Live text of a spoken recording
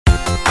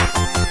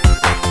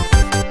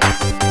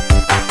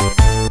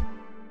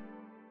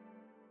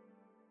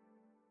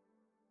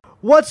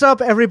What's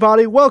up,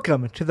 everybody?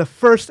 Welcome to the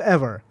first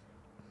ever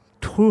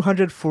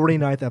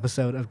 249th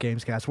episode of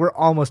Gamescast. We're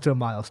almost to a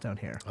milestone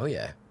here. Oh,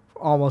 yeah.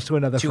 Almost to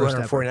another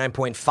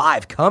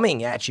 249.5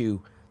 coming at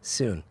you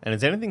soon. And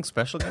is anything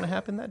special going to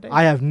happen that day?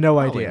 I have no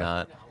Probably idea.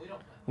 Not.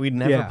 We'd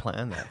never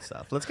plan that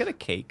stuff. Let's get a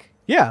cake.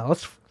 Yeah,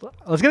 let's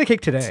get a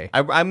cake today.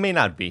 I may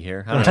not be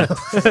here. I don't know.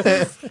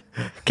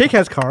 Cake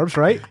has carbs,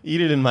 right?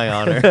 Eat it in my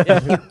honor.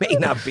 You may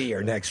not be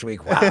here next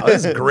week. Wow,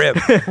 this is grim.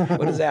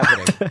 What is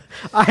happening?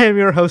 I am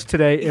your host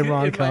today, Imran In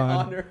my Khan.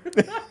 honor.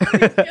 He's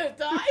gonna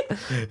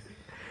die.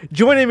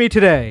 Joining me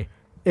today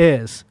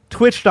is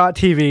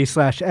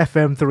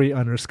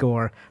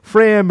twitch.tv/FM3_.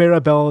 Freya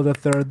Mirabella III,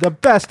 the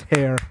best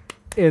hair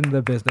in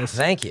the business.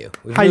 Thank you.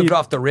 We've How moved you-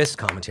 off the wrist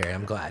commentary.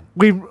 I'm glad.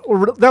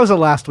 That was a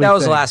last week. That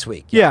was thing. last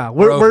week. Yeah,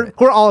 over it.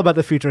 we're all about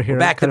the future here.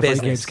 back to at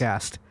Pitifully business.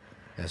 Gamescast.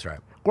 That's right.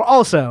 We're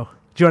also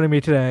joining me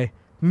today,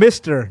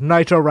 Mr.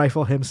 Nitro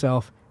Rifle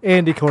himself,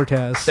 Andy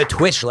Cortez. The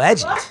Twitch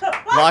legend,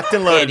 Locked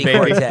and loaded, Andy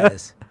baby.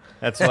 Cortez.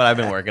 That's what I've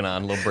been working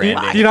on. A little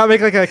branding. Do you not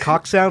make like a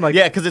cock sound? Like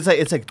Yeah, because it's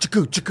like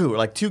chukoo, chukoo,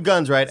 like two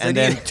guns, right? And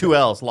then two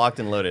L's, locked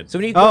and loaded. So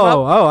we need to put him up.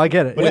 Oh, I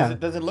get it. What is Yeah. it?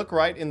 Does it look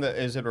right in the?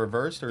 Is it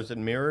reversed or is it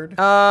mirrored? No,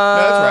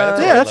 that's right. That's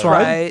a yeah, right that's letter.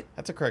 right.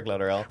 That's a correct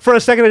letter L. For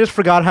a second, I just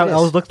forgot how It is.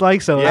 L's looked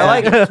like. So Yeah, I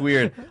like it. It's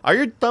weird. Are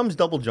your thumbs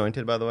double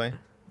jointed, by the way?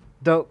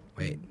 Don't.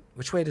 Wait,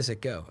 which way does it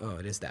go? Oh,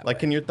 it is that Like, way.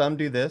 can your thumb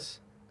do this?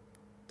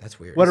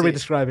 That's weird. What are we See-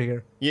 describing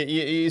here?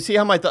 You see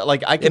how my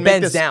like I can It make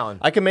bends this down.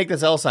 I can make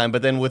this L sign,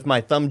 but then with my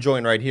thumb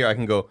joint right here, I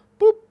can go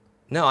boop.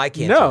 No, I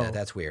can't No. do that.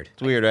 That's weird.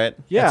 It's weird, right?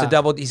 Yeah. It's a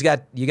double.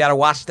 You got to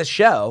watch the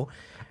show.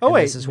 Oh, and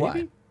wait, this is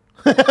why.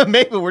 maybe?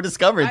 Maybe we're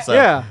discovering something.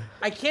 Yeah.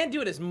 I can't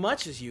do it as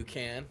much as you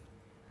can.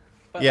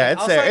 But Yeah,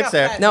 it's also there, I it's got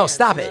there. fat No, hands,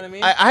 stop you know it. what I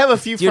mean? I have a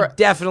few. You're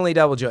definitely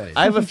double jointed.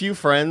 I have a few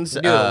friends. Do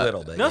it a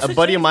little bit. No A such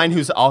buddy thing of as- mine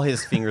who's all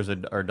his fingers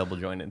are double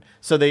jointed,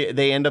 so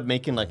they end up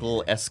making like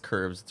little S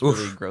curves. It's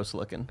really gross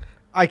looking.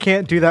 I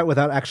can't do that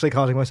without actually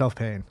causing myself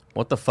pain.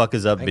 What the fuck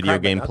is up, And video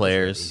crack my game knuckles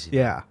players? are easy.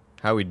 Yeah.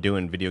 How are we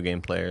doing, video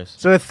game players?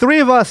 So the three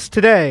of us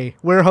today,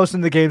 we're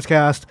hosting the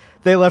Gamescast.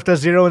 They left us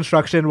zero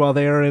instruction while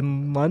they are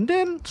in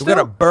London. We're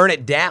gonna still? burn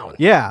it down.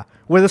 Yeah,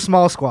 we're the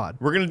small squad.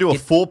 We're gonna do a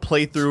full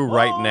playthrough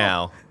right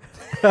now.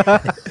 Full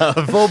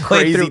Playthrough.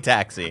 Crazy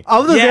Taxi. I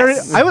was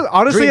Yes. I was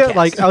honestly Dreamcast,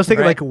 like, I was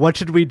thinking right? like, what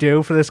should we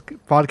do for this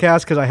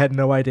podcast? Because I had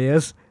no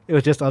ideas. It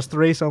was just us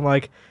three. So I'm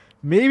like,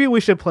 maybe we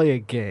should play a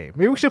game.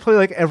 Maybe we should play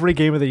like every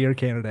game of the year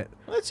candidate.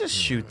 Let's just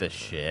shoot the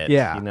shit.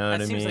 Yeah. You know That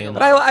what I seems like mean? a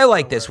But I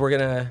like this. We're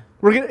gonna.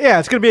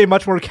 It's gonna be a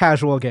much more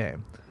casual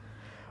game.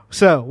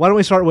 So why don't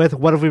we start with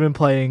what have we been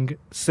playing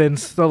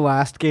since the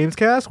last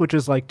Gamescast, which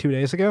is like 2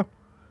 days ago?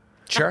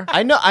 Sure.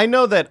 I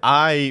know that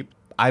I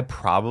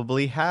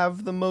probably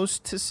have the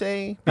most to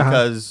say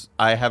because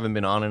I haven't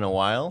been on in a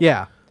while.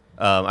 Yeah.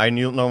 I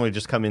normally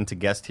just come in to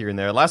guest here and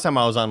there. Last time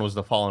I was on was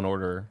the Fallen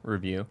Order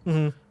review.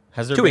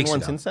 Has there 2 been weeks one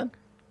ago. since then?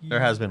 There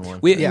has been one.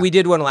 We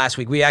did one last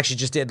week. We actually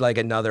just did like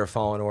another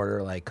Fallen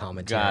Order like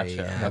commentary.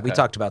 Gotcha. We Okay.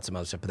 talked about some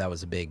other stuff, but that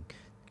was a big.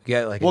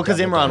 Yeah, like Well, because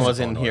Imran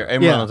wasn't here.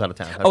 Imran was out of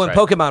town. That's Oh, and right.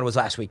 Pokemon was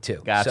last week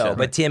too. Gotcha. So,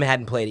 but Tim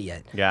hadn't played it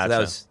yet.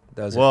 Gotcha. So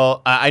that was.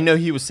 Well, I know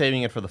he was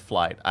saving it for the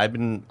flight. I've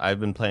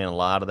been playing a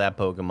lot of that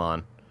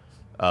Pokemon,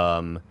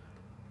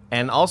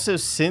 and also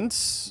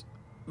since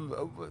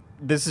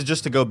this is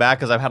just to go back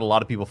because I've had a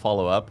lot of people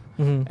follow up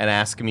and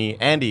ask me,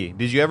 Andy,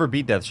 did you ever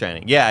beat Death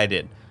Stranding? Yeah, I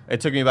did. It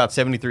took me about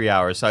 73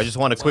 hours, so I just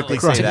want to quickly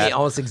It say took me that.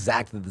 almost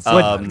exactly the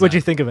same. What'd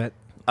you think of it?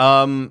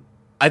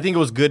 I think it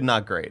was good,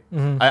 not great.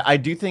 I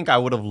do think I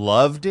would have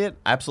loved it,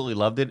 absolutely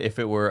loved it, if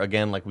it were,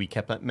 again, like we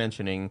kept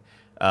mentioning,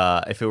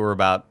 if it were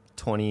about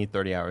 20,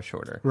 30 hours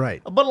shorter.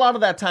 Right. But a lot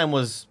of that time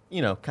was,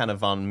 kind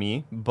of on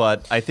me.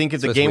 But I think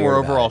if So the it's game were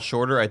weird about overall it.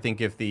 shorter, I think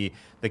if the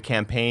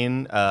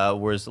campaign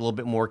was a little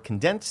bit more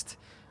condensed,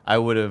 I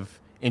would have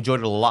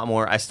enjoyed it a lot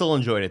more. I still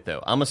enjoyed it,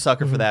 though. I'm a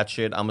sucker for that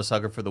shit. I'm a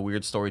sucker for the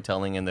weird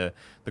storytelling and the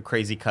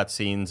crazy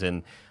cutscenes.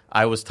 And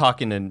I was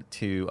talking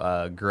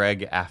to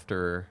Greg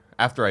after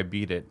I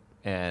beat it,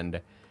 and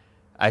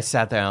I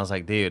sat there and I was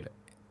like, dude,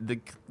 the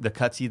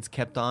cutscenes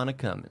kept on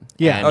a-coming.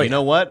 Yeah. And Oh, you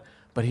know what?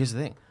 But here's the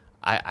thing.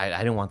 I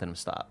didn't want them to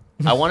stop.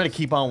 I wanted to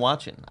keep on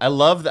watching.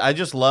 I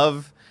just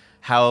love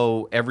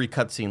how every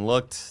cutscene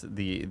looked.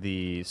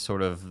 The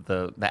sort of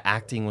the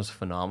acting was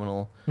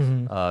phenomenal.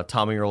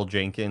 Tommy Earl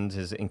Jenkins,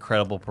 his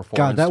incredible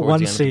performance that towards one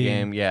the end of the scene.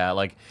 game. Yeah,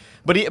 like,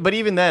 but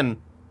even then,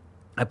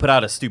 I put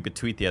out a stupid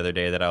tweet the other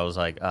day that I was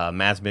like,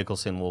 Mads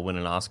Mikkelsen will win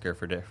an Oscar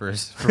for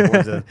his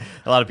performance.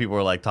 A lot of people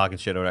were like talking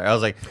shit over it. I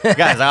was like,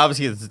 guys,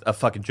 obviously it's a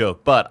fucking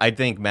joke, but I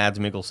think Mads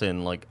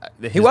Mikkelsen, like,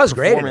 his was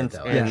great in it, performance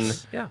though. in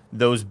Yes. Yeah.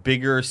 those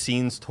bigger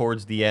scenes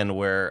towards the end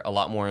where a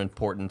lot more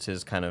importance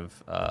is kind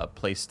of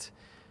placed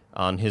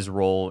on his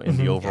role in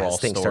the overall as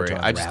things start story.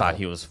 to I just thought unravel.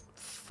 he was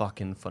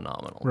fucking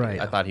phenomenal. Right.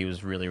 I thought he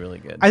was really, really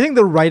good. I think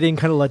the writing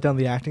kind of let down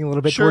the acting a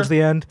little bit Sure. towards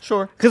the end.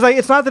 Sure. Because like,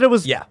 it's not that it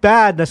was Yeah.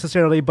 bad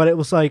necessarily, but it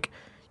was like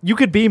you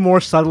could be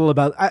more subtle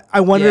about. I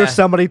wonder Yeah. if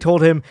somebody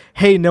told him,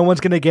 "Hey, no one's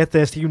gonna get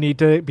this. You need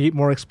to be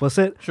more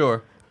explicit."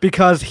 Sure.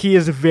 because he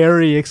is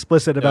very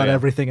explicit about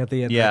everything at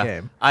the end of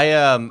the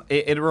game.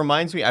 It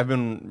reminds me. I've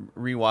been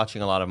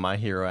rewatching a lot of My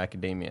Hero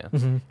Academia,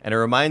 and it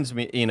reminds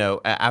me.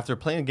 After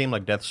playing a game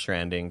like Death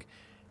Stranding,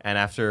 and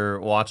after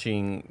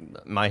watching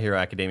My Hero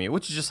Academia,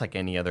 which is just like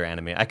any other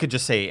anime, I could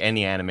just say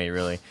any anime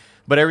really.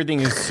 But everything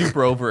is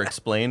super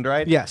over-explained,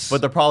 right? Yes.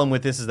 But the problem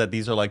with this is that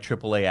these are like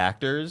AAA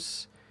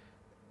actors.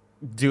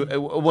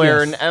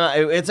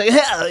 It's like,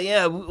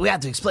 yeah, we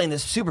have to explain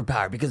this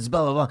superpower because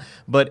blah blah blah.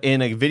 But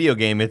in a video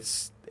game,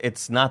 it's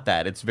not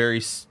that. It's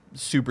very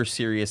super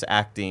serious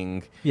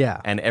acting. Yeah.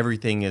 And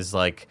everything is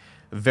like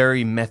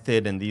very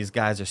method, and these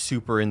guys are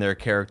super in their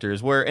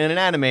characters. Where in an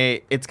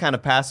anime, it's kind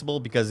of passable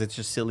because it's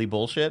just silly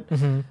bullshit.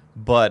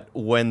 But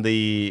when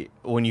you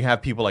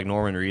have people like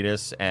Norman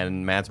Reedus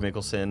and Mads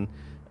Mikkelsen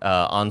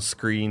on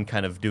screen,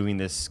 kind of doing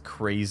this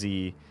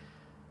crazy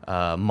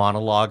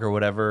monologue or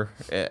whatever,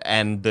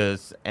 and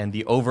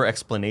the over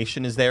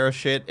explanation is there of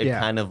shit, it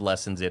kind of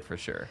lessens it for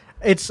sure.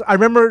 I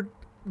remember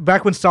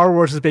back when Star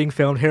Wars was being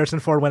filmed, Harrison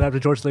Ford went out to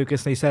George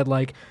Lucas and he said,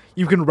 like,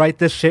 you can write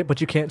this shit,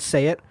 but you can't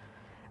say it.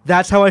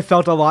 That's how I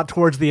felt a lot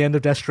towards the end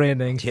of Death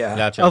Stranding. Yeah.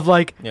 Gotcha. Of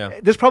like,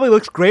 this probably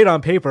looks great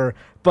on paper,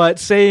 but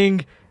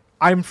saying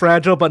I'm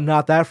fragile but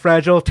not that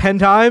fragile 10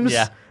 times,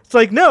 it's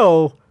like,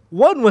 no,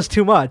 one was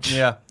too much.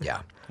 Yeah.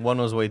 One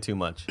was way too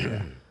much.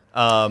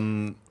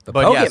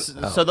 But yes,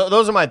 so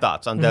those are my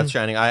thoughts on Death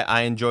Stranding.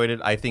 I enjoyed it.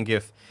 I think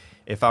if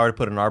I were to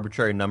put an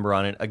arbitrary number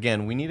on it,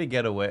 again, we need to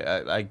get away.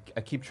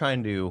 I keep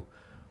trying to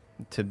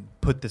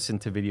put this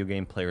into video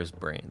game players'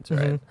 brains,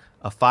 right?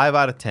 A 5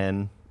 out of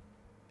 10.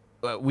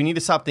 We need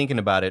to stop thinking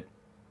about it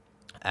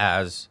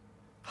as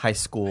high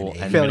school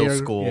and middle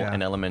school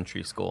and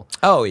elementary school.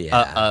 Oh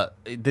yeah.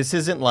 This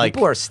isn't like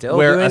people are still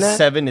where doing a that?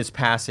 7 is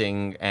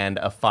passing and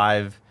a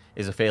 5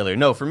 is a failure.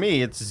 No, for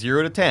me, it's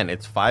 0 to 10.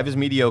 It's 5 is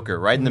mediocre,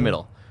 right in the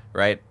middle.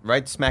 Right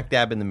smack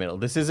dab in the middle.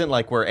 This isn't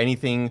like where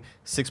anything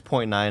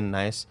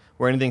 6.9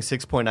 where anything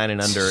 6.9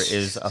 and under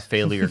is a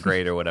failure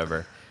grade or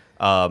whatever.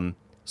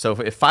 So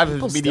if 5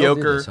 is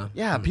mediocre, this,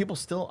 huh? People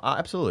still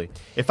absolutely.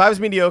 If 5 is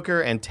mediocre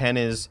and 10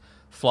 is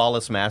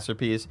flawless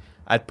masterpiece,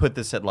 I'd put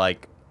this at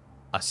like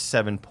a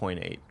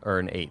 7.8 or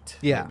an 8.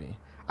 Yeah, maybe.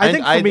 I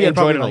think for I me,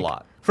 enjoyed it a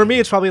lot. For me,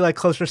 it's probably like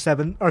closer to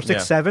 7 or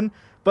 6.7.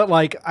 But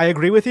like, I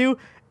agree with you.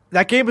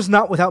 That game is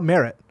not without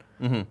merit.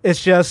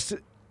 It's just.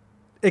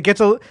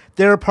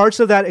 There are parts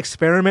of that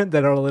experiment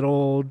that are a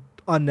little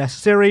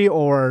unnecessary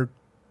or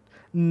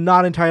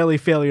not entirely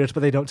failures, but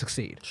they don't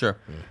succeed. Sure.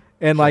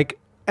 And like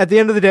at the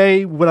end of the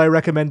day, would I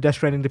recommend Death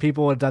Stranding to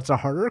people? That's a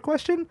harder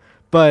question,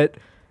 but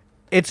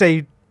it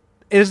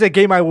is a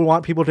game I would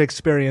want people to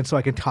experience so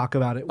I can talk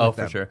about it with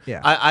them. For sure.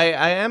 Yeah.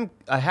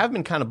 I have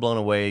been kind of blown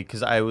away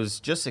because I was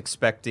just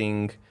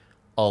expecting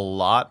a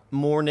lot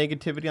more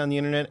negativity on the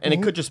internet, and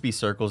it could just be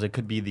circles. It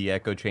could be the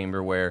echo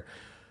chamber where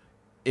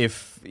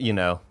if,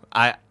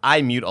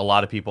 I mute a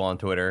lot of people on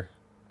Twitter,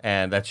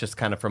 and that's just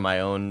kind of for my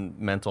own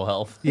mental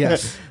health.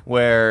 Yes.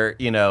 Where,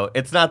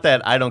 it's not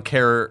that I don't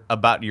care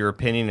about your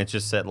opinion. It's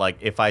just that, like,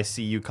 if I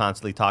see you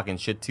constantly talking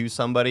shit to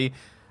somebody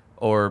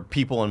or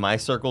people in my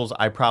circles,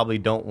 I probably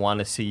don't want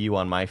to see you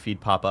on my feed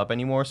pop up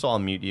anymore, so I'll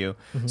mute you.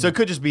 So it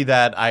could just be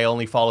that I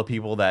only follow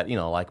people that,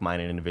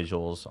 like-minded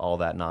individuals, all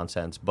that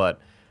nonsense. But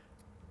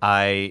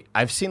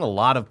I've seen a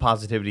lot of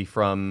positivity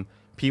from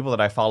people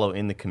that I follow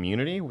in the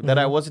community that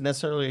I wasn't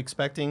necessarily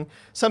expecting.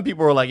 Some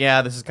people were like,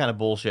 yeah, this is kind of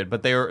bullshit.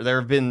 But there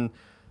have been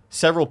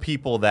several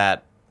people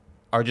that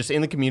are just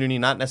in the community,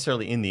 not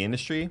necessarily in the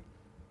industry,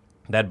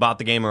 that bought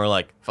the game and were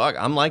like, fuck,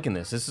 I'm liking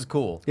this. This is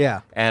cool.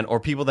 Yeah. Or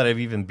people that have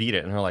even beat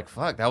it and are like,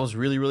 fuck, that was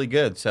really, really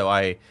good. So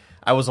I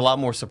was a lot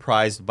more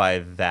surprised by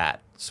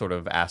that sort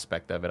of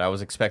aspect of it. I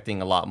was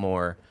expecting a lot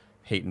more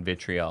hate and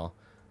vitriol.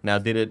 Now,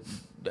 did it,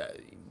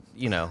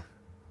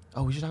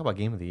 oh, we should talk about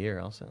Game of the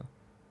Year also.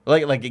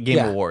 Like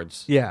Game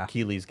Awards. Yeah.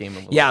 Keeley's Game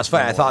Awards. Yeah, it's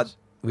funny. I Awards. thought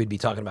we'd be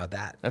talking about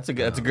that. It's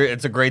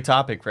a great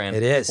topic, Fran.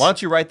 It is. Why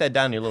don't you write that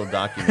down in your little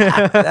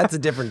document? That's a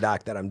different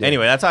doc that I'm doing.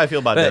 Anyway, that's how I feel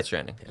about Death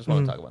Stranding. I just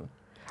want to talk about it.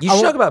 You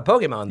should talk about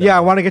Pokemon, though. Yeah, I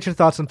want to get your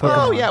thoughts on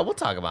Pokemon. Oh, yeah, we'll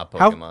talk about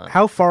Pokemon.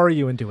 How far are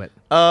you into it?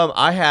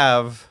 I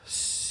have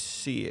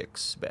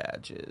 6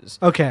 badges.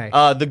 Okay.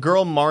 The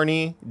girl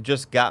Marnie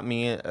just got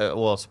me. I don't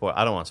want to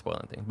spoil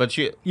anything, but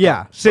she.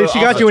 Yeah, so she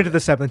got you into the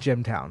 7th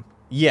gym town.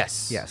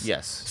 Yes.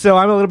 So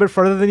I'm a little bit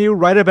further than you.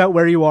 Right about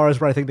where you are is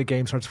where I think the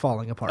game starts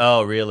falling apart.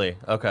 Oh, really?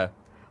 Okay.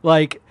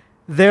 Like,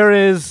 there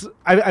is...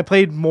 I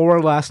played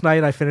more last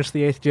night. I finished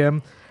the 8th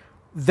gym.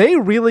 They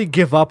really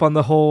give up on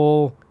the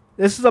whole...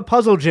 This is a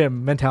puzzle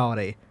gym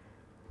mentality.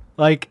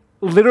 Like,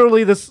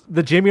 literally,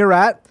 the gym you're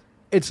at,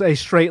 it's a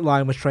straight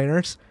line with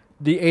trainers.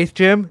 The 8th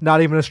gym,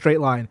 not even a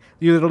straight line.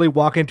 You literally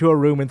walk into a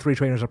room and 3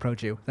 trainers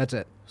approach you. That's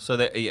it. So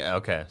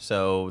okay.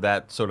 So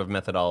that sort of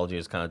methodology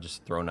is kind of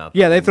just thrown out.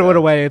 Yeah, they throw it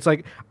away. It's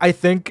like, I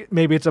think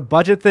maybe it's a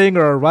budget thing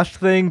or a rush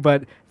thing,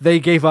 but they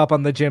gave up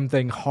on the gym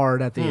thing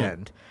hard at the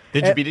end.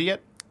 Did you beat it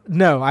yet?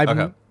 No,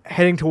 I'm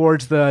heading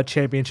towards the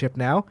championship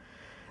now.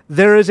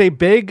 There is a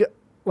big,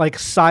 a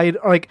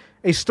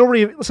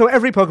story. So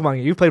every Pokemon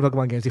game, you've played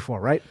Pokemon games before,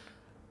 right?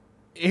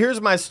 Here's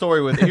my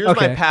story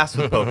my past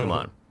with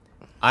Pokemon.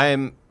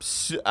 I'm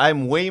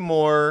way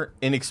more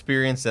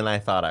inexperienced than I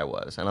thought I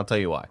was, and I'll tell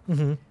you why.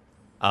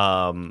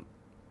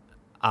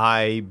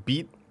 I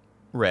beat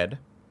Red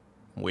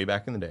way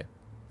back in the day,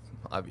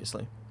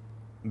 obviously.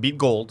 Beat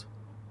Gold,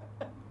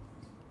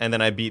 and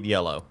then I beat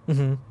Yellow.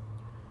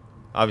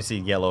 Obviously,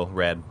 Yellow,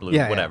 Red, Blue,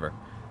 whatever.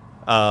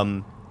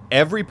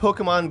 Every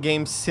Pokemon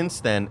game since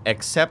then,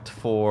 except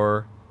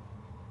for,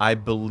 I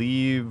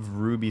believe,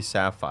 Ruby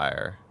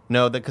Sapphire.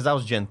 No, because that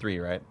was Gen 3,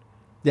 right?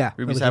 Yeah.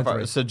 Ruby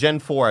Sapphire. So Gen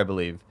 4, I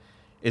believe,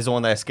 is the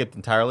one that I skipped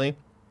entirely.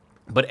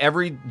 But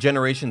every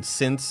generation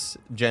since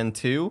Gen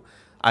 2,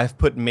 I've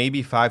put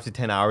maybe 5 to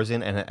 10 hours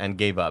in and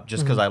gave up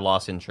just because I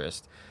lost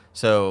interest.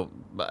 So,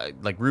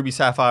 like Ruby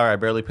Sapphire, I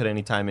barely put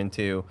any time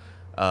into.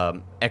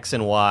 X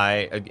and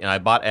Y, and I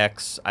bought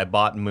X, I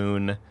bought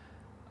Moon,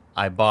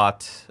 I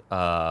bought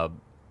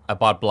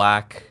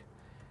Black.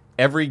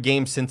 Every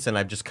game since then,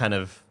 I've just kind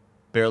of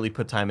barely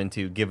put time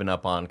into, given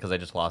up on because I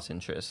just lost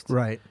interest.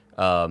 Right.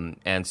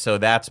 And so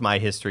that's my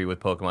history with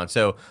Pokemon.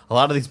 So a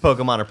lot of these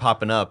Pokemon are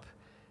popping up.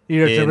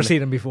 You've never seen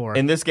them before.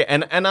 In this game,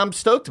 and I'm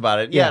stoked about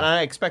it. Yeah, and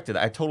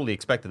I totally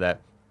expected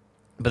that.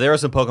 But there are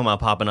some Pokemon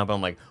popping up, and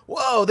I'm like,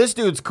 whoa, this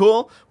dude's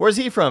cool. Where's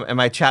he from? And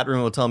my chat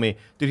room will tell me,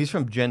 dude, he's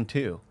from Gen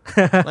 2.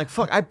 I'm like,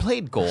 fuck, I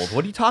played Gold.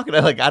 What are you talking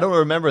about? Like, I don't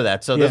remember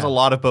that. So there's a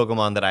lot of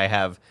Pokemon that I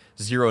have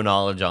zero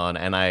knowledge on,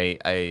 and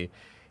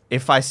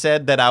if I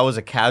said that I was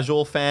a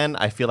casual fan,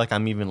 I feel like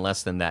I'm even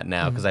less than that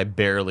now because I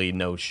barely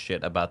know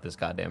shit about this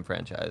goddamn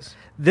franchise.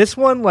 This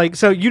one, like,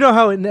 so you know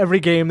how in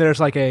every game there's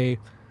like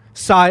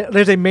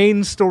there's a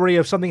main story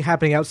of something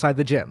happening outside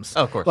the gyms.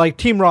 Oh, of course. Like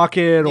Team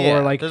Rocket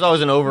or like... There's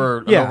always an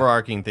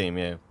overarching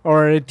theme,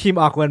 Or Team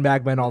Aqua and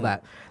Magma and all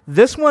that.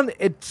 This one,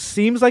 it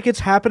seems like it's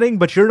happening,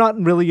 but you're not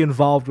really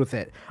involved with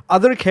it.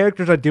 Other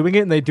characters are doing it,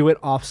 and they do it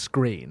off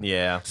screen.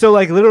 Yeah. So,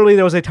 like, literally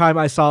there was a time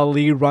I saw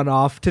Lee run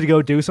off to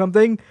go do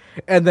something,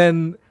 and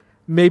then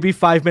maybe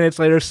 5 minutes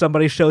later,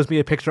 somebody shows me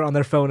a picture on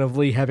their phone of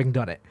Lee having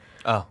done it.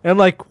 Oh. And I'm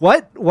like,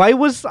 what? Why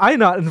was I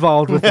not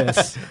involved with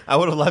this? I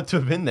would have loved to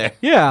have been there.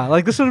 Yeah,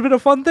 like this would have been a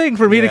fun thing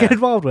for me to get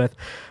involved with.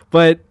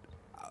 But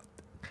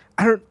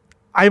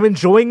I'm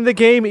enjoying the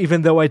game,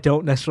 even though I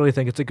don't necessarily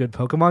think it's a good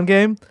Pokemon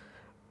game.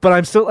 But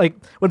I'm still, like,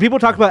 when people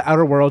talk about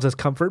Outer Worlds as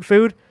comfort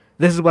food,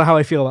 this is how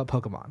I feel about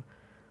Pokemon.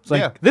 It's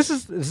like, this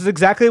is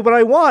exactly what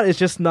I want. It's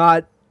just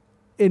not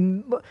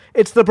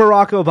it's the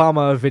Barack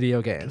Obama of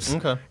video games.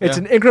 Okay. It's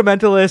an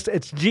incrementalist,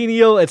 it's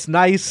genial, it's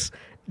nice,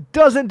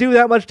 doesn't do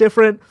that much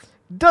different.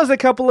 Does a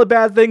couple of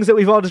bad things that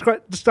we've all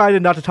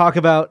decided not to talk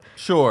about.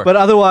 Sure. But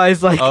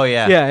otherwise, like... Oh,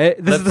 yeah. Yeah.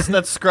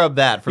 Let's scrub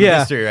that from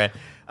history, right?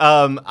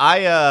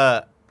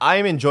 I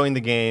am enjoying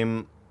the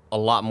game a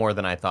lot more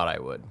than I thought I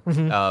would.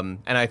 And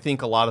I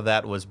think a lot of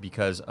that was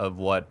because of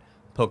what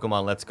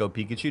Pokemon Let's Go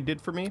Pikachu did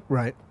for me.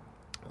 Right.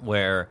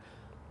 Where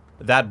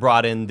that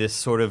brought in this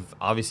sort of,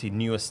 obviously,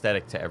 new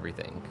aesthetic to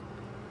everything.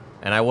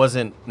 And I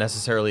wasn't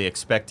necessarily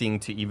expecting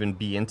to even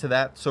be into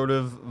that sort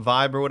of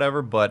vibe or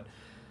whatever, but...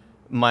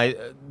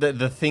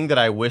 The thing that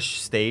I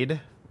wish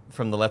stayed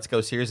from the Let's Go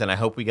series, and I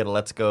hope we get a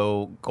Let's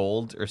Go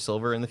Gold or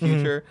Silver in the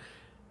future,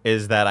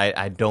 is that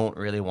I don't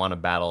really want to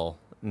battle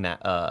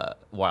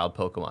wild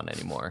Pokemon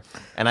anymore.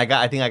 And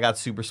I think I got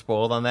super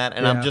spoiled on that,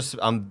 and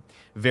I'm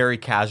very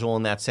casual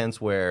in that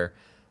sense where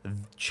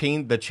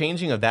the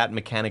changing of that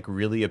mechanic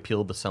really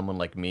appealed to someone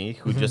like me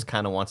who just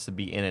kind of wants to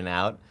be in and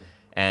out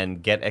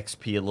and get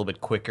XP a little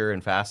bit quicker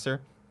and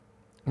faster.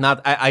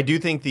 I do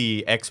think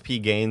the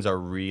XP gains are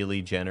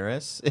really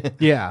generous.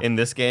 In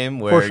this game,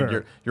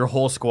 where your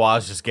whole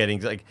squad's just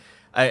getting like,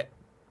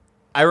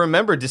 I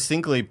remember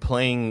distinctly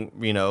playing,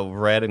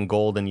 Red and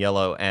Gold and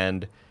Yellow,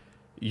 and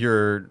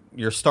your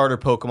starter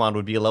Pokemon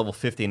would be a level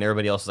 50, and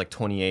everybody else is like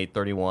 28,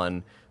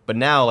 31. But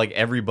now, like,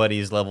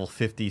 everybody's level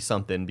 50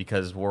 something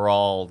because we're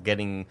all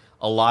getting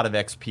a lot of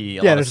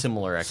XP, a lot of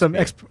similar XP. Some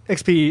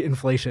XP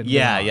inflation.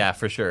 Yeah,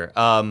 for sure.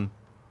 I'm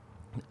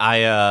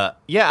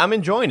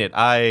enjoying it.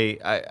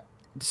 I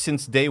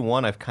since day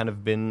one, I've kind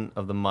of been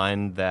of the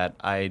mind that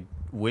I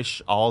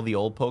wish all the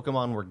old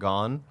Pokemon were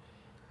gone,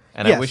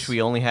 and I wish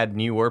we only had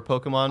newer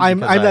Pokemon. I'm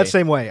that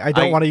same way. I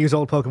don't want to use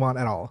old Pokemon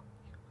at all.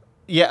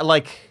 Yeah,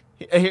 like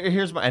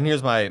here's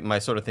my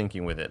sort of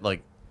thinking with it.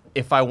 Like,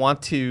 if I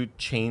want to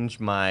change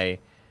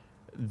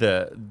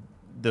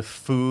the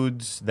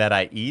foods that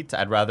I eat,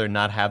 I'd rather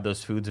not have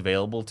those foods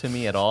available to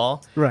me at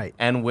all. Right.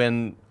 And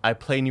when I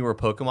play newer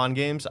Pokemon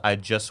games, I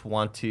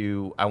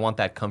want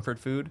that comfort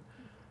food.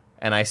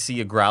 And I see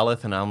a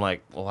Growlithe, and I'm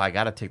like, well, I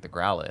got to take the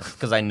Growlithe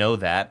because I know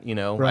that,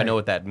 Right. I know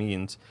what that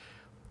means.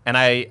 And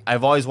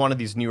I've always wanted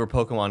these newer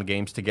Pokemon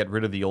games to get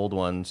rid of the old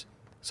ones.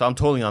 So I'm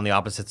totally on the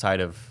opposite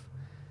side of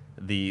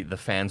the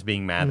fans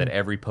being mad that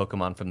every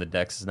Pokemon from the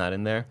Dex is not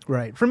in there.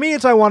 Right. For me,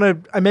 it's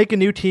I make a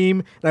new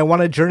team, and I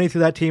want to journey through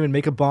that team and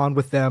make a bond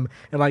with them.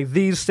 And, like,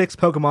 these 6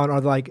 Pokemon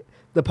are, like,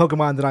 the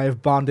Pokemon that I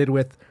have bonded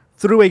with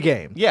through a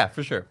game. Yeah,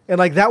 for sure. And,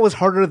 like, that was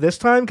harder this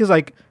time because,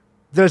 like,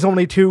 there's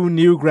only 2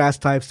 new grass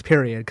types,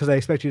 period, because I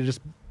expect you to just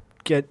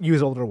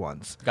use older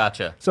ones.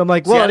 Gotcha. So I'm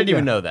like, well, I didn't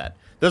even know that.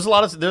 There's a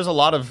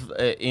lot of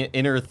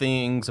inner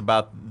things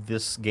about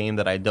this game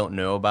that I don't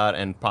know about,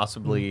 and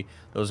possibly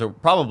those are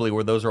probably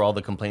where those are all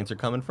the complaints are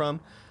coming from.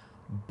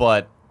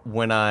 But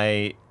when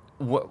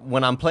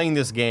I'm playing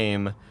this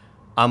game,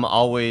 I'm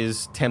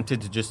always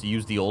tempted to just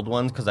use the old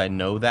ones because I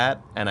know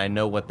that, and I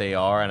know what they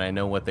are, and I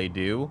know what they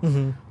do.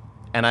 Mm-hmm.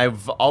 And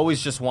I've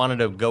always just wanted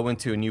to go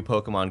into a new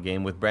Pokemon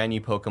game with brand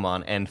new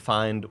Pokemon and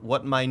find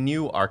what my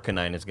new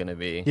Arcanine is going to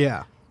be.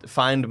 Yeah.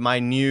 Find my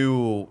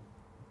new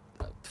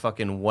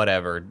fucking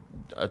whatever,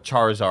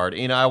 Charizard.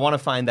 You know, I want to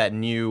find that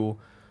new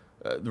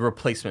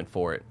replacement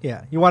for it.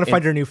 Yeah, you want to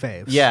find your new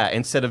faves. Yeah,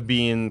 instead of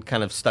being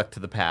kind of stuck to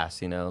the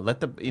past. You know,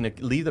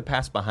 leave the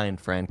past behind,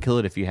 friend. Kill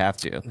it if you have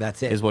to.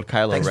 That's it. Is what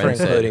Kylo Thanks Ren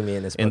for including said me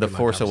in this in The Pokemon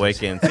Force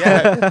conversation. Awakens.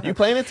 Yeah, you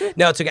playing it too?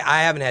 No, it's okay.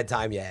 I haven't had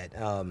time yet.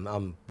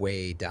 I'm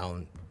way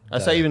down. I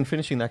saw you even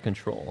finishing that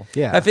Control.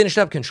 Yeah. I finished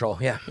up Control.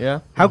 Yeah.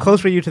 Yeah. How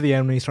close were you to the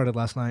end when you started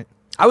last night?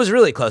 I was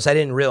really close. I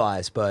didn't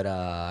realize, but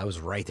I was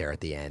right there at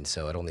the end.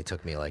 So it only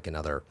took me like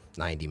another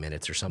 90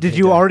 minutes or something. Did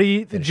you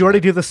already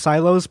do the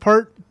silos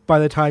part by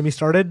the time you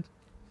started?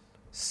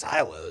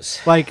 Silos?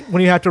 Like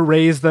when you have to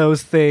raise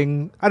those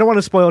thing. I don't want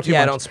to spoil too much.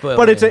 Yeah, don't spoil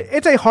But it.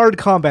 it's a hard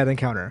combat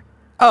encounter.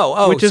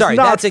 Oh, is sorry.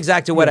 not- That's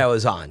exactly what I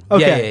was on.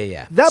 Okay.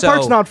 Yeah. That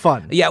part's not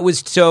fun. Yeah, it was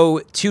so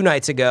 2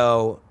 nights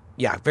ago.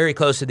 Yeah, very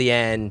close to the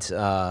end.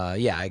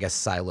 Yeah, I guess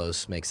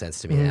silos make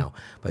sense to me now.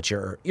 But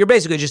you're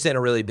basically just in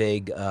a really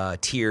big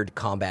tiered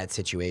combat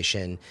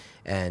situation,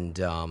 and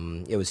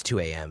it was 2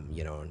 a.m.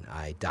 You know, and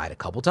I died a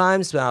couple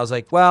times, but I was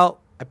like, well,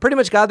 I pretty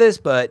much got this,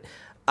 but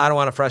I don't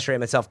want to frustrate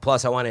myself.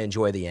 Plus, I want to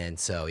enjoy the end.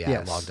 So yeah,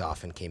 Yes. I logged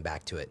off and came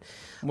back to it.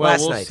 Well,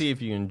 last we'll night. see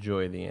if you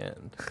enjoy the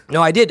end.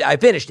 No, I did. I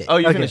finished it. Oh,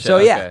 you finished it. So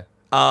Okay. yeah.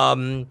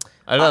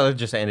 I know it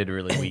just ended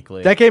really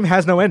weakly. That game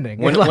has no ending.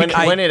 When Like, it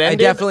ended, I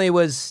definitely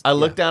was. I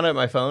looked down at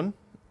my phone,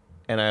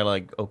 and I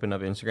like opened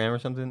up Instagram or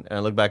something, and I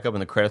looked back up,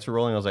 and the credits were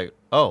rolling. I was like,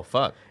 "Oh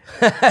fuck!"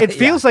 it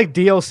feels like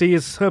DLC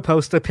is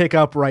supposed to pick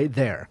up right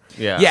there.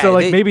 Yeah. Yeah. So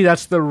like they- maybe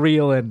that's the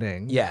real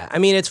ending. Yeah, I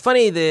mean, it's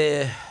funny.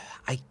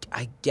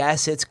 I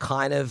guess it's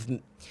kind of.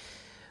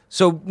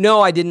 So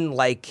no, I didn't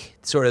like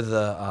sort of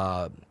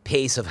the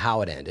pace of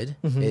how it ended.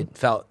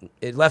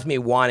 It left me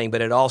wanting,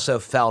 but it also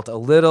felt a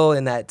little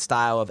in that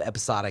style of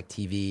episodic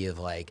TV of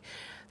like,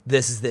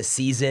 this is this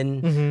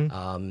season,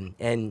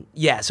 and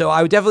yeah. So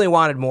I definitely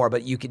wanted more,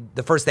 but you could.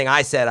 The first thing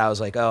I said, I was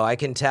like, oh, I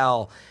can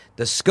tell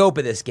the scope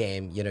of this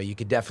game. You know, you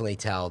could definitely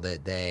tell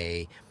that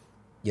they.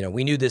 You know,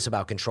 we knew this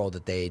about Control,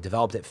 that they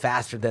developed it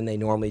faster than they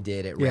normally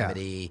did at Yeah.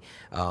 Remedy.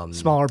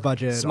 Smaller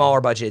budget.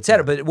 Et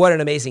cetera. But what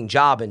an amazing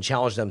job, and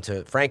challenged them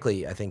to,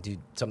 frankly, I think, do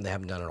something they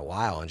haven't done in a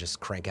while and just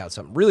crank out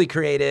something really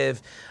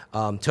creative,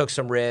 took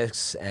some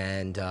risks,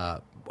 and I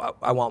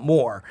want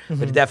more.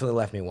 But it definitely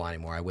left me wanting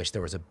more. I wish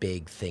there was a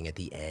big thing at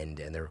the end,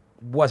 and there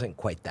wasn't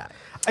quite that.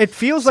 It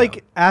feels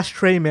like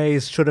Ashtray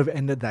Maze should have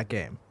ended that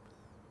game.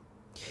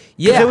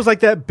 Yeah. It was like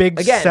that big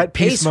Again, set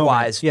piece pace-wise,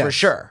 moment. for Yes.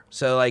 sure.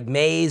 So, like,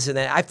 Maze, and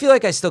then I feel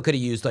like I still could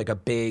have used, like, a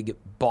big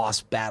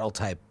boss battle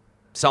type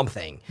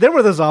something. There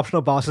were those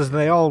optional bosses, and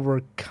they all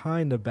were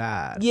kind of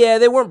bad. Yeah,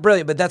 they weren't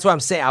brilliant, but that's what I'm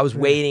saying. I was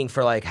waiting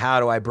for, like, how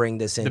do I bring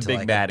this into, big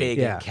like, baddie. a big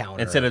Yeah.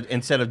 encounter?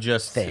 Instead of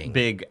just thing.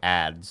 big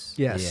ads.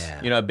 Yes. Yeah.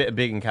 You know,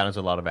 big encounters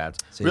with a lot of ads.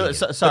 So Really, you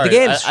get- sorry, but the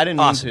game's I didn't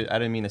awesome. mean to. I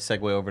didn't mean to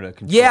segue over to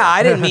Control. Yeah,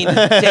 I didn't mean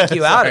to take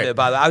you out of Sorry. it,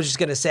 by the way. I was just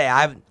going to say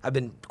I've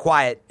been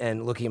quiet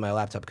and looking at my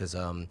laptop because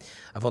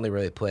I've only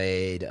really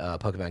played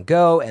Pokemon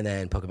Go and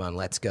then Pokemon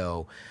Let's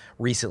Go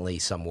recently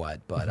somewhat,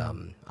 but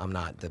I'm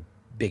not the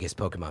biggest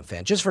Pokemon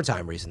fan, just for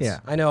time reasons. Yeah.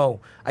 I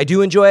know I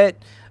do enjoy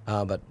it,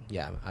 but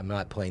yeah, I'm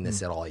not playing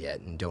this at all yet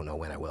and don't know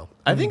when I will.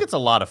 I think it's a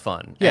lot of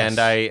fun, Yes. and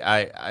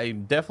I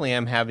definitely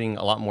am having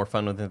a lot more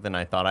fun with it than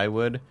I thought I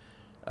would.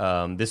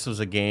 This was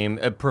a game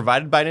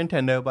provided by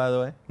Nintendo, by the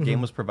way.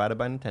 Game was provided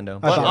by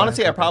Nintendo. But thought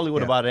honestly, that I probably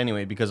would have yeah. bought it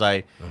anyway because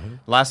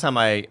last time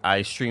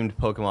I streamed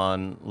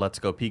Pokemon Let's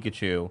Go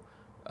Pikachu,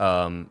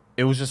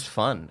 it was just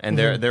fun, and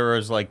there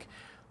was like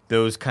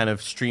those kind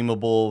of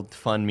streamable,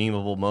 fun,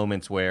 memeable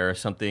moments where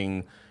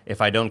something, if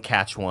I don't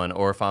catch one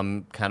or if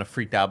I'm kind of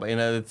freaked out, but you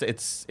know,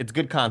 it's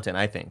good content,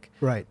 I think.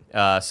 Right.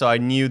 So I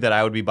knew that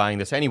I would be buying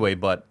this anyway,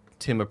 but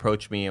Tim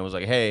approached me and was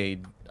like,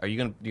 "Hey, do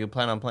you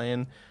plan on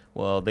playing?"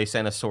 Well, they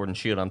sent us Sword and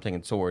Shield. I'm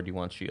thinking Sword. You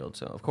want Shield?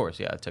 So of course,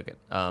 yeah, I took it.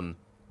 And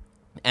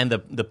the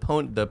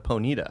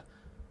Ponyta.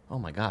 Oh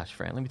my gosh,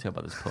 Fran, let me tell you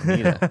about this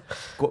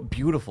Ponyta.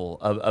 Beautiful,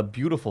 a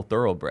beautiful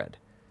thoroughbred.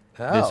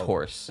 This Oh.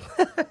 horse,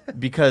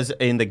 because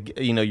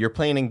you're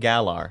playing in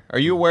Galar. Are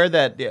you aware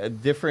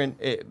that different?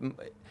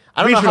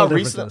 I don't know how Regional recently.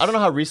 differences. I don't know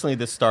how recently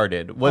this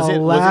started. Was it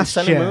Last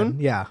Sun gen, and Moon?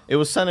 yeah. It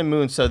was Sun and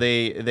Moon. So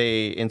they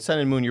in Sun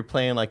and Moon you're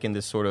playing like in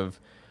this sort of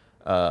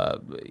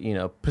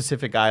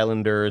Pacific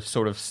Islander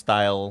sort of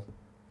style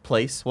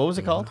place. What was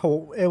it called?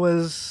 It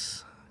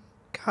was.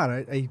 God,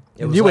 I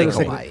It was knew like it was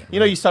like- Hawaii. You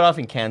know, you start off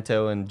in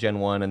Kanto and Gen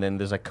 1, and then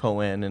there's like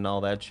Koen and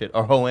all that shit.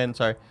 Or Hoenn,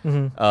 sorry.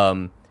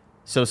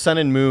 So Sun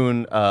and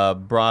Moon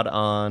brought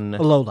on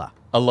Alola.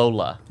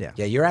 Alola. Yeah.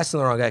 Yeah, you're asking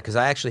the wrong guy because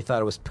I actually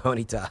thought it was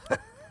Ponyta.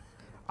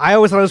 I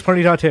always thought it was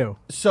Ponyta too.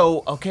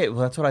 So, okay,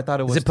 well, that's what I thought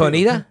it was. Is it too.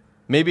 Ponyta?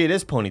 Maybe it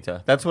is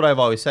Ponyta. That's what I've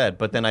always said.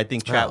 But then I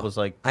think chat Oh, was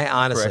like, I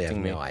honestly have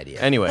correcting me. no idea.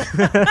 Anyway,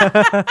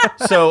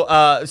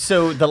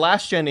 so the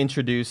last gen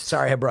introduced.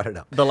 Sorry, I brought it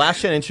up. The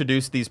last gen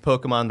introduced these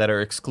Pokemon that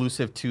are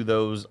exclusive to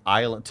those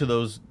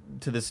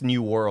to this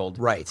new world,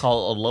 Right.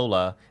 called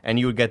Alola, and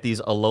you would get these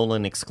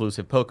Alolan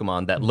exclusive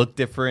Pokemon that look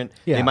different.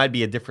 Yeah. They might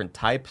be a different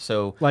type.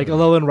 So Like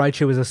Alolan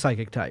Raichu is a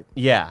psychic type.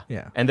 yeah,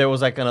 Yeah. And there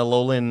was like an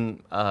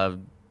Alolan.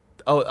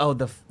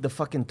 The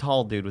fucking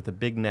tall dude with the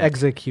big neck.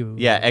 Execute.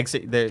 Yeah,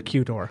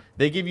 Cutor.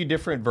 They give you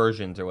different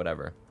versions or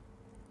whatever,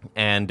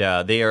 and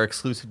they are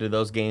exclusive to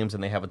those games,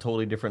 and they have a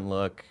totally different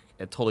look,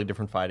 a totally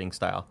different fighting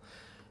style.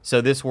 So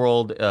this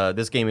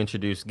this game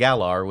introduced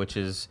Galar, which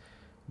is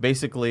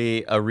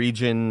basically a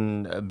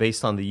region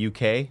based on the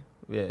UK.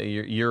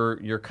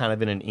 You're kind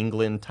of in an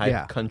England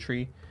type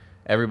country.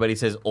 Everybody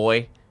says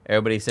 "oi."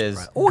 Everybody says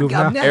Right. Oh, Goomba.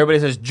 God, everybody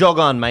says "jog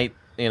on, mate."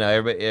 You know,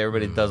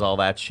 everybody does all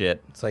that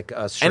shit. It's like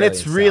And Australian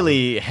it's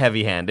really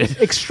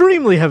heavy-handed.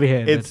 Extremely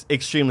heavy-handed. It's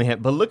extremely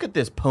heavy. But look at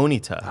this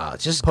Ponyta. Oh,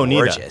 it's just Ponyta.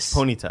 gorgeous.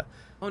 Ponyta.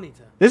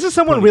 Ponyta. This is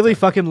someone Ponyta. really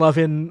fucking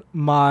loving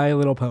My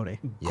Little Pony.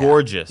 Yeah.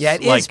 Gorgeous. Yeah,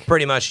 it is Like,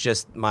 pretty much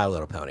just My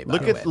Little Pony. By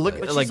Look the at- way, look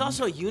but- But like- she's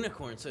also a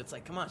unicorn, so it's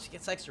like, come on, she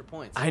gets extra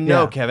points. I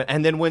know, Yeah. Kevin.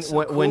 And then when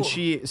cool.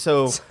 she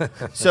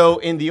so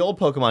in the old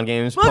Pokemon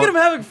games, Look at him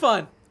having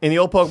fun. in the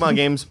old Pokemon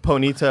games,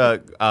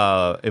 Ponyta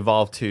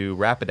evolved to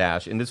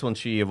Rapidash. In this one,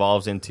 she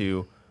evolves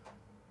into.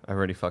 I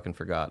already fucking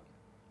forgot.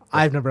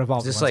 I've never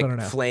evolved Just one, so I like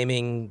don't know.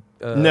 flaming.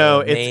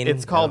 No, mane,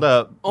 it's called no.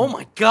 a. Oh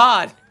my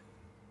god.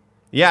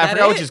 Yeah, I that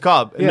forgot what it? she's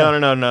called. Yeah.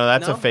 No.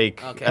 That's No? a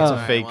fake. Okay, That's all a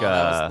right, fake.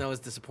 well, that was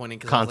disappointing.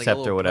 'Cause I was like a concept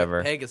little or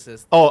whatever.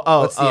 Pegasus. What's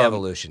What's the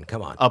evolution?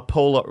 Come on. A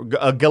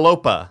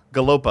Galopa,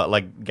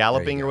 like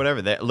galloping go. or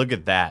whatever. Look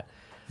at that.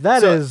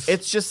 That So is.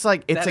 It's just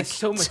like it's That a is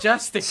so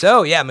majestic.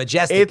 So yeah,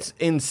 majestic. It's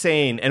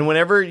insane. And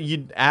whenever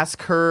you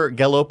ask her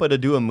Galopa to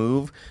do a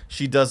move,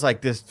 she does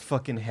like this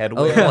fucking head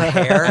Oh, whip. yeah,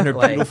 hair, and her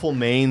like- beautiful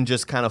mane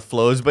just kind of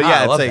flows. But Ah, yeah, I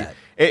it's love like that.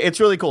 it's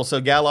really cool. So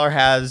Galar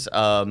has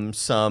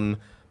some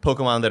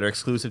Pokemon that are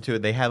exclusive to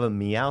it. They have a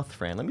Meowth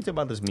friend. Let me talk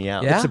about this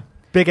Meowth. Yeah? it's a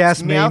big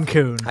ass Meowth- Maine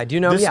Coon. I do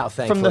know This- Meow,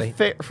 thankfully.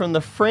 from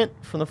the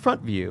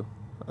front view.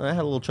 I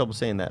had a little trouble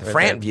saying that. right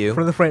Front there. view.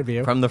 From the front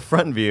view. From the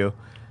front view,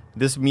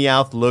 this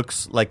Meowth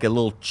looks like a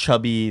little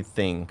chubby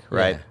thing,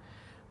 right? Yeah.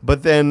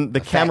 But then the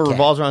fat camera cat.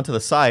 revolves around to the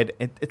side.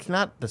 It's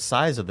not the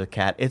size of the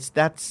cat.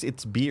 That's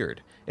its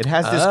beard. It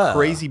has this Oh.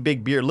 crazy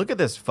big beard. Look at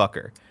this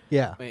fucker.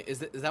 Yeah. Wait, is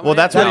that Well, what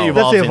that's it what is? it No, that's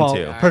evolves the evolve.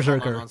 into. All right,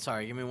 Berserker. hold on,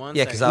 sorry, give me one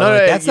Yeah, 'cause second. I was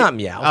like, that's you- not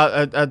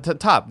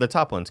Meow. the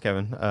top ones,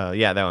 Kevin.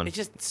 Yeah, that one. It's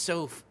just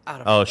so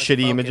out of Oh, like, shitty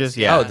focus. images?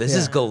 Yeah. Oh, this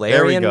is Yeah. Galarian.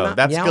 There we go.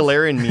 That's Meow?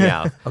 Galarian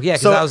Meowth. Oh, yeah,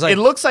 'cause so I was like- it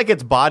looks like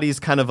its body's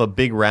kind of a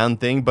big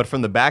round thing, but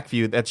from the back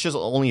view, that's just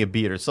only a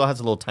beard. It still has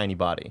a little tiny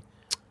body.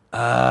 Oh,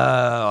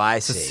 I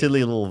It's a see.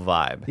 silly little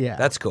vibe. Yeah.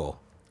 That's cool.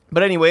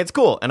 But anyway, it's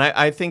cool, and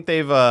I think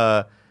they've.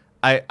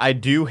 I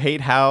do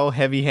hate how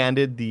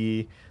heavy-handed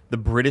the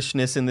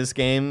Britishness in this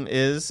game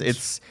is.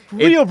 It's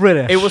real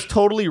British. It was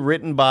totally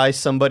written by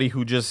somebody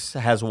who just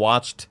has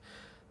watched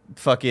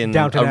fucking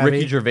Downton a Ricky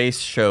Abbey. Gervais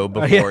show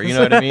before. yes. You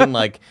know what I mean?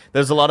 Like,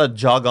 there's a lot of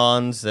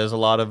jog-ons. There's a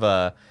lot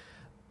of.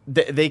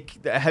 They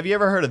have you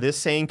ever heard of this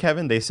saying,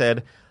 Kevin? They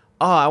said,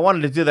 "Oh, I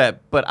wanted to do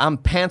that, but I'm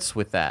pants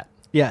with that."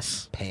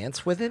 Yes.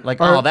 Pants with it? Like,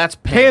 Or oh, that's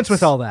pants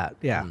with all that.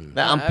 Yeah.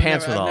 That, I'm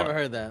pants with all. I've that. never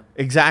heard that.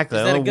 Exactly.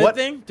 Is I that a don't know good what,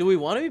 thing? Do we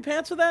want to be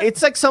pants with that?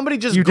 It's like somebody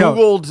just You don't.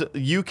 Googled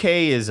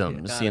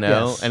UK-isms, Yeah, you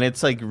know? yes. And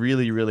it's like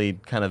really, really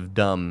kind of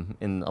dumb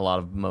in a lot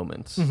of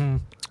moments.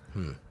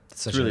 Mm-hmm.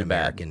 Such really an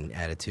bad. American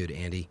attitude,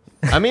 Andy.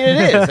 I mean,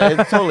 it is.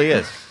 It totally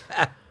is.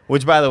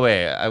 Which, by the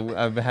way,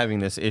 I've been having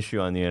this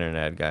issue on the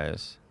internet,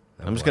 guys.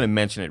 I'm just boy. going to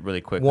mention it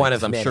really quickly. One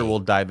 'cause of I'm sure many. we'll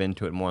dive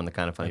into it more on the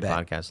Kind of Funny I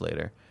bet. podcast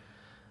later.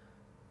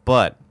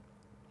 But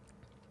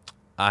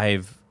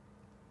I've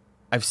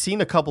seen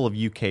a couple of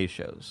UK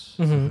shows,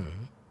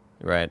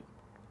 right?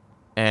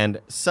 And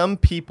some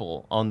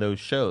people on those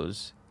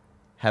shows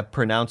have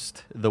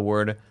pronounced the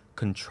word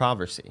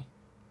controversy.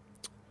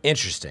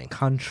 Interesting.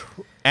 And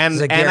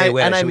It's like and Gary I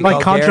Whitta. and I Should we mean,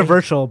 Like call Gary?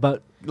 controversial,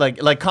 but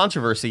like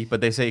controversy,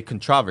 but they say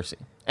controversy.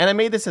 And I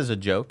made this as a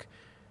joke.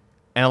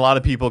 And a lot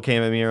of people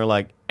came at me and were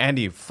like,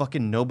 "Andy,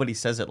 fucking nobody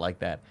says it like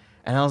that."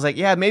 And I was like,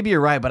 "Yeah, maybe you're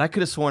right, but I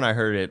could have sworn I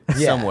heard it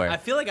Yeah. somewhere." I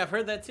feel like I've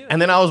heard that too.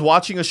 And then I was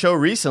watching a show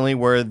recently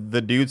where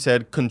the dude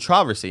said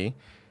controversy,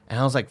 and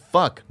I was like,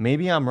 "Fuck,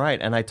 maybe I'm right."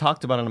 And I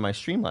talked about it on my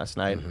stream last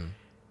night.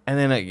 And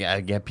then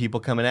I get people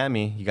coming at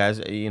me. You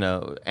guys,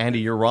 Andy,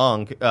 you're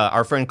wrong.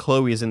 Our friend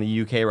Chloe is in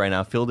the UK right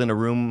now, filled in a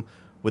room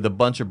with a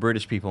bunch of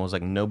British people. I was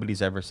like,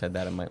 nobody's ever said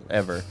that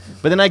ever.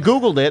 But then I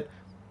Googled it,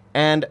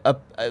 and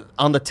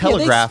on the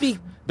Telegraph, speak-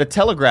 the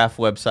Telegraph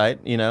website,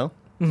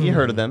 you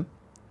heard of them.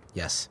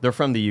 Yes. They're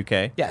from the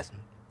UK. Yes.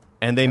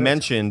 And they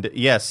mentioned,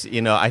 yes,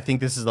 I think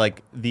this is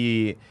like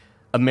the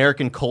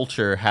American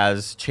culture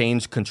has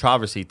changed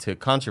controversy to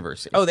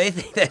controversy. Oh, they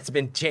think that's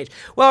been changed.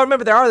 Well,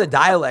 remember, there are the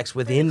dialects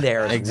within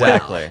there as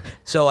Exactly. well.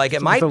 So, like,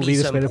 it might the be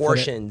elitist some way to put it.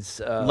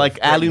 portions Like Britain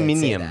that say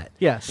aluminium. that.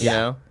 yes. You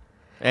know?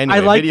 Anyway, I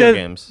like video that,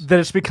 games. that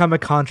it's become a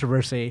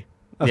controversy.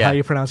 of Yeah. how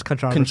you pronounce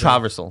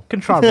controversial.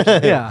 Controversial.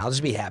 Yeah. I'll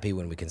just be happy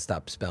when we can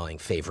stop spelling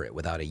favorite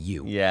without a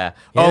U. Yeah.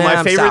 Yeah, Oh, my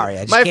I'm favorite. sorry,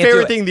 I just my can't do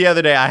favorite it. thing the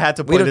other day. I had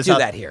to point don't this do out.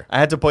 that here. I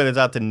had to point this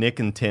out to Nick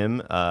and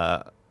Tim,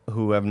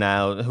 who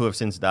have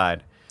since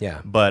died. Yeah.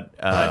 But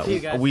See you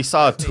guys. we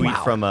saw a tweet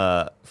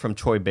Wow. from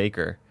Troy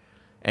Baker,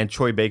 and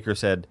Troy Baker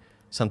said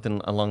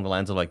something along the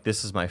lines of like,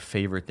 "This is my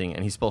favorite thing,"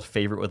 and he spelled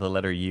favorite with a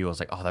letter U. I was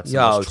like, "Oh, that's the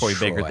Yo, most Troy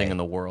Baker Troy. thing in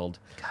the world."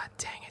 God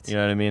dang it. You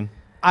know what I mean?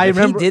 I If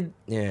remember. he did,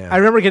 yeah. I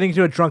remember getting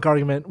into a drunk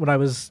argument when I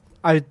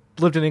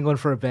lived in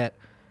England for a bit.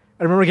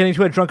 I remember getting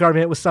into a drunk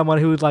argument with someone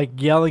who was like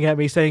yelling at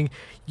me saying,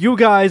 "You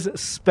guys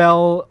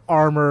spell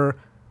armor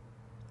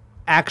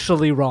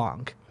actually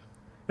wrong."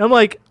 And I'm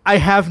like, I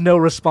have no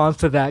response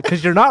to that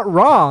because you're not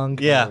wrong.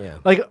 Yeah. Yeah.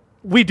 Like,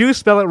 we do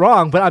spell it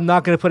wrong, but I'm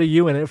not going to put a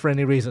U in it for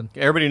any reason.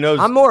 Everybody knows.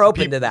 I'm more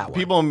open to that one.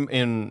 People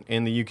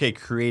in the UK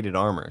created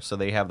armor, so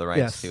they have the rights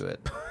Yes. to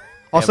it.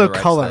 Also, the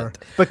right color.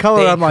 set. But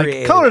color, They I'm like,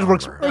 created color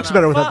works armor.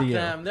 better without fuck the U.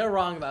 them. They're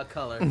wrong about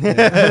color.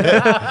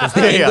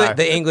 They are.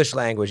 The English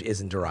language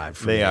isn't derived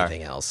from They are.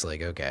 anything else.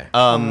 Like, okay.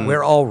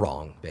 We're all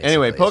wrong, basically.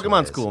 Anyway, is what it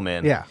Pokemon's is. cool,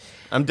 man. Yeah.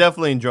 I'm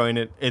definitely enjoying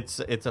it. It's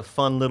a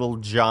fun little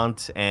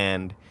jaunt,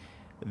 and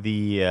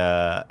the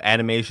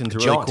animation's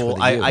really jaunt cool.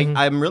 with a U.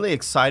 I'm really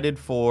excited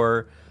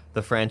for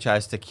the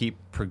franchise to keep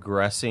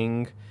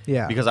progressing.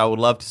 Yeah. Because I would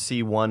love to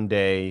see one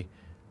day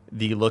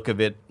the look of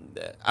it.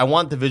 I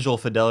want the visual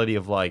fidelity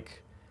of like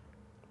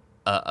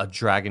a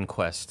Dragon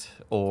Quest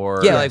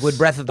or Yeah, like would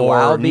Breath of the or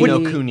Wild be? Ni no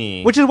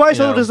Kuni, Which is why it's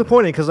you so know?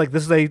 disappointing, because like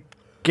this is a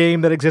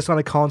game that exists on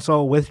a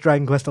console with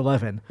Dragon Quest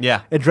XI.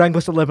 Yeah. And Dragon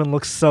Quest XI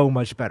looks so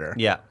much better.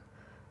 Yeah.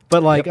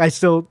 But like, I'm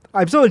still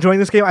enjoying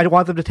this game. I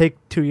want them to take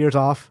 2 years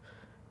off,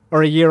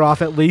 or a year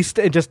off at least,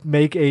 and just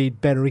make a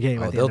better game.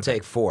 Oh, at the they'll end of it.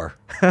 take 4.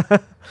 You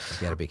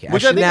gotta be careful.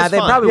 Which I think nah, is they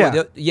fine. probably Yeah.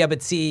 would. Yeah,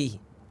 but see,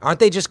 aren't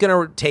they just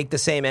gonna take the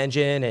same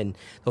engine and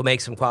they'll make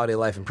some quality of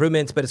life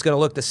improvements, but it's gonna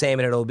look the same,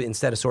 and it'll be,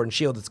 instead of Sword and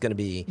Shield, it's gonna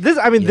be This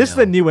is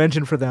know. a new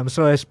engine for them,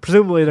 so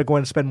presumably they're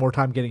going to spend more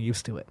time getting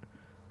used to it.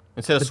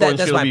 Instead of But Sword and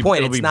that's Shield, my it'll point.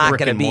 be- It's it'll be not brick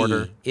going to and be.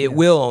 mortar. It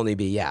will only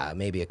be,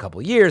 maybe a couple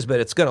of years,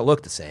 but it's going to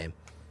look the same,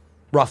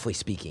 roughly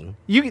speaking.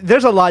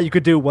 There's a lot you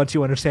could do once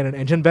you understand an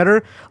engine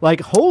better. Like,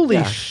 holy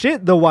Yeah.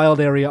 shit, the wild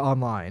area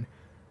online.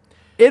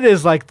 It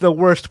is like the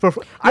worst. I Yeah,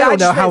 I don't know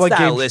just how a meant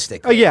game.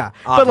 stylistically, Oh yeah,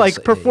 but like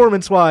obviously.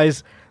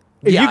 performance-wise,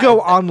 if Yeah, you go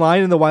I-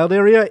 online in the wild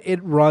area, it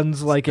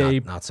runs like a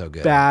not so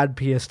good. bad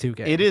PS2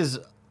 game. It is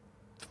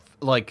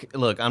like,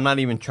 look, I'm not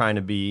even trying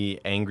to be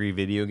angry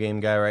video game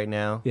guy right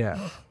now. Yeah.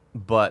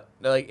 But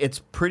like, it's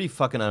pretty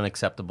fucking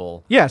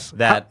unacceptable. Yes,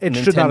 that it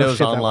should not have Nintendo's shipped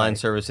that online way.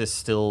 services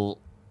still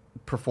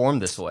perform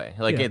this way.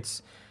 Like Yeah.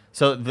 it's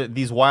so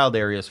these wild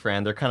areas,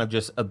 Fran, they're kind of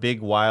just a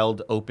big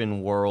wild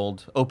open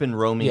world, open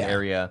roaming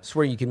area. It's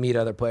where you can meet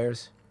other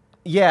players.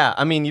 Yeah,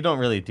 I mean, you don't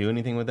really do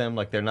anything with them.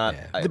 Like they're not.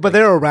 Yeah. But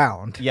they're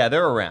around. Yeah,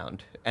 they're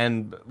around,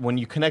 and when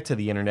you connect to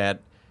the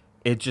internet,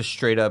 it just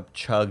straight up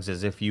chugs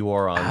as if you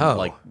are on Oh.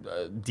 like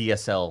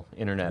DSL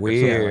internet or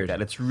something like Weird.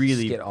 that. It's Just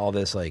really, get all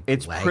this like.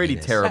 it's pretty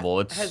lagginess. terrible.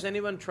 It's Has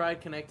anyone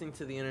tried connecting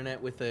to the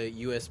internet with a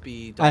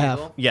USB dongle? I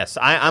have. yes,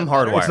 I'm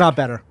hardwired. It's not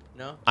better.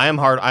 No. I am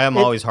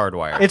always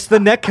hardwired. It's the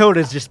netcode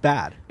is just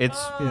bad. It's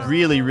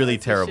really, really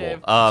that's a terrible.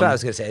 shame. That's what I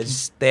was gonna say. It's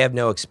just, they have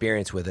no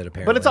experience with it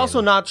apparently. But it's also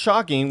and- not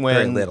shocking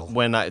Very when little.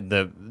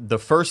 The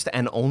first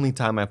and only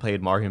time I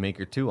played Mario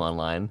Maker 2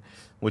 online,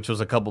 which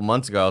was a couple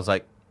months ago, I was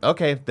like,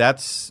 okay,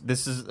 this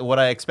is what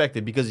I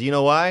expected, because you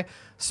know why?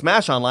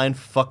 Smash Online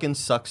fucking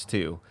sucks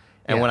too.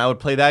 And Yeah. when I would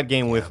play that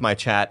game with my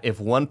chat, if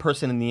one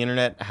person in the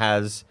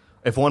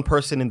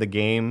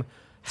game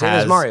Same as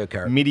has Mario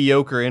Kart.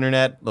 mediocre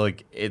internet,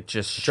 like it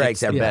just Drags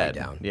shits the everybody bed.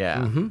 down.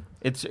 Yeah,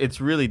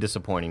 it's really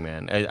disappointing,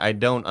 man. I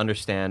don't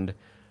understand.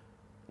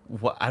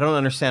 I don't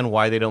understand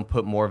why they don't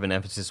put more of an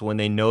emphasis when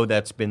they know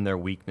that's been their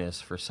weakness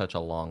for such a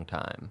long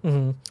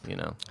time. You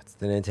know, It's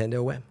the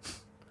Nintendo way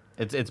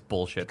it's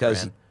bullshit.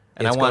 because man.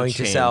 And it's I want going to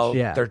change. sell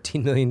Yeah.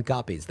 13 million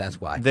copies. That's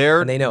why.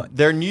 And they know it.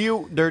 Their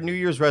New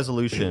Year's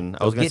resolution.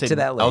 I was We'll gonna get say to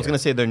that I was later. gonna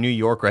say their New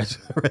York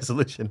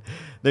resolution.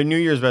 Their New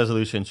Year's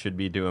resolution should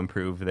be to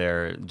improve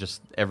their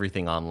just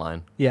everything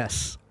online.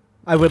 Yes,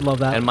 I would love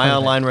that. And my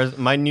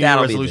my New Year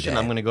That'll be the resolution, day.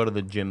 I'm gonna go to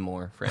the gym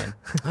more, Fran.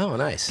 Oh,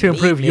 nice. To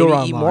improve Maybe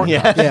your eat more. online.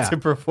 yeah, Yeah. to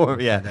perform.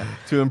 Yeah,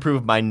 to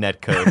improve my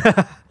net code.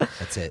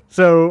 That's it.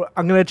 So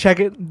I'm gonna check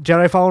it.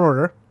 Jedi Fallen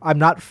Order. I'm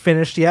not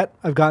finished yet.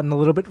 I've gotten a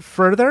little bit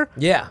further.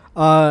 Yeah.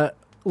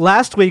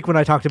 Last week when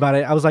I talked about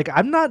it, I was like,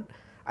 I'm not.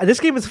 This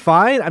game is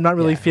fine. I'm not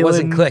really Yeah, it feeling.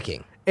 wasn't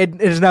clicking. It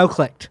is now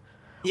clicked.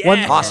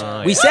 Yeah.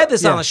 Awesome. We yeah. said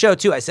this Yeah. on the show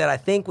too. I said I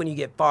think when you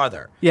get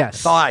farther. Yes. I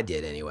thought I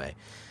did anyway.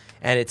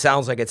 And it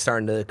sounds like it's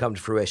starting to come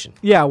to fruition.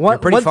 Yeah, You're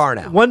pretty far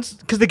now. Once,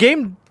 because the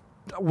game,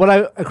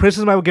 a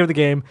criticism I would give the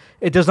game,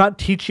 it does not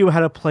teach you how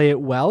to play it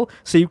well,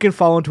 so you can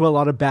fall into a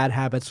lot of bad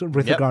habits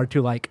with Yep. regard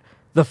to like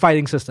the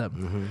fighting system.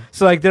 Mm-hmm.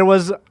 So like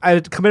I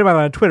committed my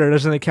on Twitter.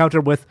 There's an encounter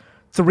with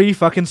 3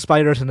 fucking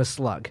spiders and a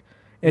slug.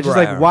 And it's just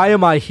Right, like, right. why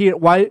am I here?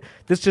 Why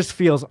this just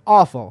feels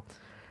awful.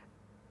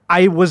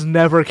 I was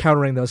never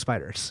countering those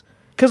spiders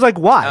Because like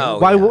why? Oh,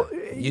 Why?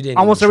 yeah. You didn't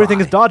Almost even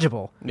everything try. is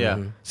dodgeable.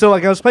 Yeah. So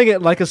like I was playing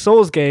it like a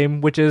Souls game,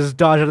 which is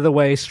dodge out of the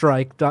way,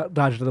 strike, dodge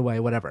out of the way,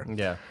 whatever.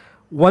 Yeah.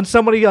 Once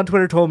somebody on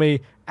Twitter told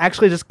me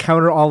actually just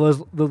counter all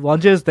the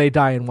lunges, they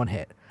die in one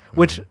hit,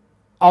 which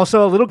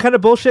also a little kind of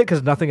bullshit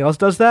because nothing else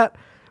does that.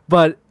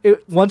 But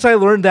once I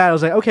learned that, I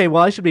was like, okay,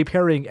 well, I should be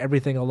parrying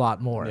everything a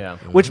lot more, Yeah.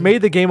 which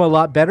made the game a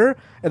lot better.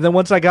 And then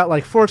once I got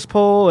like force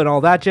pull and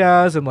all that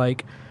jazz and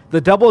like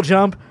the double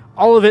jump,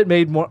 all of it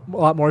made a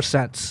lot more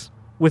sense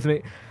with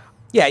me.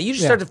 Yeah, you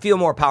just start to feel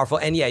more powerful,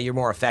 and you're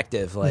more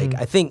effective. Like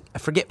I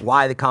forget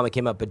why the comment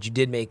came up, but you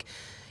did make.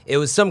 It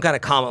was some kind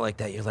of comment like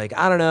that. You're like,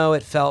 I don't know.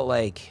 It felt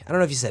like I don't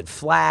know if you said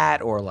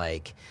flat or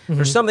like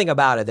there's something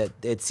about it that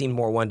it seemed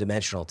more one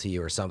dimensional to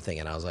you or something.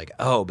 And I was like,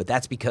 oh, but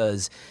that's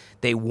because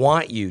they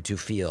want you to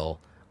feel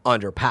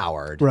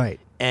underpowered, Right.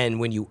 And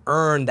when you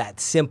earn that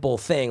simple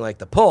thing like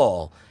the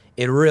pull,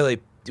 it really.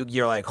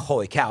 You're like,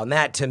 holy cow. And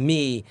that, to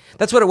me,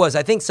 that's what it was.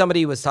 I think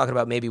somebody was talking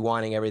about maybe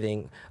wanting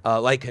everything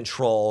like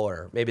Control,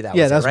 or maybe that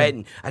was it, that's right? what-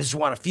 And I just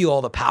want to feel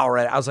all the power.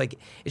 I was like,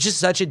 it's just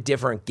such a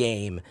different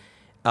game.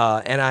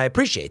 And I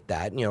appreciate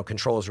that.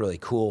 Control is really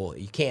cool.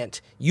 You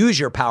can't use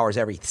your powers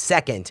every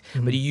second,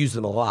 but you use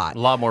them a lot. A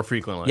lot more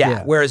frequently.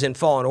 Yeah. Whereas in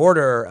Fallen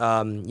Order,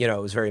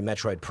 it was very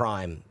Metroid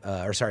Prime,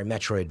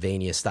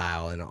 Metroidvania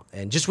style,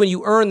 and just when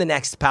you earn the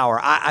next power,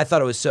 I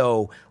thought it was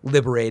so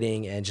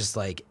liberating and just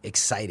like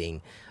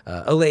exciting.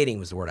 Elating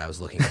was the word I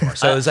was looking for.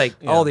 So it was like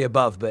all the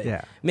above. But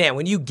man,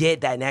 when you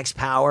get that next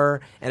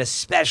power, and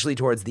especially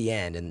towards the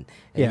end, and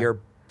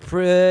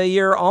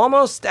you're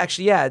almost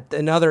actually at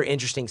another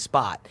interesting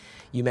spot.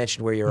 You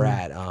mentioned where you're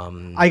at.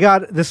 I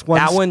got this one.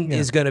 That one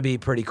is going to be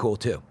pretty cool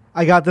too.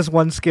 I got this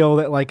one skill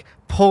that like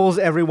pulls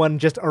everyone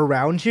just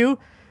around you.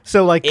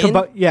 So like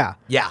Yeah.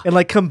 And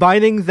like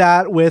combining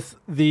that with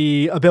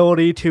the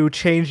ability to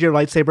change your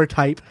lightsaber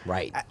type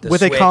Right. The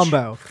with switch. a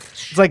combo.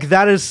 It's like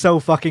that is so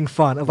fucking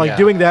fun. Of like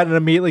doing that and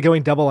immediately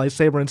going double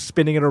lightsaber and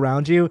spinning it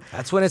around you.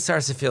 That's when it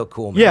starts to feel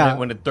cool, man. Yeah.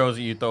 When it throws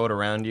it, you throw it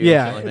around you.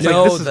 Yeah. And It's shit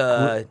like, like this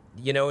that.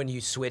 is when you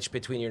switch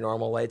between your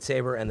normal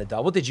lightsaber and the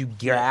double, did you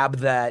grab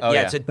that? Oh, yeah,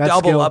 yeah. it's a That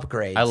double skill-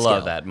 upgrade. I love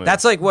skill. that move.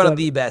 That's like one But- of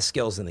the best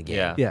skills in the game.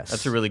 Yeah. Yes.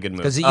 That's a really good move.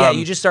 Because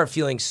you just start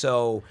feeling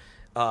so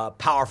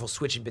powerful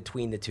switching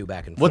between the two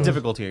back and forth. What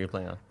difficulty are you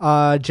playing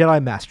on?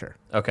 Jedi Master.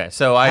 Okay,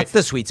 so That's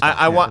the sweet spot.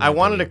 I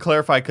wanted to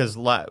clarify because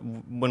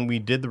when we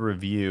did the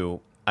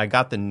review, I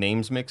got the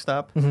names mixed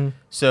up.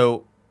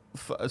 So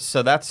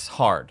that's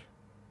hard,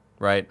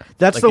 right?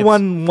 That's Like the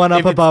it's- one up if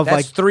it's- above That's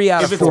like 3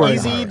 out If of it's 4.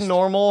 easy,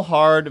 normal,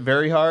 hard,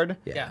 very hard,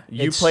 Yeah.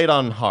 you It's- played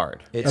on hard.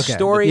 It's Okay.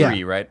 story, Yeah.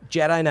 3, right?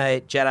 Jedi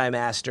Knight, Jedi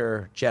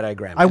Master, Jedi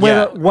Grandmaster. I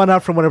went Yeah. one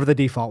up from whatever the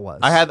default was.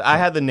 I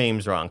had the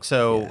names wrong.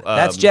 So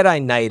That's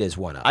Jedi Knight is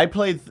one up. I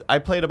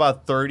played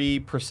about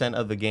 30%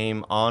 of the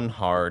game on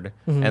hard,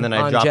 and then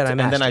On Jedi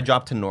Master. I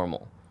dropped to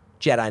normal.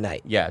 Jedi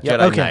Knight. Yeah, Yep.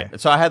 Jedi Okay.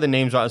 Knight. So I had the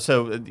names wrong.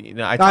 So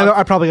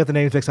I probably got the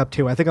names mixed up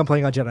too. I think I'm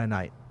playing on Jedi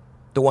Knight.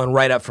 The one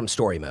right up from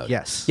story mode.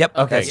 Yes. Yep.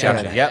 Okay, That's Jedi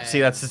gotcha. Knight. Yep. See,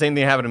 that's the same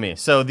thing happened to me.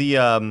 So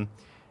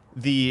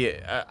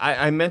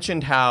I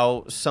mentioned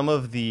how some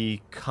of the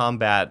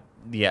combat.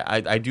 Yeah,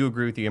 I do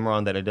agree with you,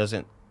 Imran, that it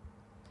doesn't.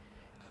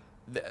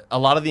 A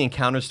lot of the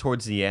encounters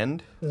towards the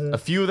end, a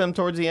few of them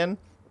towards the end,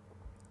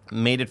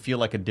 made it feel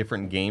like a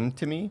different game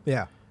to me.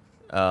 Yeah.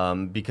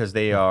 Because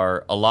they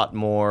are a lot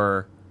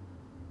more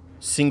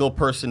single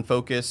person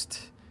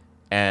focused,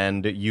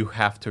 and you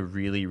have to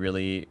really,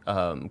 really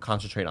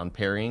concentrate on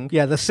parrying.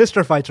 Yeah, the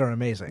sister fights are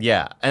amazing.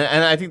 Yeah,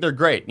 and I think they're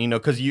great,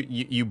 because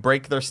you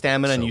break their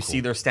stamina and you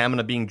see their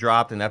stamina being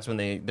dropped, and that's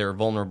when they're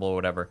vulnerable or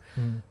whatever.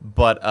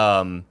 But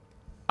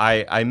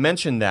I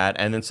mentioned that,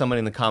 and then somebody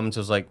in the comments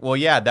was like, well,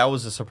 yeah, that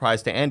was a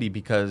surprise to Andy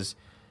because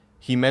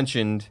he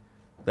mentioned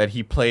that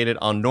he played it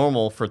on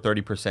normal for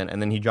 30%,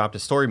 and then he dropped to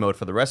story mode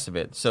for the rest of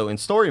it. So in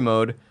story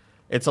mode,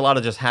 it's a lot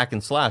of just hack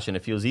and slash, and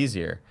it feels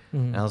easier.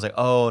 And I was like,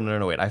 oh,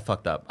 no, wait, I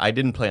fucked up. I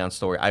didn't play on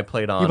story. I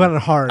played on... You went on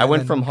hard I and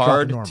went then from dropped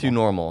hard to to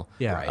normal.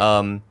 Yeah.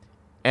 Right.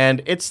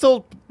 And it's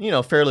still,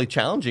 fairly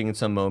challenging in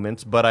some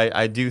moments, but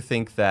I do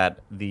think that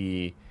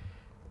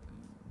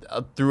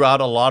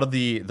throughout a lot of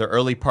the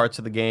early parts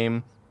of the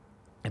game,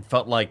 it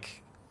felt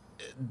like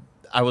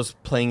I was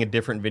playing a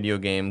different video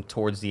game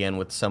towards the end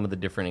with some of the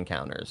different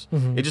encounters.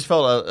 It just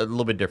felt a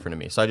little bit different to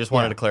me. So I just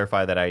wanted to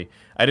clarify that I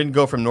didn't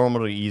go from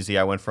normal to easy.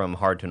 I went from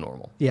hard to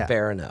normal. Yeah.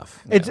 Fair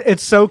enough.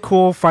 It's so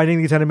cool finding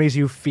these enemies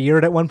you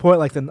feared at one point.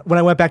 Like when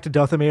I went back to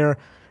Dothamir,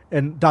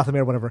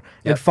 whatever,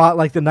 and fought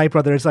like the Night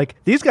Brother, it's like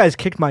these guys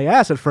kicked my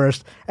ass at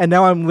first, and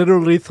now I'm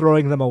literally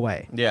throwing them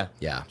away. Yeah.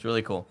 Yeah. It's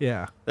really cool.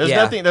 Yeah.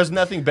 There's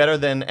nothing better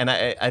than, and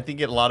I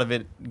think a lot of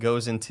it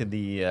goes into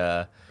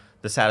the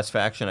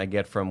satisfaction I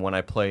get from when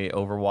I play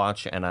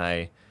Overwatch and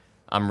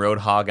I'm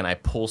Roadhog and I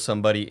pull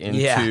somebody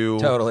into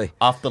totally.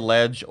 off the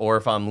ledge, or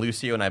if I'm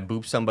Lucio and I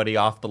boop somebody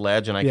off the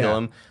ledge and I kill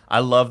him. I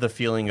love the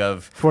feeling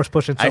of Force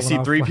pushing I someone see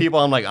off, 3 like- people,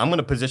 I'm like, I'm going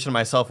to position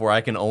myself where I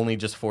can only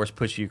just force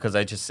push you because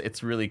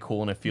it's really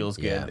cool and it feels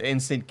good. Yeah.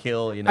 Instant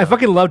kill, I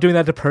fucking love doing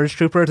that to Purge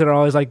Troopers that are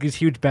always like these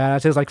huge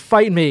badasses, like,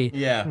 fight me.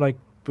 Yeah. I'm like,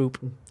 boop.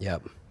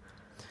 Yep.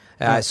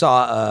 I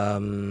saw,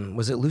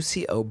 was it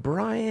Lucy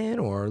O'Brien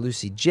or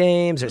Lucy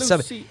James or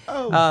something?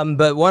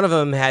 But one of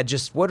them had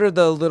just, what are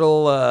the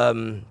little,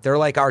 they're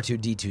like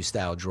R2-D2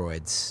 style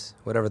droids,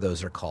 whatever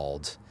those are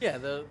called. Yeah,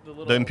 the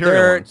little... The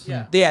Imperial ones.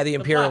 Yeah, the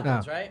Imperial black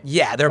ones, right?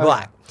 Yeah, they're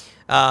black.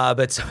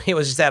 But somebody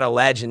was just at a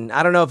ledge, and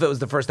I don't know if it was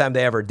the first time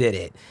they ever did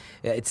it.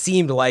 It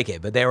seemed like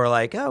it, but they were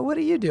like, "Oh, what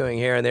are you doing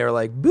here?" And they were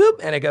like,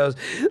 "Boop," and it goes,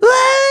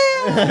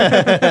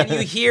 and you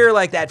hear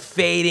like that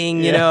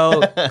fading,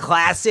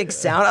 classic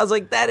sound. I was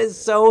like, "That is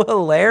so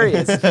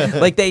hilarious!"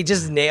 Like they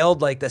just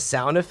nailed like the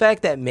sound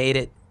effect that made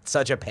it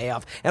such a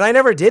payoff. And I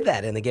never did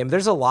that in the game.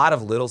 There's a lot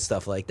of little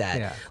stuff like that.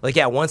 Yeah. Like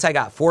once I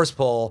got force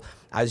pull,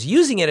 I was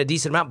using it a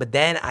decent amount, but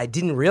then I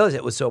didn't realize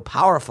it was so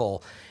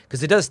powerful.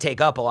 Because it does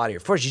take up a lot of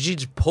your force. You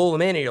just pull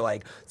them in and you're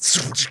like,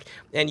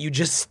 and you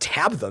just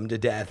stab them to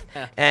death.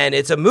 And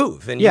it's a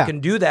move. And you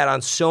can do that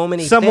on so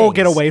many Some things. will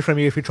get away from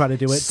you if you try to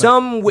do it.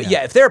 Some,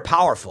 if they're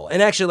powerful.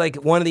 And actually, like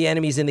one of the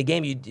enemies in the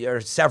game,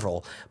 or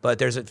several, but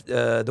there's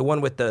the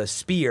one with the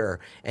spear,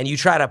 and you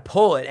try to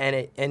pull it,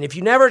 and if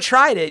you never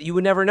tried it, you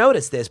would never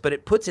notice this, but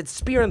it puts its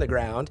spear in the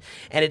ground,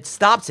 and it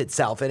stops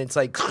itself, and it's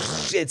like,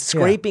 it's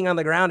scraping on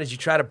the ground as you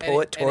try to pull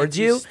it towards and if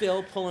you. You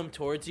still pull him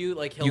towards you,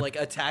 like he'll like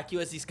attack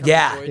you as he's coming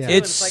towards you.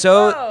 It's like,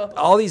 so, whoa.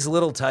 all these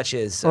little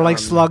touches. Or like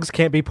slugs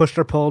can't be pushed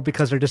or pulled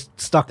because they're just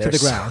stuck to the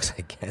ground. Slugs,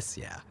 I guess,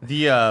 yeah.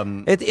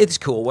 It's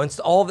cool once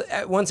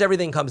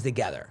everything comes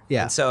together.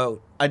 Yeah. And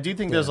so I do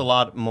think there's a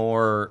lot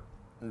more,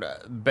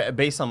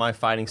 based on my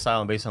fighting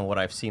style and based on what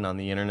I've seen on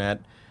the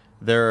internet,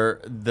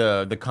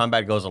 the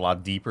combat goes a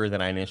lot deeper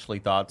than I initially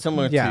thought,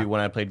 similar to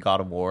when I played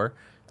God of War.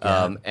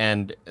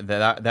 And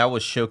that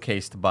was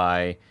showcased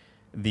by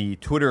the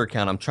Twitter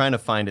account. I'm trying to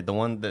find it. The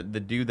one, the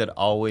dude that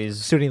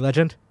always... Sunni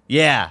Legend?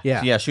 Yeah,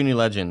 Shuni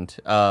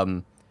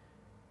Legend.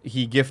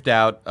 He gifted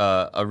out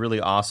a really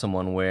awesome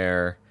one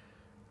where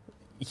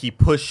he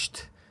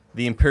pushed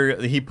the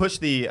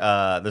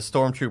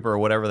stormtrooper or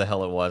whatever the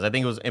hell it was. I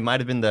think it might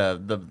have been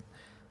the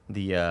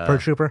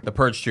Purge Trooper? The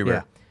Purge Trooper.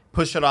 Yeah.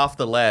 Pushed it off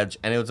the ledge,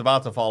 and it was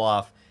about to fall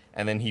off,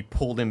 and then he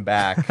pulled him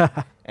back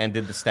and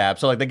did the stab.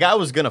 So like the guy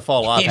was gonna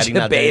fall off. He had he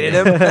not debated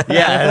done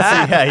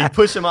him. He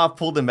pushed him off,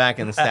 pulled him back,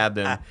 and stabbed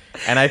him.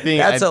 And I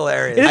think That's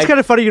hilarious. It is kind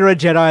of funny you're a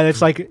Jedi and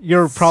it's like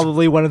you're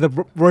probably one of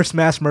the worst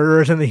mass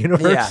murderers in the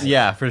universe.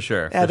 Yeah, for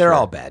sure. Yeah, they're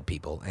all bad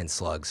people and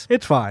slugs.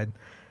 It's fine.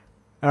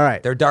 All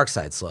right. They're dark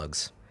side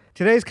slugs.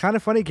 Today's Kind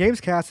of Funny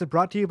Gamescast is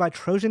brought to you by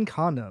Trojan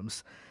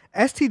Condoms.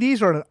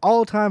 STDs are at an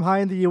all-time high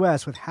in the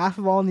U.S., with half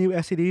of all new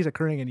STDs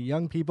occurring in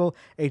young people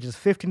ages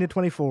 15 to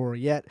 24,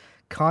 yet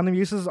condom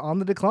use is on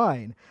the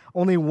decline.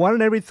 Only 1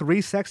 in every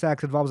 3 sex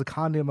acts involves a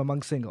condom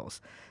among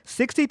singles.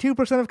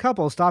 62% of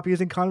couples stop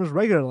using condoms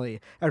regularly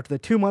after the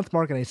 2-month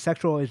mark in a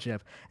sexual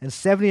relationship, and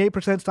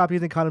 78% stop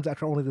using condoms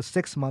after only the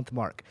 6-month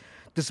mark.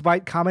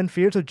 Despite common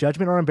fears of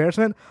judgment or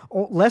embarrassment,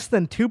 less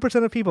than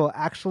 2% of people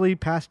actually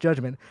pass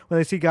judgment when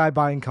they see a guy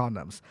buying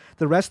condoms.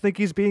 The rest think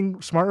he's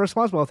being smart and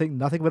responsible, think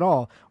nothing of it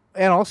all.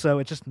 And also,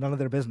 it's just none of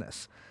their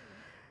business.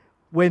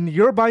 When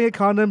you're buying a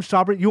condom,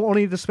 shopper, you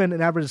only need to spend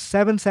an average of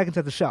 7 seconds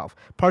at the shelf,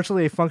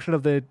 partially a function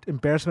of the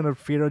embarrassment or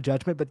fear of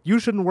judgment, but you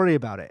shouldn't worry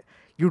about it.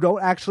 You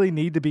don't actually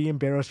need to be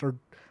embarrassed or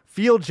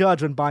feel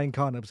judged when buying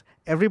condoms.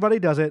 Everybody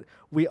does it.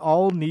 We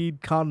all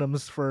need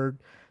condoms for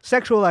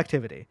sexual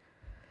activity.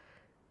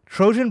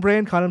 Trojan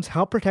brand condoms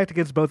help protect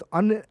against both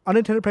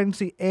unintended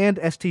pregnancy and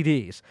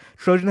STDs.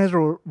 Trojan has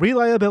a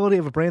reliability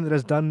of a brand that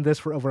has done this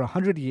for over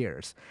 100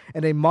 years.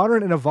 In a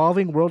modern and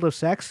evolving world of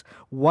sex,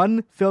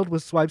 one filled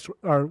with swipes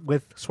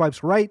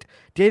right,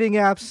 dating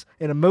apps,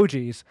 and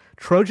emojis,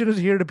 Trojan is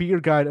here to be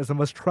your guide as the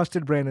most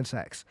trusted brand in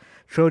sex.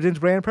 Trojan's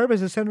brand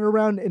purpose is centered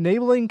around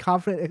enabling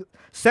confident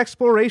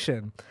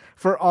sexploration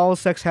for all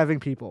sex-having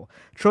people.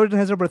 Trojan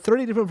has over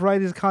 30 different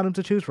varieties of condoms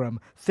to choose from.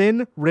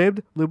 Thin,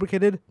 ribbed,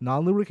 lubricated,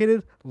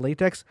 non-lubricated,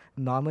 latex,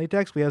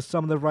 non-latex. We have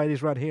some of the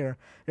varieties right here.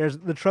 There's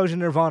the Trojan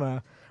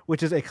Nirvana,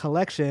 which is a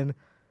collection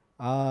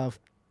of,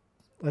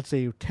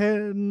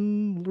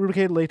 10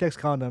 lubricated latex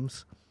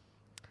condoms.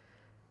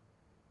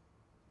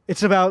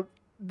 It's about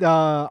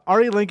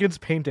Ari Lincoln's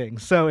painting,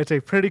 so it's a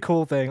pretty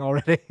cool thing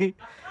already.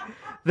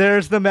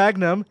 There's the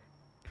Magnum.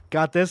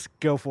 Got this?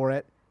 Go for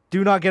it.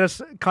 Do not get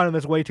a condom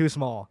that's way too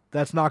small.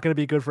 That's not going to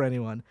be good for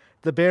anyone.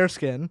 The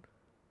Bearskin,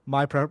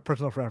 my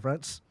personal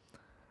preference.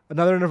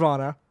 Another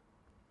Nirvana.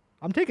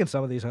 I'm taking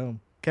some of these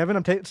home. Kevin,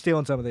 I'm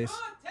stealing some of these.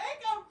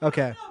 Take them.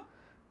 Okay.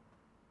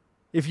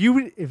 If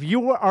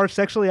you are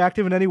sexually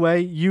active in any way,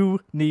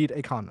 you need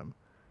a condom.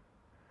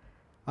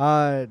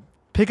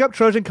 Pick up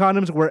Trojan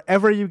condoms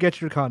wherever you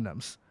get your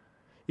condoms.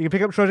 You can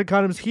pick up Trojan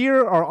condoms here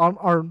or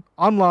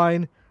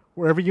online,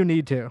 wherever you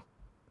need to.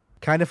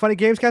 Kind of Funny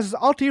Gamescast is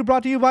also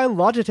brought to you by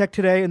Logitech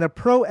today and the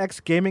Pro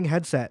X gaming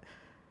headset.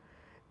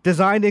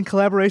 Designed in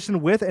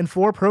collaboration with and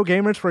for pro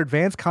gamers for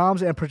advanced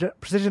comms and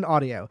precision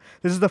audio.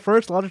 This is the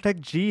first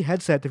Logitech G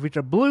headset to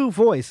feature Blue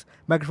Voice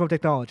microphone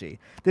technology.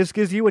 This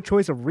gives you a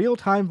choice of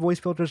real-time voice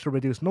filters to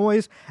reduce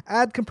noise,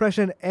 add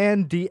compression,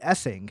 and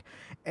de-essing.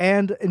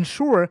 and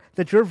ensure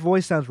that your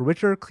voice sounds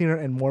richer, cleaner,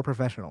 and more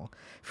professional.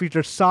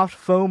 Features soft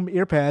foam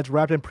earpads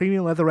wrapped in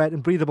premium leatherette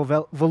and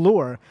breathable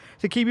velour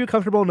to keep you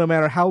comfortable no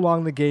matter how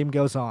long the game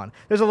goes on.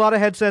 There's a lot of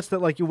headsets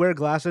that like you wear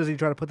glasses and you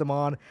try to put them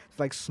on to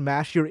like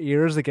smash your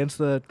ears against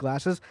the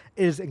glasses.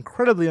 It is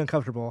incredibly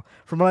uncomfortable.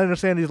 From what I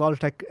understand, these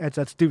Logitech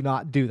headsets do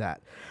not do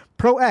that.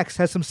 Pro X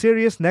has some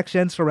serious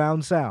next-gen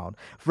surround sound.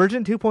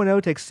 Version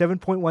 2.0 takes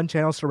 7.1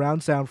 channel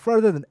surround sound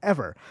further than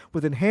ever,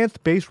 with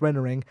enhanced bass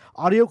rendering,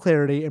 audio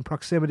clarity, and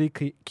proximity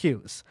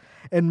cues.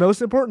 And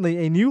most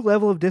importantly, a new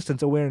level of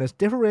distance awareness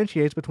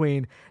differentiates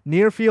between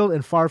near-field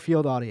and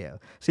far-field audio,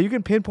 so you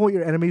can pinpoint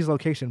your enemy's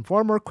location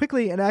far more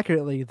quickly and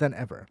accurately than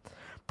ever.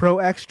 Pro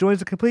X joins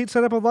the complete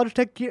setup of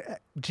Logitech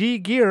G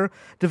gear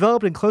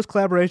developed in close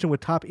collaboration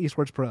with top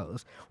esports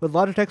pros. With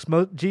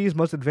Logitech G's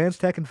most advanced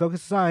tech and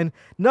focused design,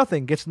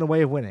 nothing gets in the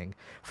way of winning.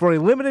 For a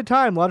limited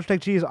time, Logitech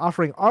G is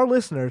offering our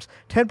listeners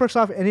 10%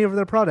 off any of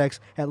their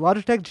products at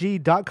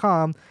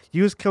logitechg.com.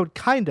 Use code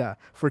KINDA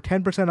for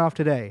 10% off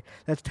today.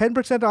 That's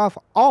 10% off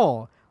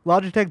all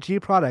Logitech G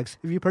products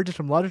if you purchase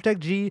from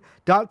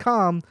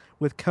logitechg.com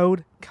with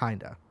code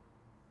KINDA.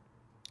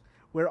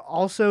 We're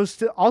also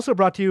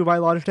brought to you by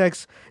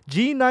Logitech's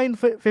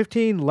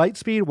G915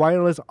 Lightspeed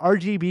Wireless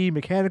RGB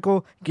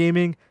Mechanical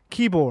Gaming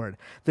Keyboard.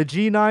 The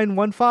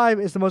G915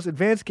 is the most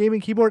advanced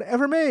gaming keyboard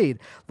ever made.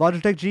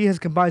 Logitech G has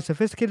combined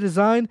sophisticated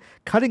design,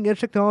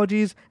 cutting-edge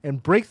technologies,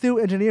 and breakthrough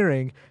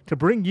engineering to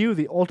bring you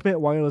the ultimate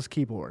wireless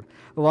keyboard.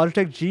 The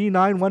Logitech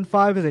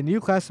G915 is a new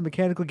class of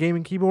mechanical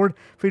gaming keyboard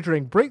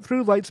featuring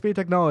breakthrough Lightspeed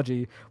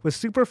technology with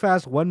super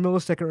fast 1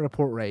 millisecond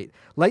report rate.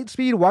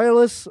 Lightspeed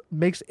Wireless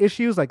makes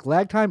issues like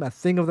lag time a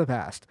thing of the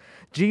past.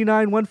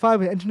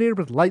 G915 is engineered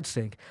with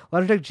LightSync,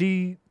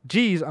 Logitech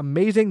G's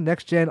amazing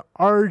next-gen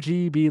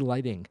RGB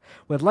lighting.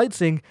 With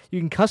LightSync, you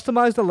can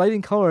customize the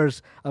lighting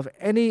colors of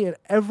any and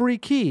every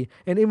key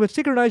and even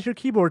synchronize your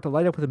keyboard to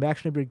light up with the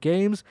action of your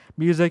games,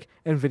 music,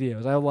 and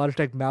videos. I have a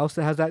Logitech mouse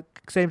that has that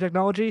same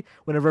technology.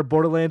 Whenever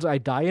Borderlands I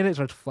die in it, it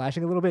starts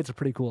flashing a little bit. It's a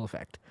pretty cool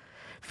effect.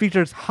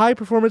 Features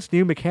high-performance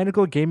new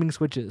mechanical gaming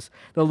switches.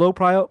 The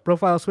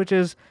low-profile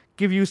switches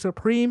give you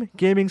supreme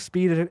gaming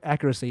speed and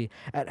accuracy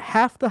at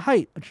half the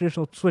height of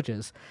traditional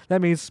switches.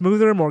 That means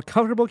smoother, more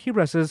comfortable key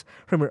presses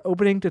from your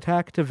opening to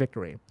attack to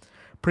victory.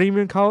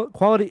 Premium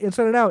quality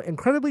inside and out,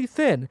 incredibly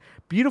thin,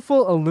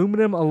 beautiful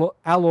aluminum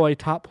alloy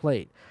top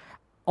plate.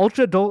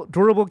 Ultra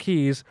durable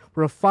keys,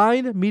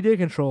 refined media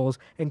controls,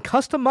 and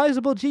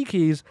customizable G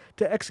keys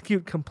to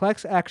execute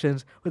complex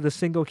actions with a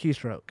single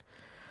keystroke.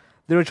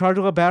 The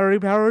rechargeable battery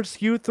power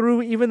skew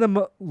through even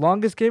the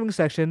longest gaming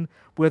section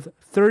with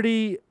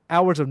 30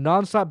 hours of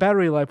non-stop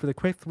battery life with a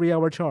quick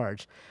 3-hour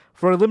charge.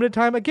 For a limited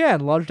time,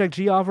 again, Logitech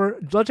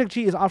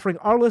G is offering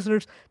our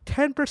listeners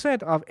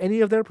 10% off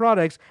any of their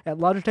products at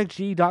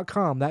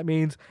logitechg.com. That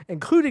means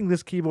including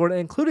this keyboard and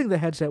including the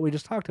headset we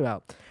just talked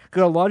about.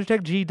 Go to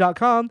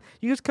logitechg.com,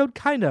 use code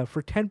KINDA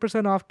for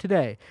 10% off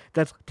today.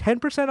 That's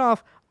 10%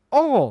 off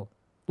all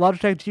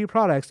Logitech G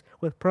products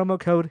with promo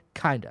code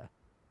KINDA.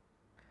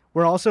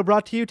 We're also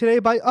brought to you today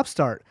by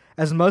Upstart.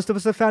 As most of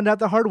us have found out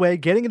the hard way,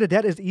 getting into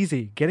debt is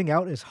easy. Getting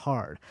out is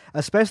hard,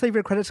 especially if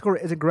your credit score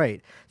isn't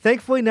great.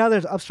 Thankfully, now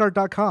there's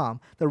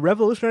Upstart.com, the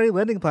revolutionary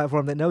lending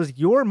platform that knows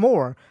you're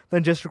more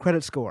than just your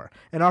credit score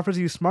and offers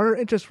you smarter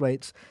interest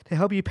rates to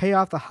help you pay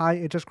off the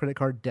high-interest credit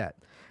card debt.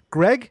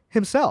 Greg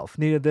himself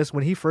needed this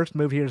when he first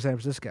moved here to San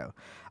Francisco.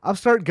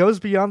 Upstart goes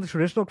beyond the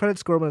traditional credit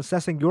score when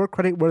assessing your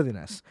credit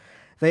worthiness.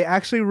 They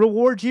actually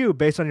reward you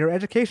based on your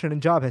education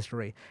and job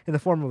history in the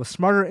form of a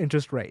smarter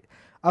interest rate.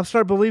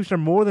 Upstart believes you're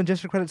more than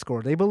just your credit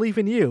score. They believe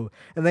in you,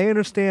 and they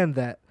understand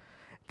that.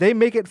 They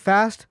make it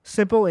fast,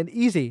 simple, and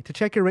easy to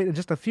check your rate in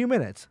just a few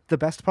minutes. The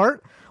best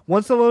part?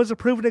 Once the loan is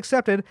approved and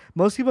accepted,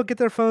 most people get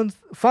their funds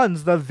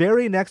the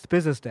very next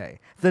business day.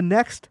 The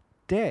next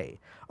day.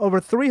 Over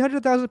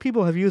 300,000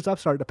 people have used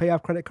Upstart to pay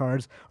off credit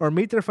cards or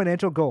meet their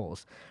financial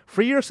goals.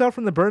 Free yourself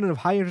from the burden of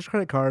high-interest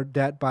credit card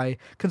debt by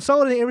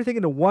consolidating everything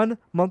into one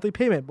monthly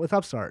payment with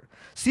Upstart.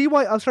 See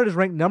why Upstart is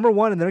ranked number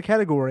one in their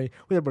category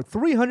with over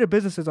 300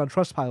 businesses on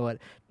Trustpilot,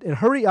 and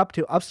hurry up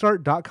to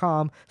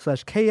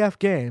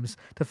upstart.com/kfgames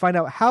to find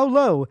out how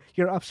low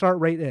your Upstart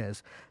rate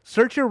is.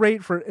 Search your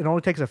rate it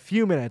only takes a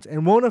few minutes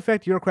and won't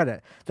affect your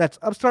credit. That's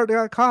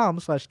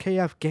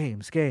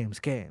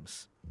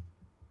upstart.com/kfgames.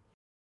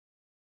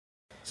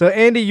 So,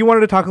 Andy, you wanted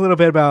to talk a little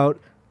bit about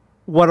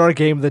what our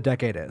game of the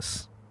decade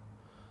is.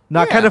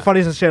 Not kind of funny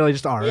necessarily,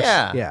 just ours.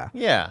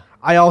 Yeah.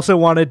 I also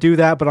want to do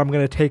that, but I'm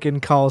going to take in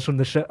calls from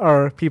the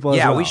or people as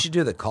well. Yeah, we should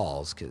do the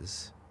calls,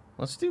 because...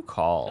 Let's do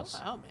calls.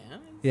 Oh,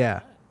 man. Yeah.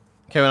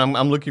 Kevin,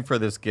 I'm looking for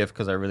this GIF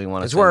because I really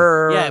want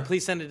to. Yeah,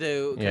 please send it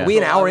to... Yeah. Are we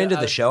an hour into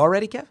the show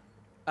already, Kev?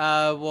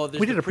 Well, there's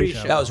we did the a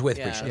pre-show. That was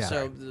with pre-show. Yeah.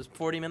 So there's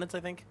 40 minutes,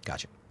 I think.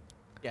 Gotcha.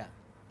 Yeah.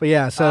 But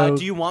yeah, so...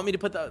 do you want me to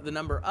put the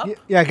number up?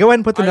 Yeah, go ahead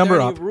and put the number Are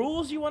there up. any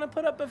rules you want to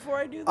put up before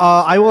I do this?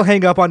 I will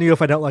hang up on you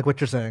if I don't like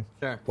what you're saying.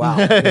 Sure. Wow.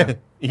 And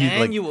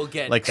you will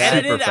get super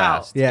edited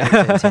fast. out.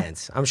 Yeah. It's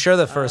intense. I'm sure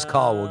the first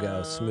call will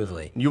go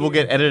smoothly. You will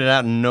get edited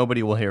out and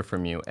nobody will hear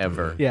from you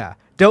ever. Yeah.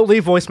 Don't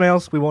leave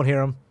voicemails. We won't hear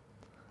them.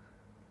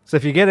 So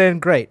if you get in,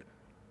 great.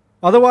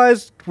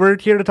 Otherwise, we're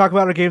here to talk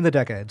about our game of the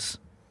decades.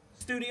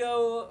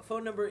 Studio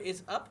phone number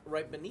is up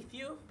right beneath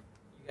you.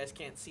 You guys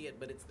can't see it,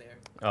 but it's there.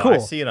 Oh, Cool. I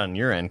see it on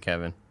your end,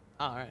 Kevin.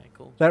 Oh, all right,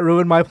 cool. That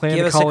ruined my plan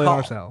Give to us a call in call.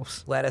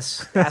 ourselves. Let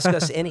us ask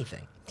us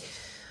anything.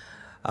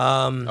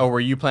 Oh,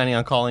 were you planning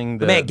on calling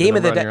the Man, game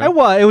of the number on day- your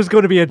Well, it was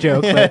going to be a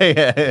joke, but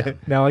end?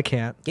 now I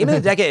can't. Game of the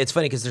decade. It's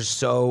funny because there's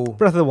so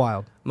Breath of the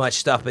Wild. much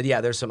stuff, but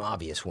yeah, there's some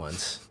obvious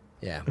ones.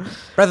 Yeah,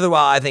 Breath of the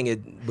Wild. I think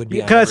it would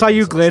be. on Because I saw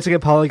you everybody's list. glancing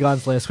at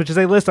Polygon's list, which is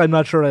a list I'm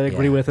not sure I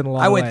agree Yeah. with in a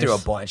lot I of went ways. through a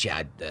bunch.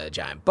 Yeah,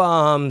 Giant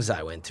Bums.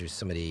 I went through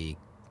somebody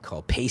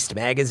called Paste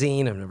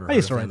Magazine. I've never heard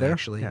used to of write them, there.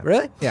 actually. Yeah.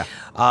 Really? Yeah.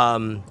 All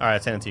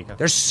right, send it to you.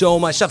 There's so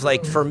much stuff.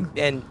 Like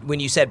and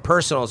when you said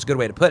personal, it's a good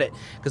way to put it.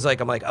 Because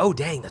I'm like, oh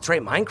dang, that's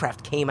right.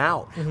 Minecraft came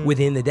out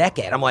within the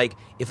decade. I'm like,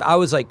 if I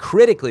was like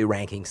critically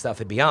ranking stuff,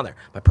 it'd be on there.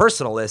 My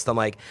personal list, I'm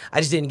like, I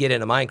just didn't get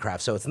into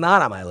Minecraft, so it's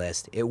not on my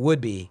list. It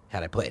would be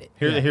had I played it.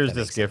 Here's That this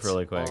makes GIF sense.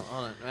 really quick.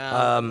 Hold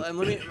on. I'm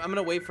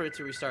gonna wait for it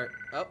to restart.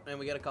 Oh, and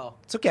we got a call.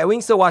 It's okay. We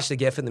can still watch the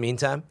GIF in the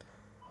meantime.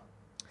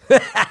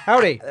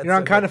 Howdy. You're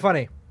on so Kind of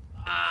Funny.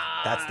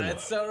 That's the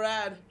That's so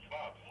rad.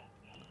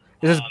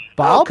 Is this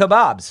Bob?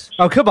 Kebabs.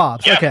 Oh,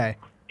 kebabs. Yeah. Okay.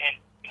 And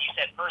when you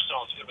said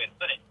personal, it's a good way to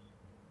put it.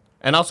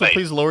 And also, Wait.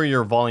 please lower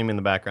your volume in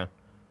the background.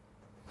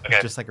 Okay.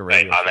 Just like a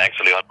radio Wait, I'm show.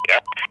 actually on the air.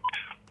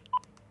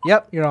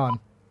 Yep, you're on.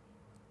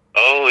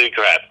 Holy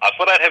crap. I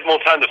thought I'd have more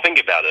time to think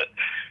about it.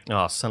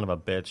 Oh, son of a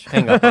bitch.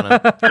 Hang up on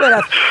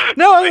him.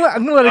 No,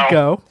 I'm gonna let it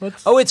go.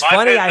 Let's Oh, it's My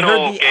funny. I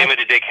personal heard the. game of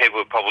the decade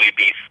would probably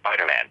be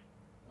Spider-Man.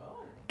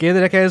 Game of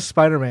the decade is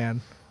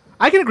Spider-Man.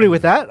 I can agree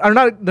with that. Or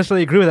not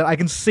necessarily agree with it. I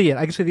can see it.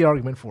 I can see the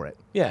argument for it.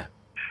 Yeah.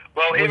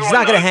 Well, he's everyone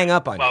not gonna knows- hang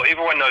up on Well, you.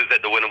 everyone knows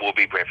that the winner will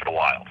be Breath of the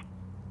Wild.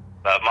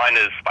 Mine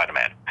is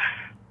Spider-Man.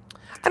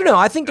 I don't know.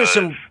 I think there's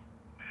some.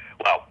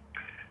 Well,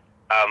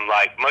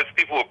 like most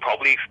people would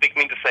probably expect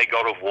me to say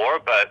God of War,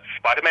 but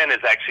Spider-Man is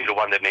actually the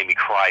one that made me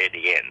cry at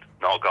the end,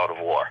 not God of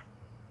War.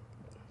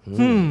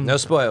 No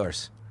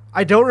spoilers.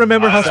 I don't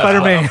remember how That's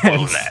Spider-Man what I'm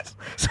ends, calling that.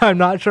 so I'm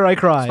not sure I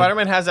cried.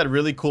 Spider-Man has that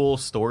really cool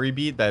story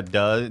beat that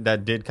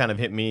did kind of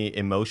hit me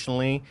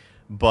emotionally,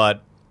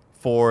 but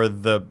for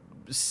the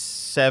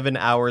 7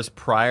 hours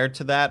prior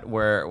to that,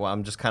 where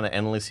I'm just kind of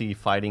endlessly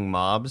fighting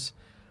mobs,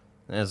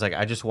 and it's like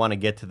I just want to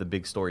get to the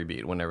big story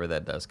beat whenever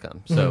that does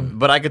come. So,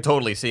 but I could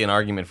totally see an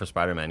argument for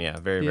Spider-Man. Yeah,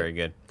 very very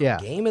good. Yeah.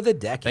 Game of the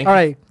decade. Thank All you.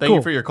 right, Thank cool.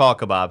 you for your call,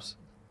 Kebabs.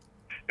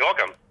 You're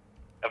welcome.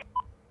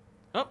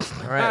 Oh,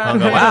 All right.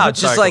 Hung up. Wow, Sorry,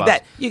 just like Kebabs.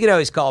 that. You can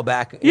always call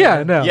back.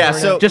 Yeah, no. Yeah,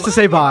 so- just to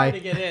say trying to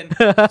bye. get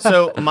in.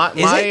 So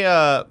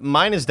it?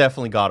 mine is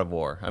definitely God of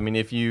War. I mean,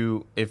 if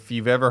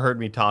you've ever heard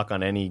me talk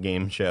on any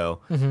game show,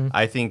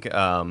 I think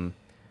God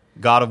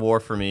of War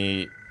for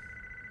me.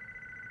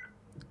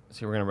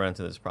 See, we're gonna run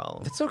into this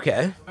problem. It's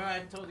okay. All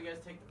right, I told you guys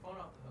to take the phone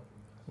off the hook.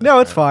 No,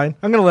 it's fine.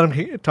 I'm gonna let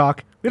him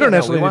talk. We don't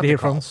necessarily need to hear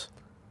from him.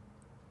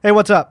 Hey,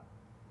 what's up?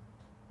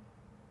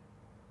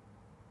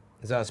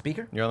 Is that a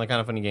speaker? You're on the Kind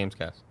of Funny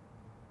Gamescast.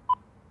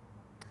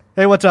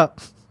 Hey, what's up?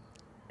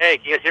 Hey,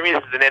 can you guys hear me?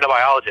 This is the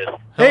nanobiologist.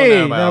 Hey,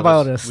 Hello,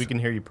 nanobiologist. We can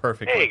hear you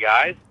perfectly. Hey,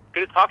 guys.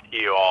 Good to talk to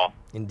you all.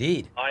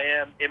 Indeed. I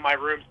am in my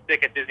room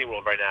sick at Disney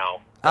World right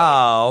now.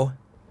 Oh.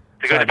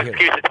 It's a Sorry good to hear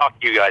excuse to talk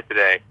to you guys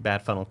today.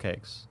 Bad funnel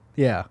cakes.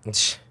 Yeah.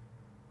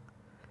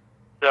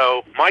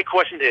 So my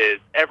question is,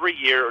 every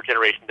year or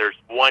generation, there's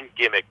one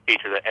gimmick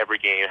feature that every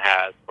game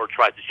has or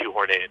tries to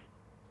shoehorn in.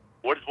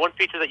 What is one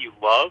feature that you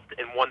loved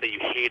and one that you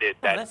hated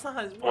that that's not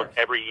how this almost works.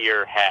 every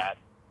year had?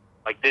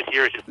 Like this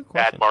year is just Good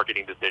bad question.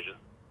 marketing decisions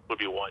would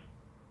be one.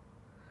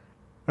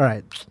 All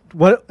right.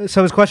 What?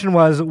 So his question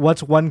was,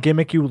 what's one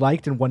gimmick you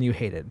liked and one you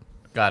hated?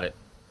 Got it.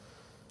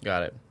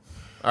 All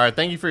right.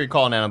 Thank you for your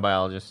call,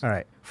 nanobiologist. All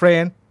right,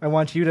 Fran, I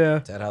want you to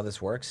Is that how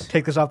this works?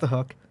 take this off the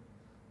hook.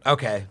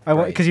 Okay. I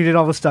want great. because you did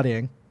all the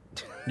studying.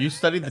 You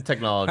studied the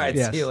technology. All right,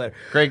 Yes. see you later.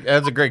 Great.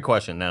 That's a great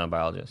question,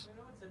 nanobiologist.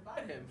 No one said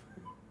bye to him.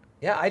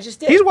 Yeah, I just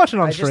did. He's watching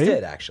on I stream. just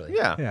did, actually.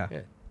 Yeah. Yeah.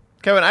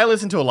 Kevin, I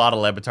listen to a lot of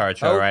Lebitard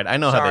show, Oh, right? I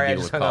know sorry, how to I deal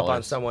just with hung up on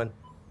callers. someone.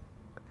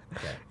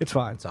 It's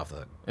fine. It's off the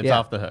hook. It's Yeah.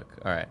 off the hook.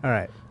 All right. All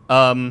right.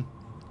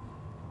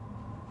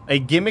 A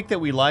gimmick that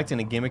we liked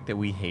and a gimmick that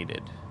we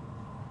hated.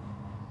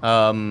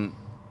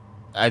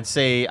 I'd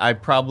say I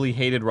probably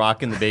hated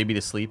rocking the baby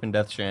to sleep in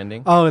Death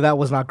Stranding. Oh, that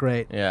was not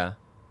great. Yeah.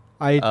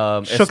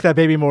 I shook that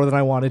baby more than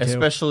I wanted to.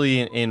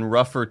 Especially in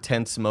rougher,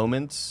 tense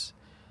moments.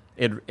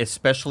 It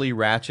especially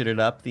ratcheted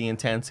up the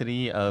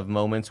intensity of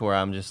moments where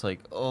I'm just like,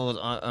 oh,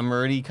 I'm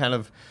already kind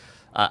of,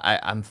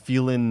 I'm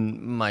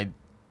feeling my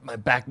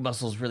back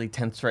muscles really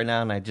tense right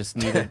now, and I just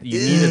need to, you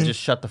need to just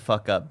shut the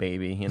fuck up,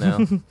 baby. You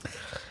know.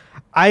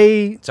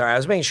 I Sorry, I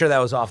was making sure that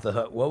was off the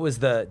hook. What was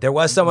the? There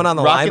was someone on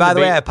the Rocking line, by the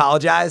the way. ba- I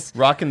apologize.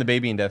 Rocking the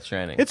baby in Death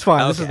Stranding. it's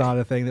fine. This is Okay. not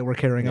a thing that we're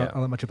caring Yeah.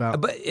 all that much about.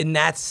 But and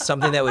that's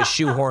something that was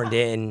shoehorned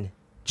in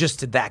just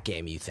to that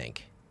game. You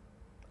think?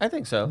 I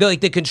think so. Like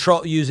the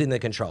control, using the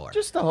controller.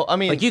 Just the whole. I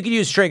mean, like you could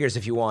use triggers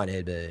if you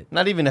wanted, but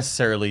not even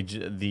necessarily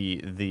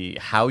the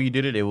how you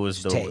did it. It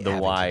was Just the having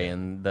why to.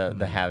 and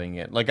the having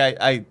it. Like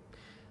I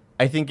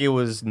think it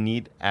was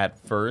neat at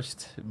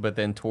first, but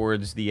then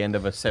towards the end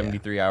of a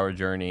 73-hour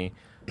journey,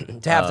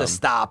 to have to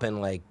stop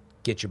and like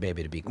get your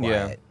baby to be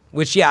quiet.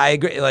 Which I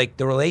agree. Like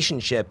the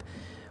relationship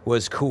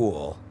was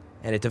cool,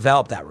 and it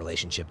developed that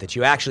relationship that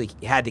you actually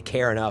had to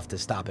care enough to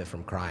stop it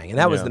from crying, and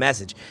that was the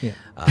message. Yeah.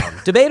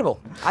 Debatable.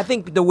 I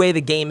think the way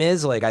the game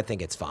is, like, I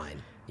think it's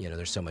fine. You know,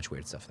 there's so much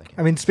weird stuff in the game.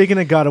 I mean, speaking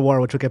of God of War,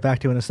 which we'll get back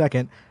to in a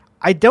second,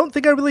 I don't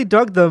think I really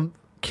dug the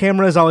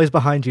camera is always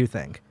behind you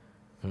thing.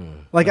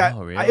 Like,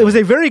 really? it was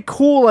a very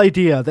cool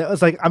idea that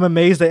was like, I'm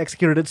amazed they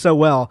executed it so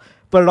well,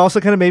 but it also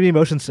kind of made me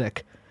motion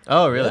sick.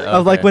 Oh, really?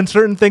 Of like when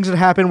certain things would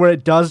happen where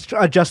it does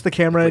adjust the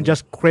camera and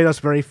just Kratos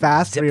very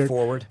fast. Zip where you're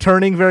forward.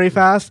 Turning very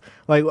fast.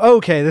 Like,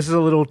 okay, this is a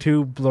little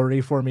too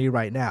blurry for me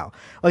right now.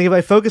 Like, if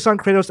I focus on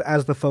Kratos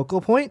as the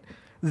focal point,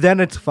 then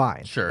it's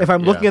fine. Sure, If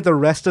I'm looking yeah. at the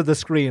rest of the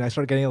screen, I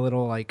start getting a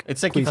little like...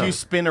 It's like if you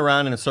spin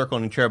around in a circle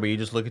in a chair, but you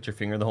just look at your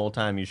finger the whole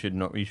time, you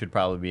should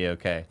probably be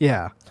okay.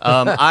 Yeah.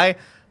 I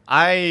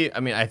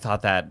mean, I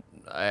thought that.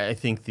 I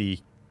think the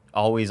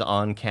always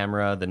on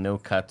camera, the no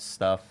cuts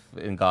stuff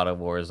in God of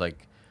War is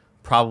like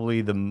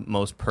probably the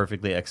most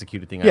perfectly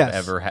executed thing Yes. I've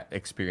ever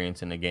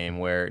experienced in a game,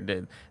 where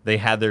they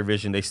had their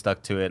vision, they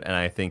stuck to it, and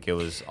I think it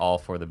was all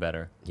for the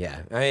better.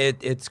 Yeah, I mean,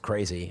 it's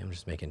crazy. I'm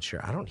just making sure.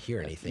 I don't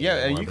hear anything. Yeah,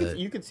 and anymore, but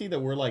you could see that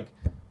we're like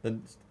the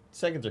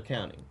seconds are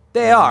counting.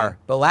 they are.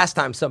 But last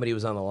time somebody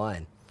was on the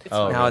line.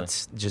 Oh, Now really?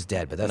 it's just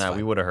dead. But that's No, fine.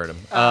 we would have heard him.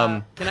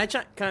 Can I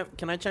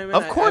chime in?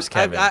 Of course,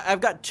 Kevin.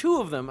 I've got two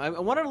of them. I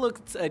wanted to look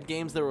at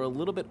games that were a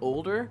little bit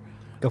older.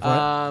 Go for it.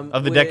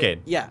 Of the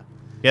decade. Yeah.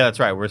 Yeah, that's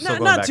right. We're still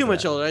going Not back too to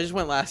much that. older. I just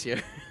went last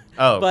year.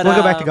 Oh, But, We'll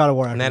go back to God of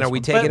War. After And then this are we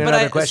one. taking But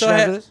another I- question so I-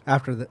 after this?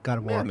 After the God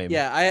of War. yeah, maybe.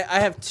 Yeah, I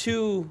have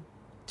two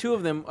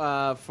of them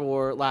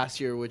for last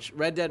year, which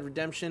Red Dead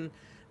Redemption,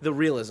 the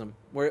realism,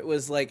 where it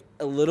was like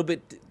a little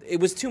bit, it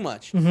was too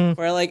much.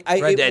 Where like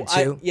Red Dead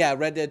 2?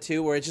 Red Dead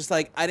 2, where it's just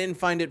like I didn't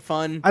find it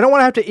fun. I don't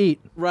want to have to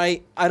eat.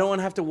 Right, I don't want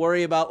to have to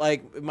worry about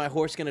like my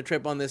horse gonna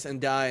trip on this and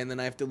die, and then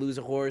I have to lose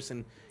a horse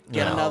and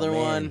get Oh, another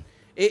man. one.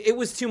 It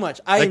was too much.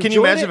 Like, can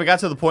you imagine if it got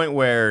to the point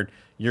where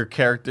your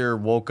character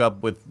woke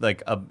up with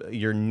like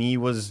your knee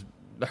was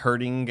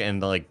hurting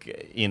and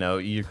like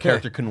your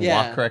character couldn't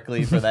Yeah. walk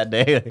correctly for that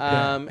day?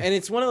 And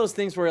it's one of those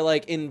things where,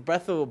 like, in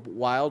Breath of the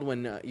Wild,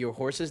 when your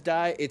horses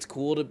die, it's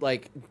cool to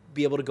like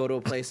be able to go to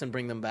a place and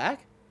bring them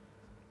back.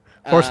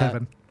 Horse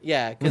heaven.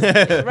 Yeah, 'cause-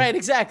 right,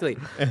 exactly.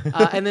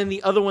 And then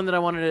the other one that I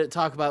wanted to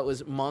talk about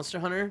was Monster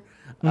Hunter.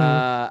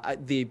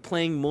 The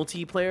playing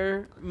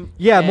multiplayer.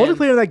 Yeah, and-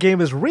 multiplayer in that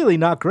game is really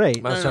not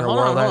great. Monster Hunter hold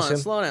World, I on, assume?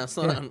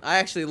 slow down. I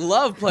actually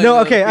love playing. No,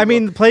 with okay. other I people.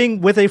 mean,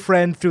 playing with a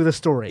friend through the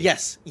story.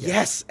 Yes.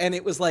 And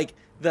it was like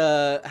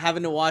the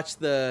having to watch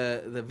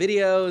the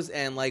videos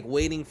and like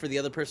waiting for the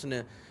other person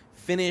to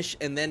finish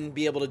and then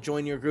be able to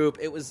join your group.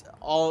 It was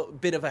all a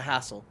bit of a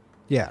hassle.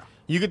 Yeah.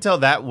 You could tell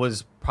that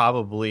was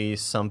probably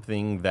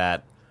something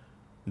that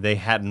they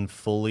hadn't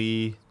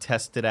fully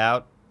tested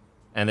out.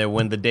 And then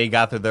when the day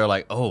got there, they're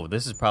like, "Oh,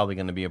 this is probably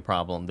going to be a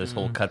problem." This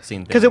whole cutscene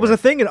thing, Because it was a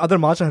thing in other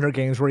Monster Hunter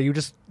games where you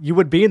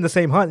would be in the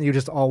same hunt and you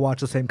just all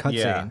watch the same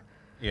cutscene.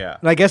 yeah.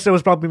 And I guess there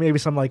was probably maybe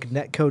some like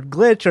netcode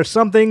glitch or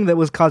something that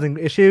was causing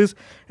issues.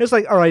 It's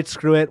like, all right,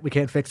 screw it, we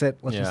can't fix it.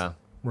 Let's just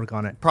work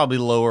on it. Probably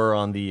lower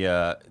on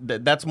the.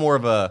 That's more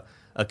of a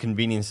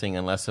convenience thing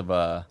and less of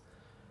a.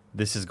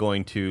 This is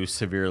going to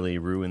severely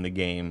ruin the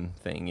game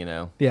thing,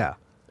 Yeah.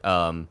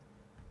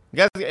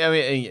 Guys, I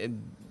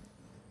mean,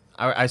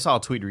 I saw a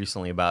tweet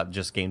recently about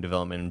just game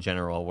development in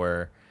general,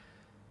 where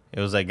it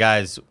was like,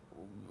 guys,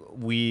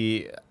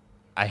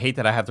 I hate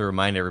that I have to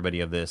remind everybody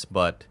of this,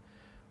 but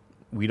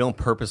we don't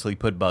purposely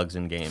put bugs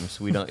in games.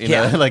 We don't,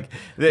 like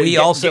We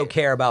also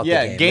care about the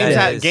game. Games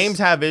That is- games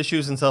have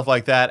issues and stuff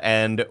like that,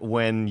 and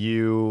when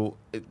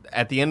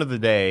at the end of the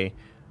day,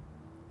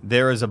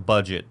 there is a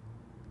budget,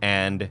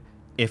 and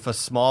if a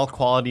small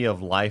quality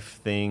of life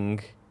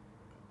thing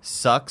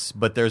sucks,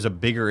 but there's a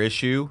bigger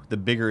issue, the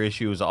bigger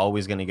issue is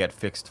always going to get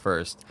fixed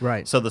first.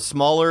 Right. So the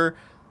smaller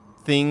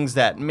things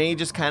that may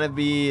just kind of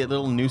be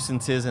little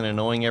nuisances and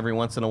annoying every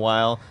once in a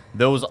while,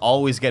 those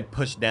always get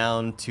pushed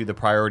down to the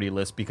priority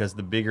list because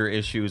the bigger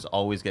issues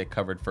always get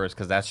covered first,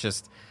 because that's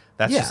just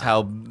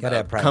how Gotta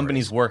have priorities.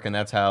 companies work, and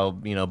that's how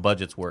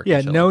budgets work. Yeah,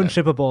 and shit known like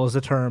that. shippable is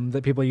a term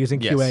that people use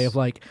in Yes. QA of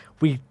like,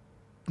 we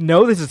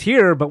know this is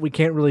here, but we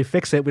can't really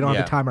fix it. We don't have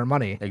Yeah. the time or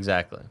money.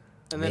 Exactly.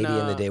 And then Maybe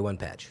in the day one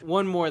patch.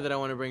 one more that I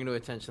want to bring to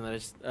attention that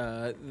is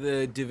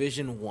the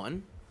Division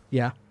 1.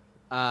 Yeah.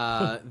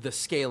 The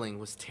scaling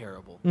was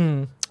terrible.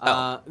 Mm.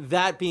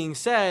 That being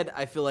said,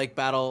 I feel like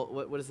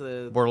what is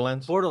the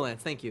Borderlands?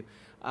 Borderlands, thank you.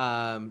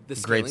 The Great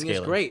scaling is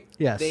scaling. great.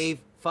 Yes. They've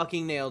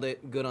fucking nailed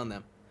it. Good on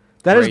them.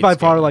 That is Great by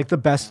far scaling. like the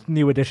best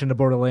new addition to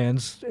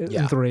Borderlands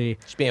Yeah. in 3.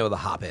 Just being able to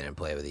hop in and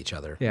play with each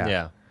other. Yeah.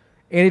 Yeah.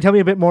 Andy, tell me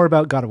a bit more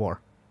about God of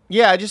War.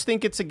 Yeah, I just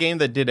think it's a game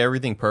that did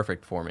everything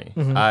perfect for me.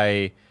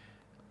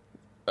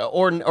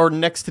 Or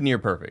next to near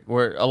perfect.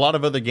 Where a lot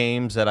of other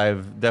games that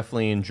I've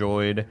definitely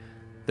enjoyed,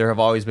 there have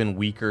always been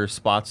weaker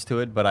spots to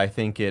it, but I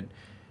think it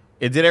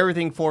did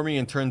everything for me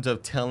in terms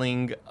of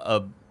telling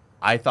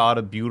I thought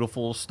a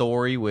beautiful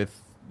story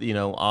with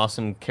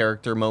awesome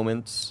character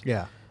moments.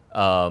 Yeah.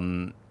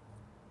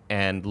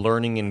 and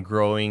learning and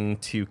growing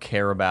to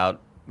care about,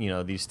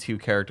 these two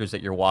characters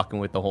that you're walking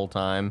with the whole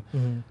time.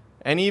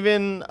 And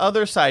even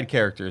other side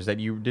characters that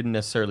you didn't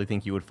necessarily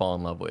think you would fall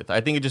in love with.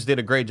 I think it just did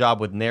a great job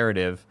with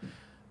narrative,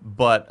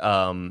 but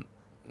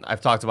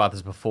I've talked about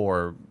this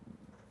before.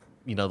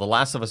 The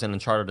Last of Us and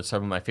Uncharted are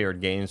some of my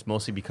favorite games,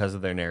 mostly because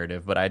of their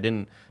narrative, but I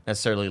didn't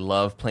necessarily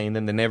love playing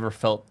them. They never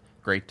felt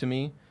great to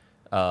me.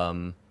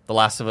 The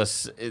Last of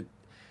Us,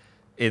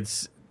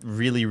 it's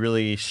really,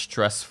 really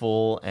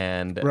stressful,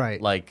 and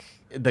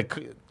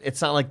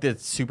it's not like the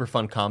super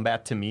fun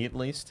combat to me, at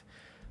least.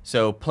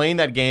 So playing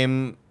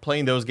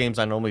those games,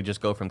 I normally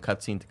just go from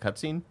cutscene to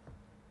cutscene.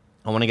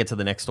 I want to get to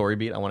the next story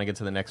beat. I want to get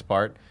to the next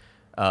part.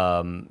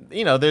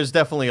 There's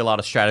definitely a lot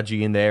of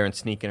strategy in there and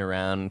sneaking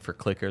around for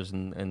clickers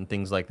and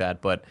things like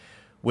that. But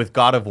with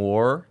God of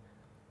War,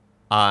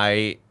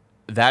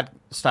 that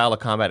style of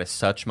combat is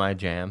such my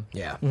jam.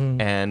 Yeah.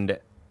 And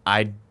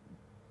I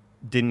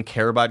didn't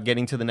care about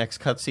getting to the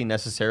next cutscene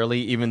necessarily,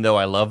 even though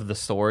I love the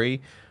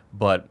story.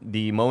 But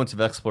the moments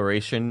of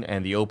exploration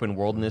and the open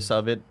worldness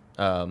of it,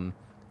 to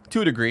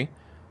a degree,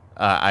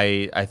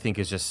 I think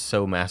is just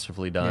so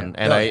masterfully done.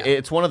 Yeah. And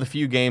it's one of the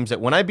few games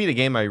that when I beat a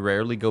game, I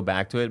rarely go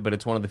back to it, but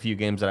it's one of the few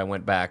games that I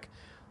went back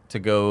to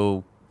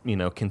go,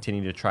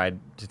 continue to try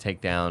to take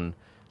down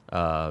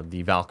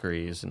the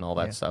Valkyries and all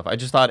that stuff. I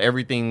just thought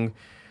everything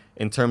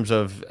in terms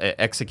of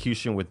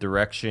execution with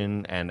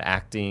direction and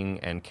acting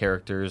and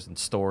characters and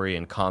story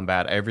and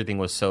combat, everything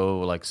was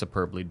so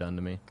superbly done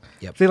to me.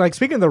 Yep. See,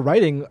 speaking of the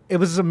writing, it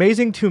was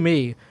amazing to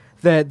me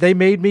that they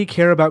made me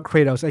care about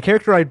Kratos, a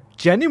character I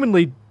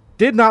genuinely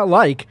did not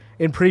like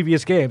in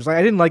previous games.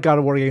 I didn't like God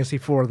of War Galaxy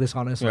 4 this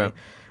honestly. Yeah.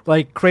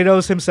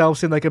 Kratos himself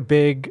seemed like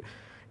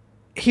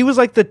he was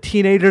like the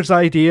teenager's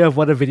idea of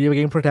what a video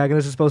game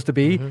protagonist is supposed to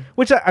be,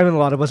 which a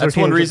lot of us are. That's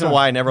one teenagers reason at the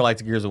why I never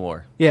liked Gears of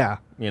War. Yeah.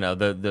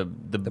 The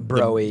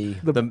broy.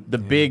 the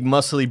big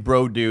muscly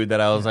bro dude that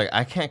I was like,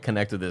 I can't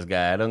connect with this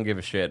guy. I don't give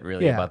a shit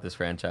really about this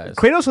franchise.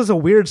 Kratos was a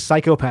weird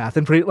psychopath,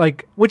 and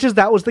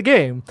that was the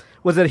game,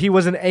 was that he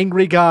was an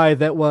angry guy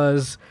that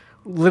was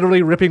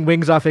literally ripping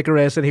wings off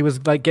Icarus, and he was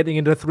getting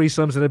into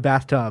threesomes in a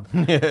bathtub.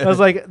 I was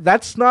like,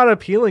 that's not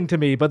appealing to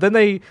me. But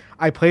then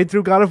I played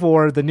through God of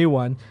War, the new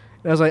one,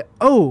 and I was like,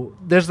 oh,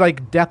 there's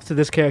depth to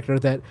this character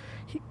that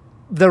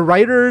the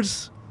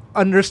writers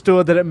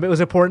understood that it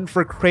was important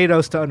for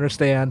Kratos to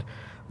understand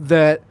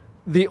that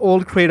the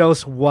old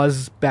Kratos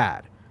was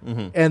bad.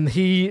 And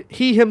he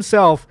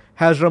himself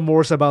has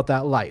remorse about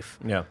that life.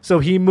 Yeah. So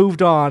he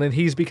moved on, and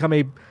he's become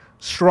a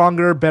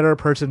stronger, better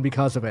person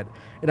because of it.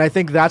 And I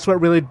think that's what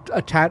really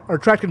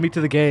attracted me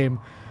to the game.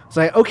 It's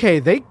like, okay,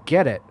 they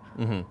get it.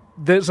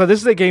 So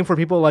this is a game for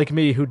people like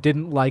me who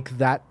didn't like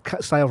that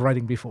style of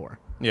writing before.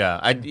 Yeah,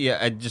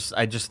 I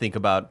just think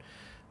about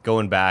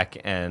going back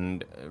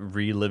and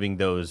reliving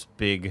those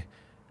big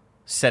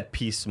set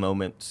piece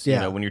moments.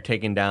 Yeah. When you're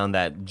taking down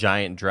that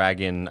giant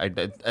dragon.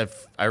 I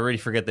already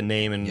forget the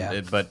name,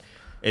 but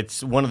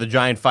it's one of the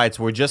giant fights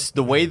where just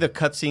the way the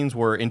cutscenes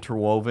were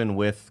interwoven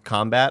with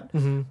combat,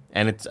 and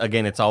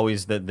it's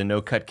always the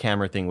no cut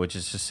camera thing, which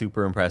is just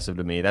super impressive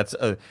to me. That's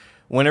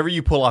whenever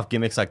you pull off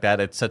gimmicks like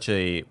that, it's such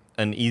an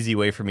easy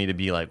way for me to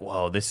be like,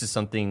 whoa, this is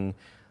something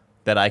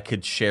that I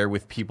could share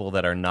with people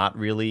that are not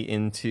really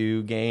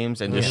into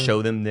games and just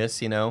show them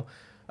this,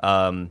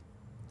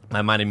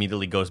 my mind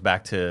immediately goes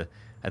back to,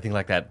 I think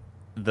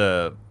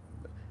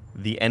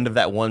the end of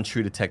that one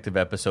True Detective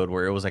episode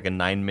where it was a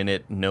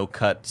 9-minute no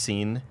cut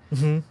scene,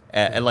 and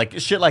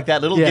shit like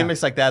that, little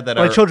gimmicks like that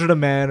are Children of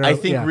Men. I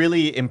think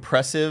really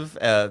impressive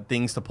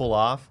things to pull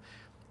off.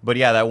 But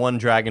yeah, that one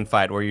dragon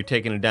fight where you're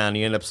taking it down,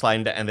 you end up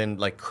sliding down, and then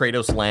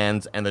Kratos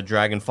lands and the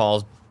dragon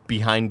falls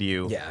behind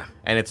you,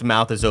 and its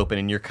mouth is open,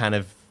 and you're kind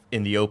of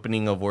in the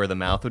opening of where the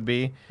mouth would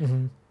be,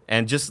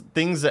 and just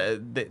things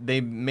that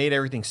they made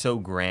everything so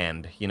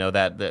grand.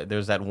 That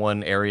there's that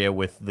one area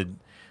with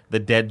the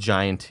dead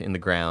giant in the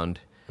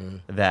ground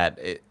that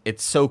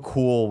it's so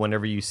cool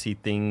whenever you see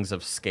things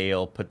of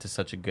scale put to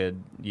such a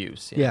good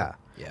use. Yeah.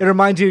 It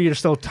reminds you you're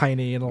still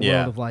tiny in a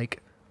world of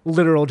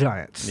literal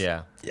giants.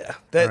 Yeah. Yeah,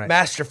 Right.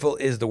 masterful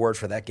is the word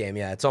for that game.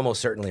 Yeah, it's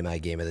almost certainly my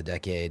game of the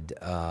decade.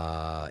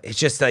 It's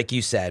just like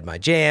you said, my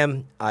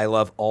jam. I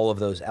love all of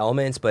those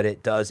elements, but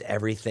it does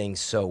everything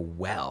so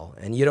well.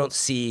 And you don't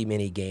see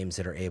many games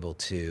that are able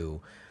to,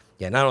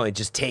 not only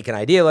just take an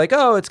idea like,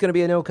 oh, it's going to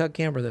be a no-cut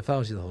camera that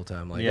follows you the whole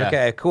time.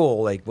 Okay,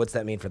 cool. What's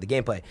that mean for the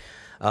gameplay?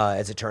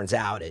 As it turns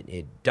out,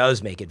 it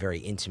does make it very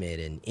intimate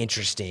and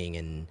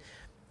interesting,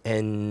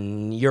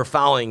 and you're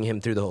following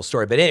him through the whole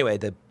story. But anyway,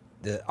 the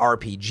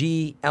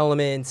RPG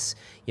elements,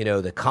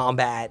 the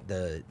combat,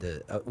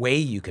 the way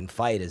you can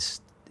fight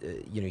is,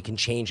 you can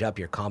change up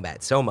your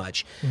combat so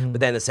much.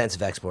 But then the sense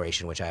of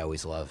exploration, which I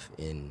always love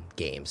in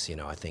games,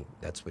 I think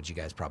that's what you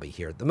guys probably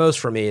hear the most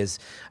from me is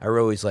I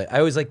always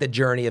like the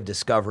journey of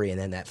discovery and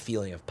then that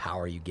feeling of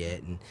power you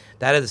get. And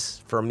that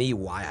is, for me,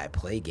 why I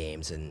play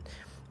games. And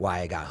why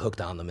I got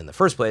hooked on them in the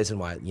first place, and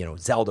why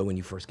Zelda when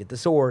you first get the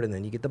sword and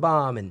then you get the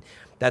bomb, and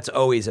that's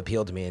always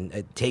appealed to me. And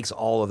it takes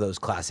all of those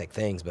classic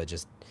things, but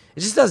it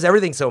just does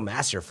everything so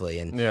masterfully.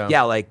 And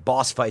like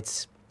boss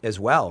fights as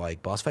well.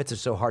 Like boss fights are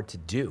so hard to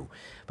do,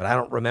 but I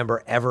don't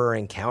remember ever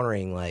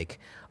encountering like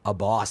a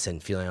boss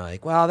and feeling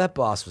like, wow, that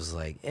boss was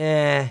like,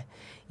 like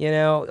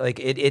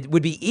it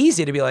would be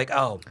easy to be like,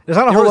 oh, there's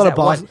not a whole lot of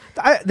bosses.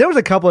 There was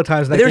a couple of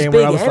times in that game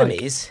where I was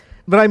enemies.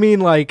 Like, but I mean,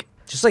 like,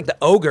 just like the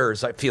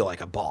ogres, I feel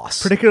like a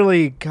boss.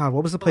 Particularly, God,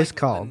 what was the place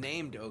called? The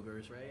named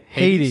ogres, right?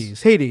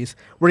 Hades,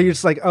 where you're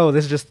just like, oh,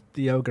 this is just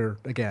the ogre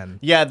again.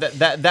 Yeah,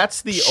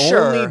 that's the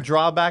only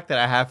drawback that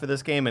I have for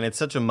this game, and it's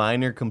such a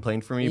minor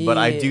complaint for me. But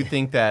I do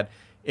think that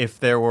if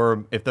there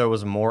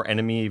was more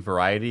enemy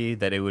variety,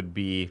 that it would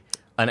be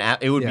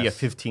be a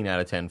 15 out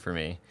of 10 for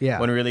me. Yeah.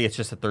 When really it's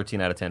just a 13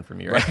 out of 10 for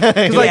me, right?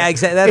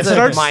 Exactly. It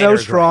starts so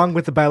strong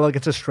with the battle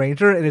against a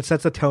stranger, and it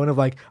sets a tone of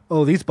like,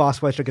 oh, these boss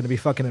fights are going to be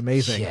fucking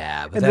amazing.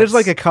 Yeah, and there's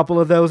like a couple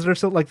of those that are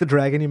still like the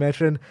dragon you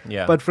mentioned.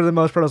 Yeah. But for the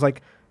most part, I was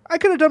like, I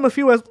could have done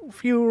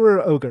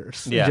fewer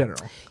ogres in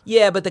general.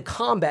 Yeah, but the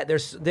combat,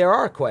 there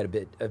are quite a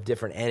bit of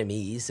different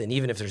enemies, and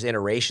even if there's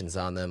iterations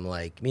on them,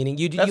 like meaning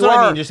I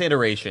mean, just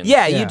iterations.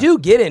 Yeah, you do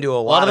get into a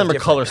lot of them are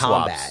color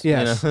combat. swaps.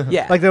 Yes.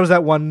 Yeah. Like there was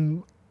that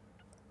one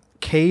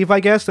cave, I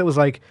guess, that was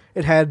like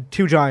it had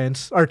two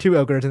giants or two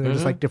ogres, and they're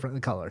just like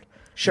differently colored.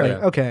 Sure.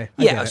 Like, okay.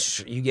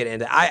 You get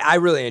into. I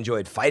really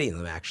enjoyed fighting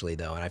them actually,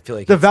 though, and I feel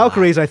like the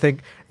Valkyries. I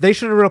think they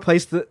should have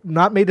replaced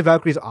not made the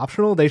Valkyries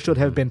optional. They should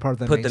have been part of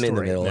the put main them in the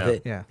story. middle of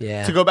it.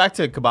 Yeah. To go back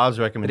to Kebab's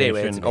recommendation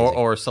anyway,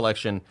 or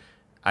selection,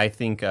 I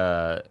think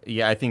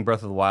I think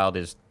Breath of the Wild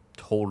is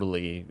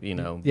totally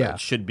it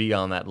should be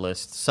on that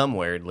list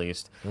somewhere at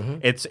least.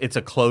 It's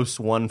a close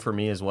one for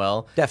me as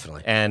well.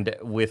 Definitely. And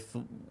with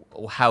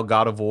how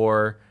God of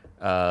War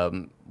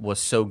was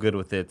so good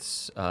with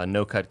its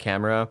no-cut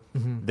camera.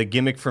 The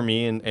gimmick for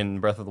me in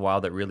Breath of the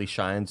Wild that really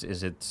shines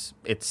is its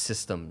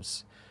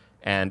systems.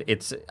 And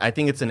I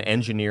think it's an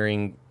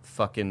engineering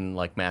fucking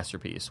like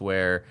masterpiece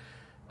where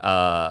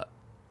how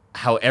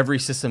every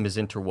system is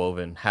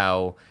interwoven.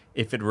 How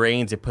if it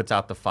rains, it puts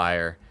out the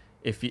fire.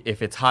 If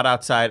it's hot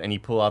outside and you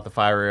pull out the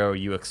fire arrow,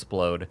 you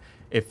explode.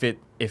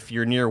 If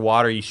you're near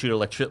water, you shoot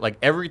electricity. Like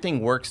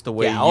everything works the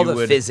way you would. all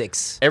the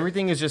physics.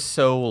 Everything is just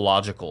so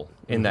logical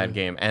in that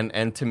game.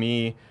 And to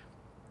me,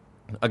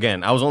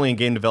 again, I was only in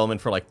game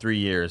development for like 3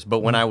 years, but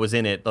when I was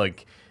in it,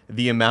 like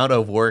the amount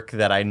of work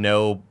that I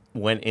know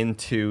went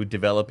into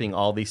developing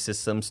all these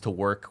systems to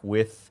work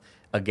with,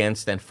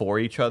 against, and for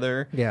each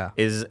other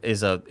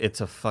it's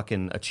a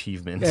fucking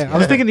achievement. I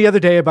was thinking the other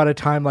day about a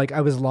time like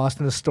I was lost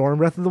in a storm,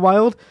 Breath of the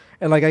Wild,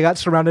 and like I got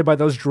surrounded by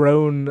those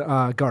drone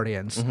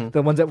guardians,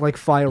 the ones that like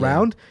fly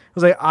around. I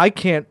was like, I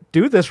can't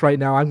do this right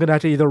now. I'm gonna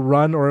have to either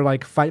run or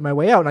like fight my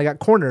way out, and I got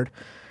cornered.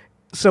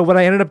 So what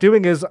I ended up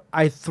doing is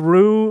I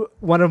threw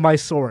one of my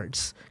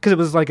swords because it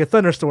was like a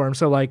thunderstorm,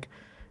 so like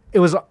it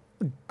was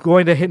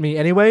going to hit me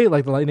anyway,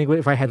 like the lightning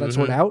if I had that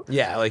sword out.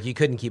 Yeah, like you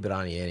couldn't keep it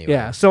on you anyway.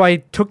 Yeah, so I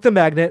took the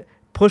magnet,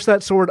 pushed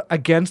that sword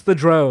against the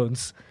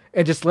drones,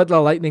 and just let the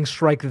lightning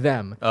strike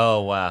them.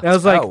 Oh, wow. And I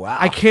was like,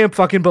 I can't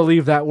fucking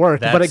believe that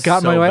worked, but it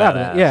got my way out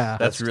of it. Yeah.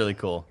 That's really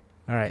cool.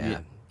 All right.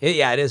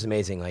 Yeah. It is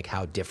amazing like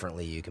how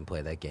differently you can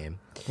play that game.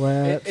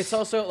 It's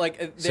also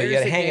like so you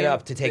got to hang it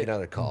up to take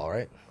another call,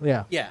 right?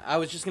 Yeah. Yeah, I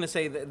was just gonna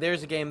say that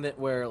there's a game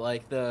where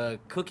like the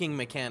cooking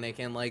mechanic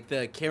and like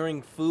the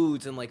carrying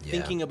foods and like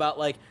thinking about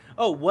like,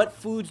 oh, what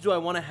foods do I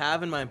want to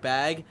have in my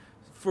bag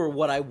for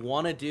what I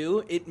want to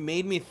do? It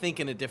made me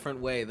think in a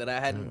different way that I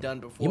hadn't done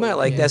before. You might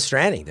like Death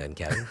Stranding then,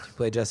 Kevin. Did you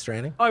play Death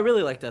Stranding? Oh, I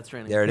really like Death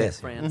Stranding. There it is.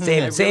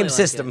 Same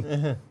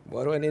system.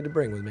 What do I need to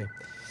bring with me?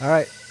 All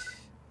right.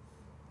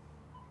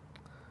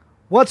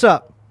 What's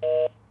up?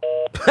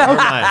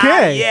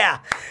 Okay. Yeah.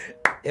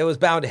 It was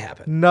bound to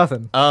happen.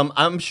 Nothing.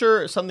 I'm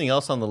sure something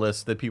else on the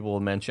list that people will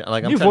mention.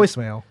 Like You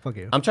voicemail. Fuck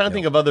you. I'm trying to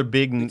think of other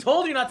big. I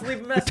told you not to leave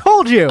a I message.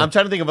 told you. I'm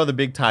trying to think of other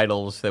big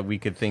titles that we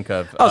could think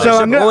of. Oh, so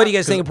what do you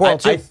guys think of Portal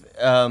 2?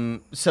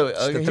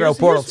 To throw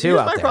Portal 2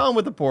 out my there. problem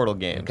with the Portal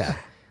games. Okay.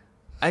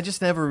 I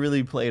just never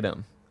really played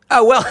them.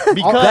 Oh, well,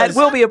 Because- that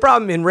will be a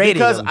problem in rating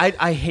Because them.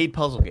 I hate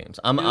puzzle games.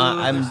 I'm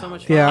There's so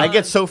much fun. Yeah. I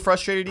get so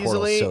frustrated Portal's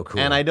easily, so cool.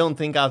 and I don't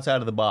think outside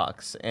of the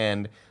box.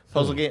 And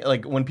puzzle game,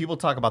 like when people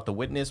talk about The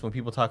Witness, when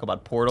people talk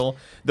about Portal,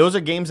 those are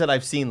games that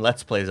I've seen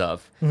Let's Plays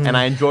of, and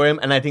I enjoy them,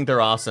 and I think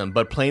they're awesome.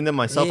 But playing them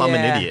myself, I'm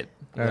an idiot.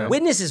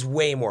 Witness is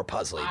way more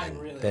puzzly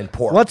than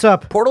Portal. What's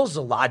up? Portal's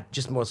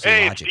just mostly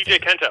Hey, it's logic. DJ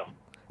Kento.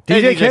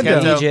 DJ Hey, DJ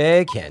Kento. Kento.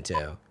 DJ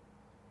Kento.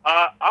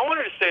 I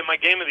wanted to say my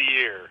game of the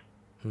year,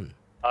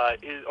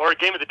 or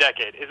game of the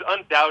decade, is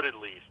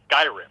undoubtedly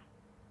Skyrim.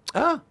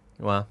 Oh.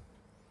 Wow.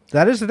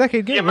 That is the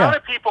decade The game. amount Yeah.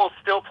 of people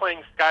still playing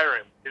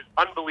Skyrim is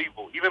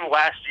unbelievable. Even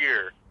last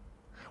year,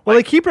 Well,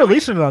 they keep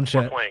releasing it on we're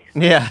shit. playing.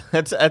 Yeah,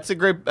 that's a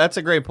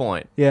great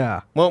point.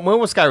 Yeah. When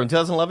was Skyrim?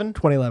 2011?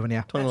 2011.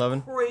 Yeah.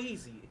 2011.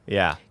 Crazy.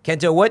 Yeah.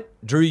 Kento, what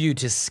drew you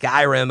to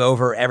Skyrim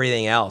over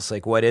everything else?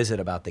 Like, what is it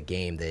about the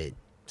game that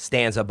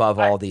stands above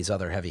all these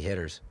other heavy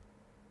hitters?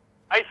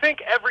 I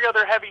think every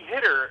other heavy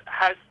hitter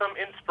has some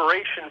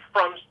inspiration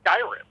from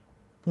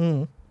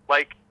Skyrim.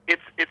 Like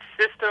its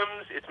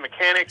systems, its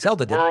mechanics,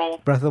 Zelda its did.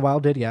 world. Breath of the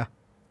Wild did, yeah.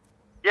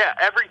 Yeah,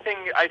 everything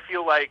I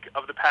feel like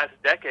of the past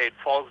decade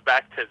falls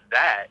back to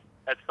that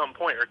at some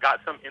point, or got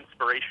some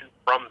inspiration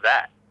from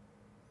that.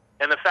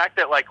 And the fact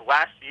that like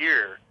last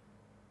year,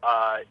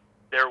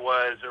 there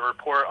was a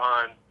report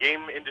on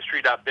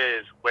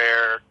GameIndustry.biz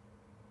where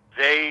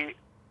they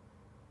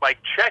like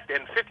checked,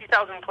 and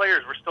 50,000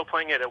 players were still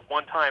playing it at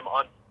one time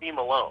on Steam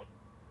alone.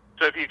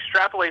 So if you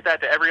extrapolate that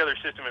to every other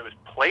system it was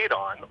played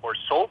on or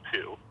sold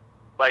to,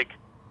 like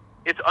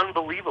it's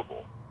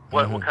unbelievable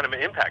what kind of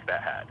an impact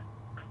that had.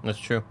 That's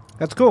true.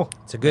 That's cool.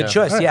 It's a good Yeah.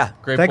 choice. All right. Yeah.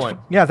 Great Thanks point.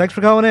 thanks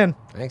for calling in.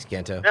 Thanks,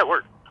 Gento. Yeah, it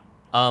worked.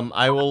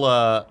 I will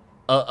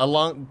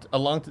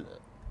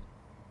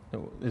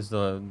is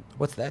the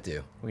What's that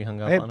do? we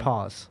hung up I hit on it?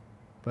 pause,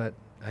 but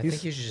I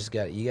think you should just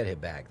got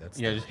hit back. That's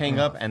Yeah, just hang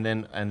up and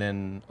then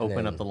open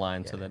then- up the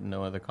line so that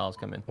no other calls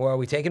come in. Or are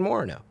we taking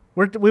more or no?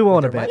 we will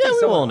in a There might bit. be Yeah, we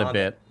someone will in a on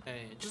bit.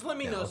 Hey, just let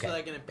me know Okay. so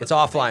I can. put It's the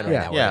offline thing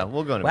right on. now. Yeah, we're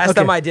we'll go in a Last bit.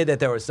 time Okay. I did that,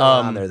 there was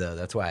someone on there though.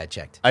 That's why I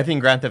checked. I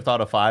think Grand Theft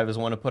Auto 5 is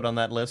one to put on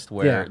that list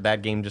where Yeah.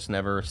 that game just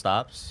never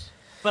stops.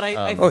 But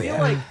I Oh, feel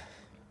yeah. like,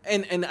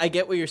 and I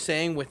get what you're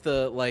saying with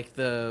the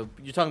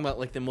you're talking about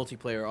like the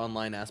multiplayer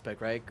online aspect,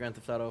 right? Grand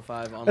Theft Auto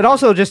 5 online. It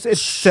also just it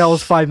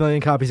sells 5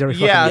 million copies every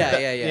Yeah, fucking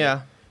year.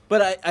 Yeah.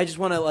 But I just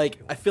want to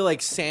I feel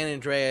like San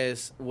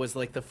Andreas was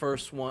like the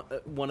first one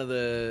of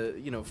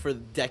the for the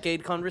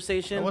decade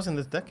conversation. It wasn't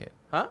this decade.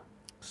 Huh?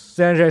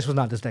 San Andreas was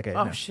not this decade.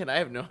 Oh no. shit! I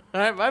have no.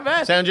 My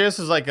bad. San Andreas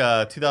is like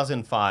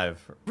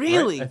 2005. right?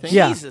 Really? I think.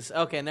 Yeah. Jesus.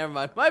 Okay, never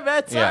mind. My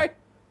bad. Sorry. Yeah.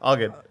 All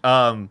good.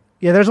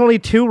 Yeah, there's only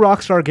 2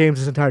 Rockstar games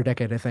this entire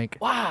decade, I think.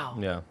 Wow.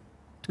 Yeah.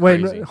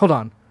 Wait, crazy. hold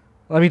on.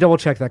 Let me double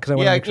check that because I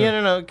want to Yeah, make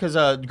sure. no, because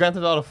Grand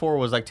Theft Auto 4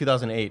 was like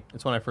 2008.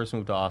 That's when I first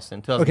moved to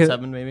Austin.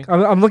 2007 maybe.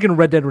 I'm looking at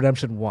Red Dead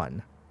Redemption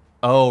 1.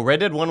 Oh,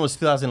 Red Dead 1 was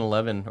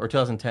 2011 or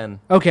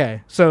 2010.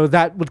 Okay, so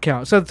that would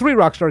count. So 3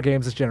 Rockstar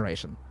games this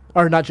generation,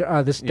 or not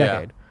this Yeah.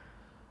 decade.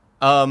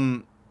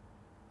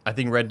 I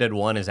think Red Dead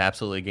 1 is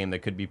absolutely a game that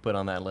could be put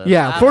on that list.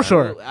 Yeah, for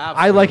sure. Absolutely.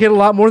 I like it a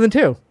lot more than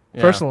 2,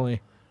 Yeah.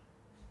 personally.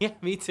 Yeah,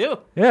 me too.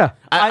 Yeah.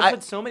 I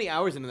put so many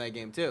hours into that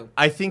game too.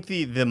 I think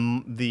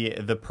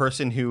the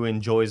person who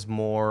enjoys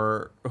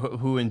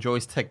who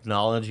enjoys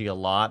technology a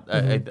lot,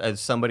 as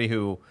somebody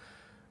who,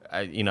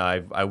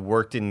 I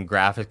worked in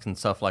graphics and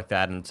stuff like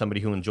that, and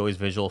somebody who enjoys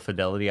visual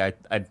fidelity,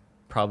 I'd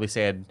probably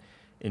say I'd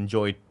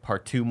enjoy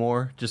part 2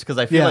 more, just because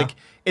I feel Yeah. like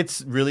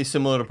it's really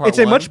similar to part 1. It's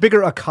a much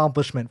bigger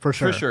accomplishment, for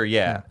sure. For sure,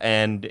 yeah.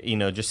 And,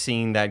 just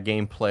seeing that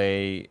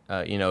gameplay,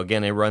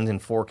 again, it runs in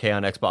 4K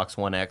on Xbox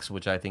One X,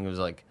 which I think was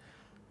like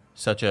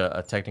such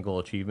a technical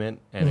achievement,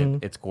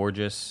 and it's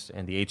gorgeous,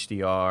 and the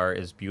HDR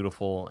is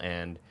beautiful,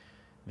 and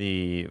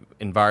the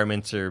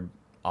environments are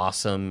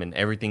awesome, and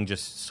everything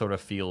just sort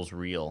of feels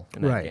real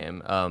in that Right.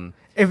 game.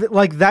 If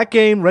like that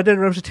game, Red Dead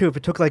Redemption 2, if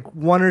it took like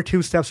 1 or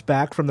 2 steps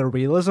back from the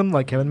realism,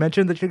 like Kevin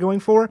mentioned, that you're going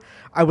for,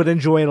 I would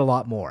enjoy it a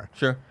lot more.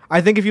 Sure.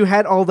 I think if you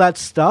had all that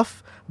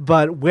stuff,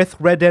 but with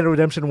Red Dead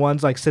Redemption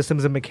 1's like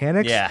systems and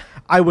mechanics, Yeah.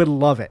 I would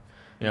love it.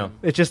 Yeah.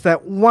 It's just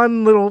that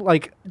one little,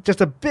 like,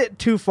 just a bit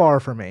too far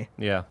for me.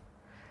 Yeah.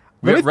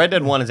 Really? Red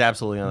Dead 1 is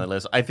absolutely on that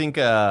list. I think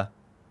I'd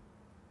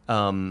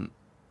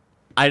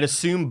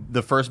assume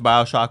the first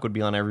BioShock would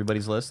be on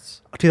everybody's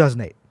lists.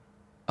 2008.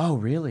 Oh,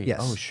 really? Yes.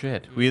 Oh,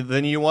 shit.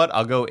 Then you know what?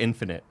 I'll go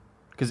Infinite.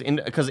 Because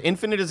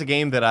Infinite is a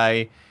game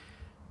that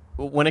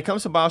when it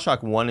comes to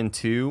BioShock 1 and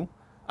 2,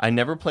 I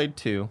never played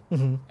 2.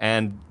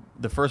 And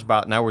the first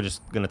now we're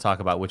just going to talk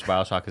about which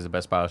BioShock is the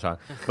best BioShock.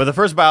 But the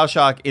first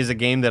BioShock is a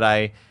game that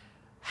I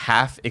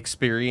half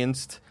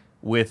experienced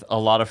with a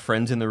lot of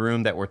friends in the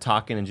room that were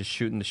talking and just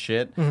shooting the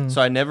shit.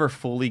 So I never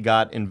fully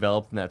got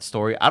enveloped in that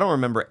story. I don't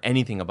remember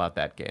anything about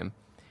that game.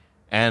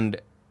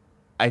 And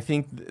I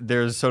think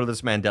there's sort of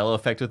this Mandela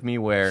effect with me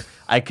where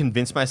I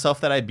convinced myself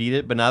that I beat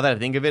it, but now that I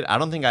think of it, I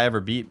don't think I ever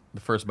beat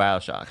the first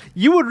BioShock.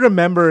 You would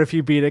remember if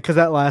you beat it, because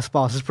that last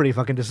boss is pretty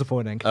fucking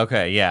disappointing.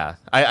 Okay, yeah.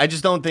 I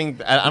just don't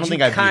think... I don't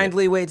think I beat it.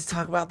 kindly wait to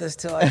talk about this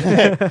till I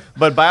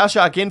But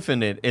BioShock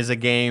Infinite is a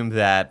game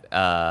that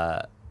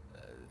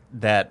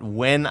that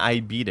when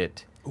I beat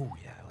it,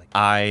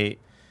 I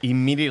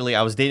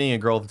was dating a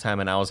girl at the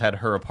time, and I was at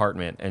her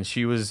apartment, and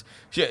she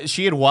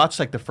had watched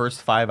like the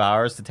first 5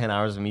 hours to 10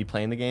 hours of me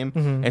playing the game,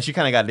 and she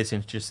kind of got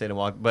disinterested and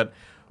walked. But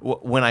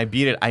when I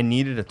beat it, I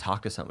needed to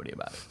talk to somebody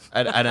about it,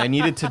 and I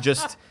needed to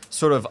just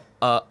sort of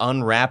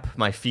unwrap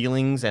my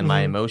feelings and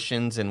my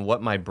emotions and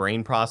what my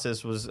brain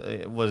process was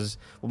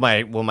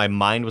what my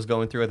mind was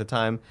going through at the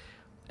time.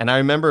 And I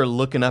remember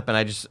looking up, and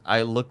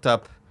I looked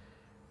up.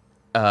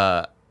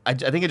 I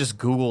think I just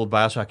Googled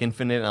BioShock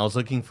Infinite, and I was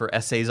looking for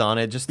essays on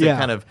it just to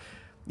kind of,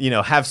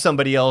 have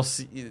somebody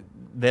else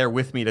there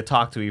with me to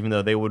talk to, even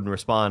though they wouldn't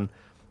respond.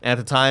 And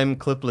at the time,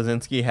 Cliff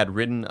Bleszinski had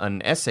written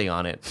an essay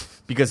on it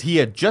because he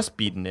had just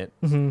beaten it,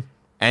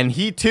 And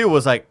he too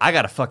was like, I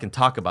gotta fucking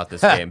talk about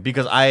this game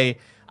because I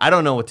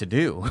don't know what to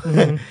do.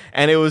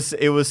 And it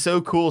was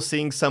so cool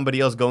seeing somebody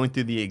else going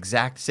through the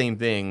exact same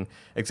thing,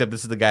 except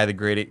this is the guy that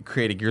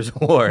created Gears of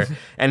War,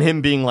 and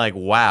him being like,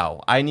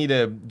 wow, I need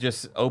to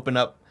just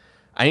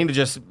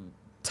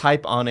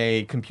type on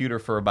a computer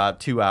for about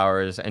 2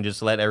 hours and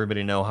just let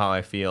everybody know how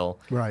I feel.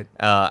 Right.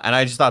 And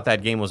I just thought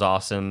that game was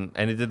awesome.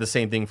 And it did the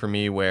same thing for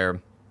me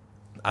where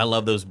I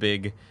love those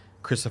big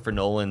Christopher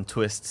Nolan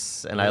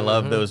twists, and I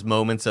love those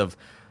moments of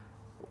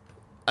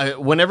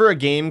whenever a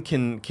game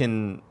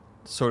can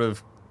sort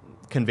of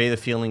convey the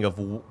feeling of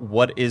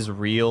what is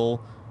real,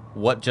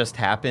 what just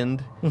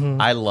happened.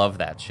 I love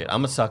that shit.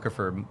 I'm a sucker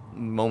for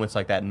moments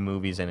like that in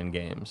movies and in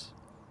games.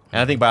 And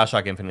I think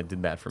BioShock Infinite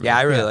did that for me. Yeah,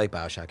 I really like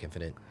BioShock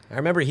Infinite. I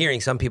remember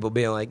hearing some people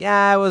being like,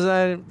 "Yeah,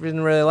 I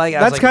didn't really like it."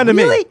 That's kind of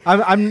really? me.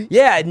 I'm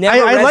yeah, it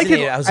never I liked it.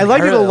 resonated. I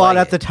liked it a really lot like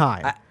at the it.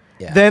 time.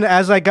 Yeah. Then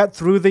as I got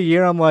through the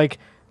year, I'm like,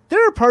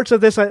 there are parts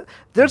of this.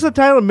 There's a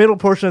tiny middle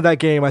portion of that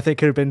game I think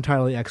could have been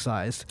entirely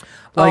excised.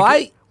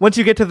 Like, once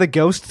you get to the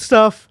ghost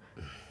stuff,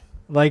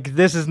 like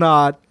this is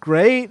not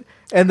great.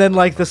 And then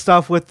like the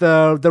stuff with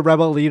the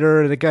rebel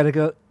leader, and it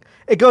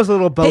goes a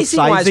little both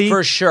Pacing-wise, sidesy.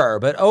 for sure,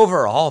 but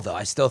overall, though,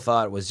 I still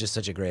thought it was just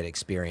such a great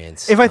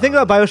experience. If I think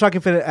about BioShock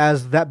Infinite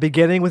as that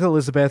beginning with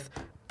Elizabeth,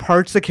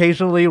 parts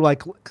occasionally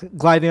like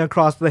gliding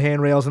across the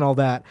handrails and all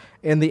that,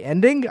 and the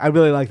ending, I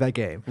really like that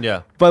game.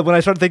 Yeah. But when I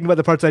start thinking about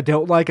the parts I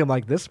don't like, I'm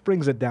like, this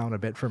brings it down a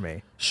bit for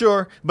me.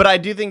 Sure, but I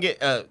do think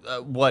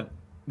what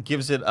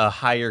gives it a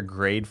higher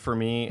grade for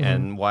me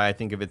and why I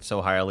think of it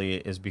so highly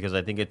is because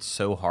I think it's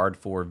so hard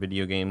for a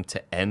video game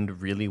to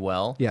end really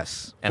well.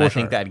 Yes. And I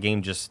think that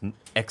game just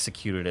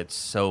executed it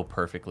so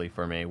perfectly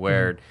for me,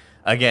 where,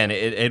 again,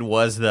 it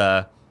was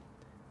the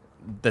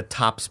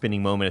top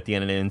spinning moment at the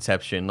end of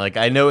Inception. Like,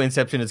 I know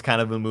Inception is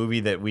kind of a movie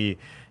that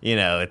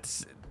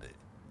it's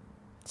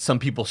some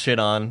people shit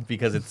on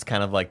because it's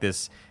kind of like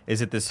this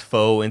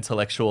faux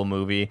intellectual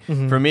movie.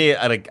 For me,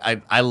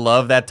 I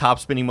love that top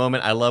spinning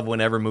moment. I love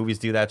whenever movies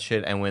do that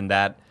shit, and when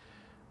that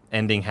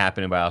ending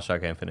happened in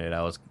BioShock Infinite,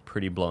 I was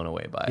pretty blown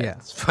away by it. Yeah.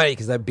 It's funny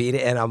because I beat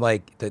it, and I'm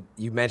like,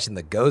 you mentioned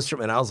the ghost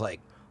room, and I was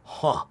like,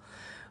 huh,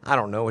 I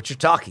don't know what you're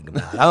talking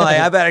about. I'm like,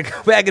 I better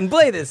go back and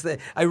play this thing.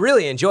 I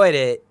really enjoyed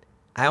it.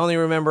 I only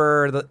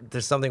remember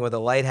there's something with the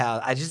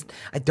lighthouse.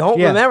 I don't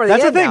remember the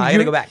That's end the thing. now. I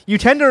gotta go back. You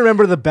tend to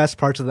remember the best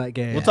parts of that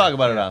game. We'll talk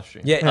about it off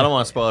stream. Yeah. I don't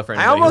want to spoil it for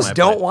anybody. I almost who might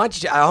don't play it.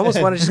 want you. I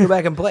almost want to just go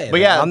back and play it. But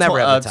yeah, I'll never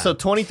have the time. so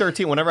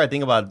 2013, whenever I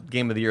think about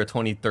Game of the Year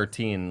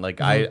 2013, like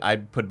I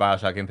put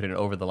BioShock Infinite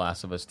over The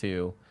Last of Us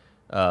 2,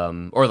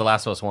 or The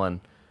Last of Us 1,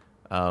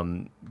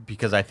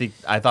 because I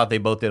thought they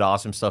both did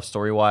awesome stuff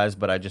story-wise,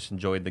 but I just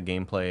enjoyed the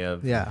gameplay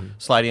of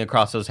sliding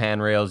across those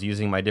handrails,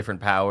 using my different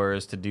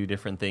powers to do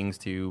different things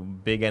to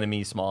big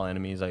enemies, small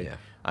enemies.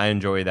 I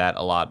enjoy that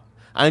a lot.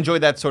 I enjoy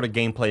that sort of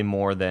gameplay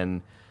more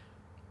than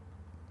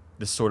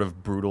this sort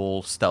of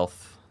brutal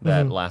stealth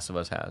that Last of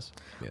Us has.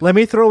 Yeah. Let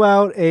me throw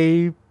out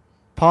a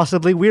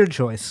possibly weird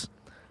choice.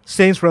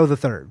 Saints Row the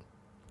Third.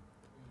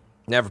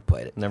 Never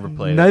played it. Never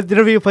played it.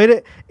 Neither of you played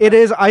it? It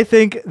is, I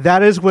think,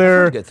 that is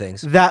where heard good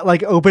things. that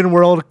like open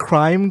world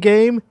crime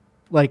game,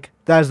 like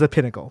that is the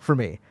pinnacle for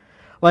me.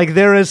 Like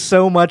there is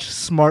so much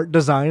smart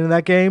design in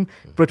that game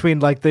between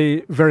like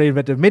the very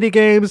inventive mini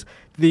games,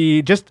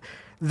 they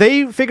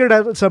figured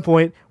out at some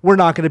point we're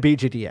not going to beat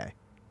GTA.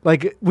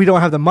 Like we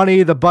don't have the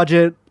money, the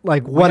budget,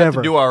 like We whatever.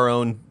 have to do our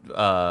own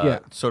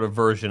sort of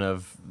version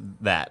of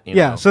that. You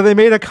know? So they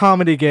made a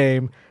comedy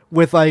game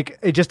with like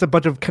just a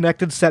bunch of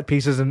connected set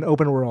pieces in an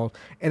open world,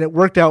 and it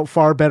worked out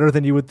far better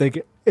than you would think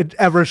it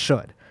ever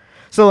should.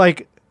 So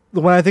like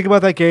when I think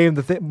about that game,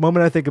 the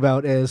moment I think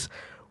about is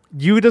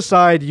you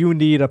decide you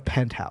need a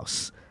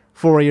penthouse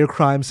for your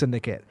crime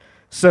syndicate.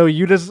 So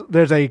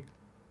there's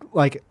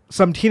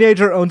some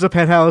teenager owns a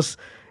penthouse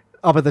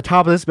up at the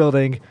top of this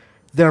building.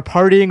 They're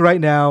partying right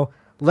now.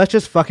 Let's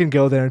just fucking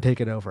go there and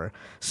take it over.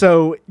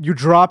 So you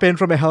drop in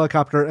from a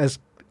helicopter as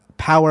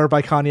Power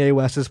by Kanye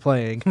West is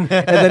playing, and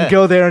then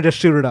go there and just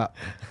shoot it up.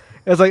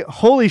 It's like,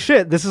 holy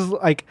shit, this is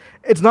like,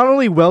 it's not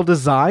only well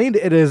designed,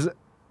 it is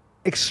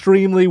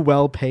extremely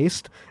well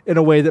paced in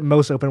a way that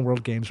most open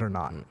world games are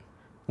not.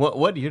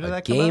 What year did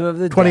that come Game out? of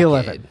the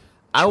 2011. decade.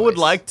 I would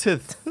choice. like to I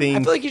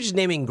think. feel like you're just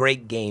naming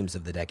great games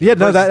of the decade. Yeah,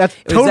 no, that's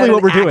Was totally that what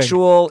an we're doing.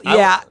 actual,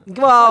 yeah,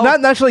 well,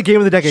 Not naturally game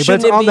of the decade, but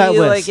shouldn't it's on it that be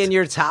list. like in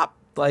your top,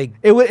 like,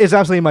 It's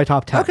absolutely in my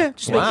top 10. okay,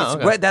 just Wow,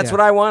 make it, okay. that's Yeah.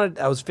 what I wanted.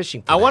 I was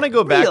fishing for I that. want to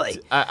go back.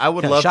 Really? I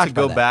would Kinda love to shocked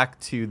by go that. back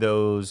to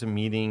those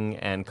meeting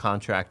and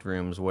contract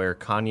rooms where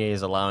Kanye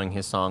is allowing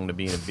his song to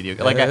be in a video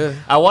game. Like,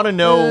 I want to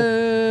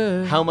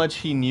know how much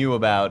he knew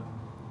about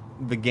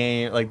the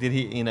game. Like, did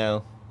he,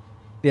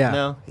 Yeah.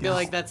 No? I feel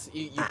like that's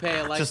you pay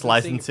a licensing Just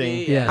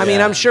licensing. fee. Yeah. I mean,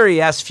 Yeah. I'm sure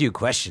he asks few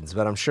questions,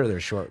 but I'm sure they're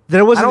short.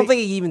 There was I don't an-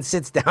 think he even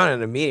sits down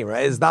in a meeting,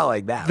 right? It's not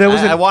like that. There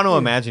was I an- want to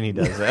imagine he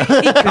does that.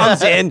 He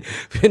comes in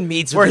and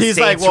meets Where with he's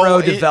the like, Saints Row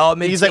well,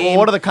 development he's like, team. well,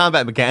 what are the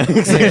combat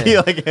mechanics? he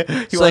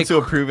It's wants to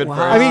approve it wow,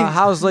 first. I mean,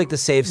 how's like the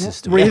save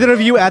system? Were either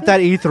of you at that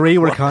E3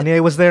 where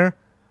Kanye was there?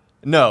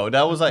 No,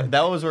 that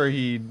was where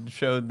he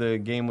showed the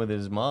game with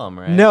his mom,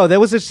 right? No, there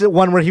was just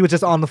one where he was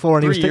just on the floor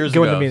and 3 he was years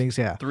going ago. to meetings.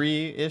 Yeah,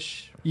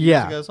 3-ish.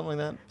 Yeah. Years ago, something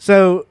like that.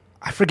 So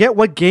I forget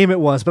what game it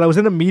was, but I was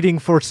in a meeting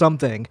for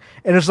something,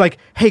 and it's like,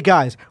 "Hey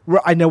guys,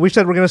 I know we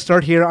said we're going to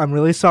start here. I'm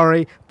really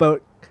sorry,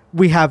 but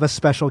we have a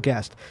special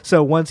guest.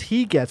 So once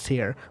he gets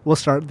here, we'll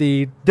start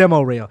the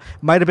demo reel.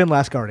 Might have been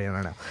Last Guardian,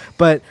 I don't know,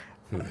 but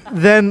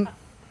then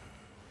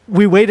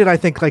we waited, I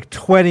think, like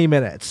 20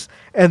 minutes,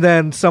 and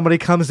then somebody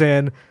comes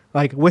in."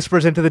 Like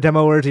whispers into the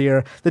demoer's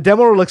ear. The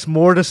demoer looks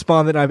more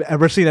despondent than I've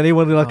ever seen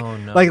anyone look. Oh,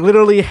 no. Like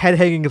literally head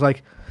hanging, is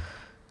like,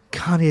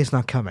 Kanye's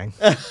not coming.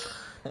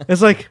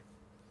 It's like,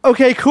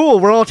 okay, cool.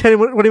 We're all 20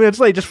 minutes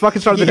late. Just fucking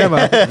start the demo.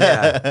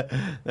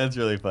 Yeah. That's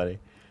really funny.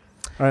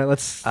 All right,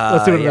 let's do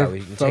it. Yeah,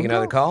 we can take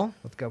another call.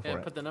 Let's go for Yeah,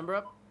 it. put the number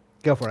up.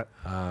 Go for it.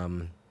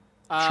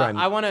 Try-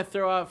 I want to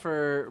throw out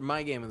for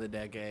my game of the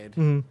decade.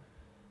 Mhm.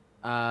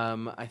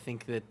 I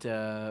think that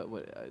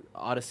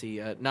Odyssey,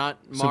 not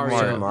Super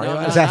Mario, Mario? No,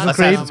 Assassin's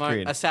Creed? Assassin's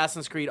Creed.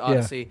 Assassin's Creed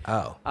Odyssey.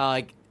 Oh.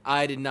 Like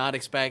I did not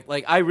expect.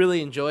 Like I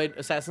really enjoyed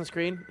Assassin's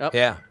Creed. Oh.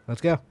 Yeah.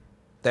 Let's go.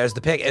 There's the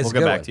pick. It's We'll a go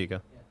good back one. to you,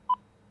 Go.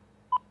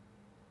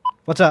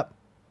 What's up?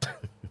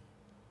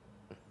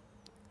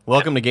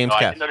 Welcome to No, I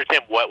Gamescast. didn't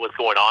understand what was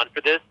going on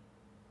for this,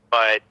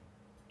 but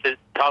to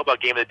talk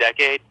about Game of the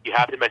Decade, you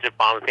have to mention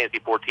Final Fantasy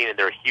 14 and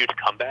their huge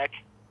comeback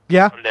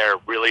Yeah. from their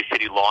really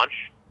shitty launch.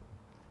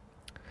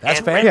 That's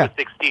and fair. Rainbow Yeah.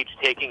 Six Siege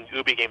taking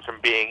Ubi games from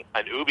being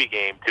an Ubi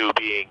game to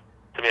being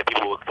something that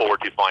people look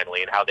forward to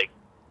finally, and how they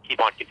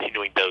keep on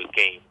continuing those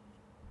games.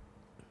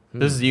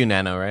 This is you,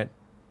 Nano, right?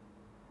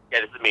 Yeah,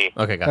 this is me.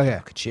 Okay, gotcha. Okay.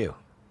 Look at you.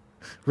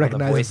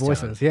 Recognize voice the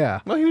voices. tone. Yeah.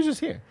 Well, he was just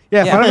here.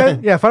 Yeah.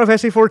 Yeah. Final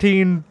Fantasy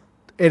 14.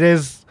 It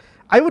is.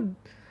 I would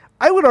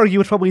argue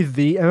it's probably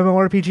the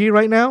MMORPG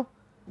right now,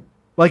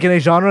 like in a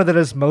genre that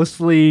is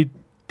mostly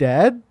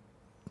dead.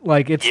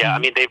 Like it's. Yeah, I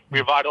mean, they've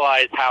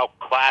revitalized how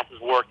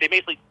classes work. They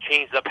basically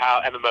changed up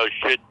how MMOs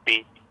should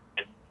be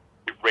and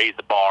raised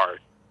the bar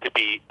to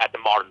be at the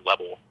modern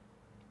level.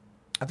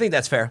 I think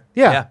that's fair.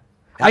 Yeah.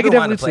 I I've could been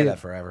wanting definitely to play see that it.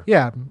 forever.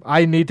 Yeah,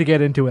 I need to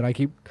get into it. I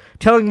keep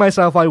telling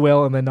myself I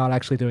will, and then not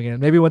actually doing it.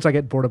 Maybe once I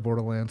get bored of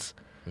Borderlands.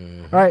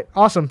 Mm-hmm. All right,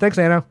 awesome. Thanks,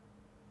 Nano.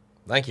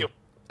 Thank you.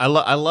 I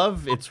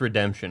love its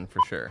redemption for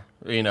sure.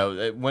 You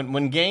know,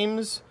 when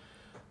games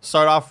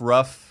start off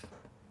rough,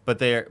 but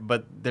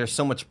there's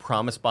so much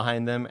promise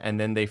behind them, and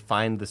then they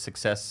find the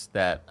success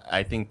that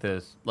I think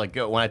when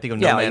I think of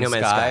Yeah, No like Man's No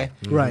Man's Sky,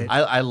 Sky. Right.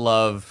 I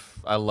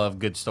love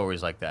good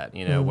stories like that.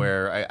 You know,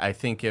 where I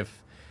think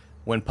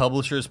when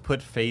publishers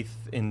put faith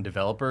in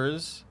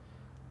developers.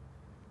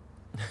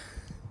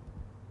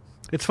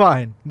 It's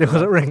fine. There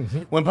was a ring.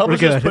 When We're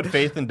publishers good. put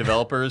faith in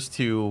developers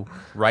to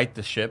right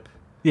the ship,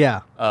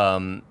 Yeah.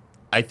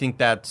 I think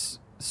that's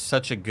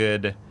such a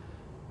good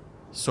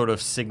sort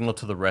of signal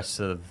to the rest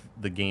of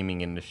the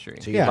gaming industry.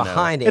 So you're Yeah.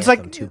 behind It's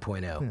Anthem like-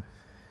 2.0.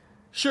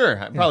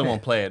 Sure, I probably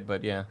won't play it,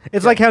 but yeah.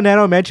 It's like how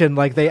Nano mentioned,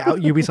 like they out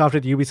Ubisoft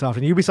at Ubisoft,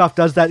 and Ubisoft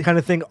does that kind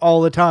of thing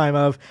all the time.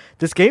 Of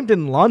this game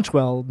didn't launch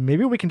well,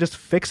 maybe we can just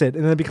fix it,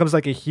 and then it becomes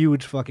like a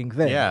huge fucking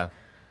thing. Yeah,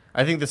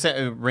 I think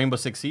the Rainbow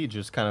Six Siege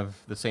was kind of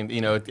the same.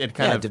 You know, it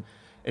kind of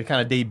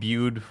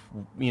debuted,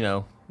 you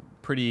know,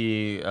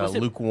 pretty Was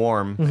it-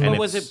 lukewarm. Mm-hmm. And But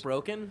was it's- it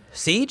broken?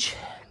 Siege?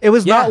 It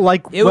was Yeah. not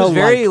like It was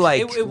very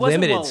well-liked. It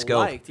wasn't limited well scope.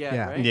 liked, yeah,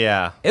 Yeah. right?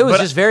 Yeah, It was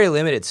But just very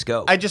limited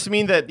scope. I just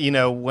mean that, you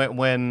know,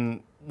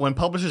 when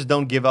publishers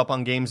don't give up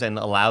on games and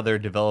allow their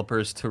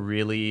developers to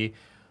really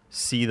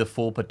see the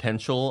full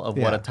potential of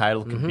what Yeah. a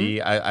title could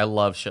be, I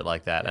love shit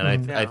like that. And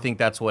I Yeah. think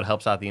that's what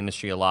helps out the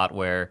industry a lot,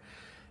 where,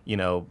 you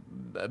know,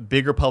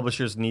 bigger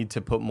publishers need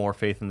to put more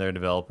faith in their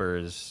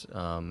developers,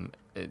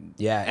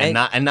 Yeah,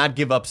 and not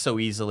give up so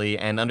easily,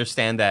 and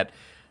understand that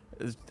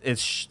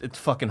it's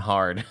fucking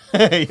hard,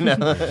 you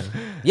know.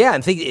 Yeah,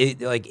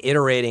 and like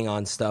iterating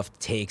on stuff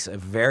takes a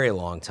very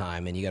long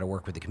time, and you got to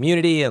work with the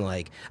community. And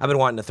like I've been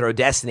wanting to throw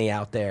Destiny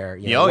out there,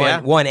 you know,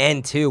 one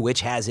and two,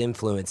 which has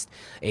influenced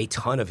a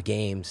ton of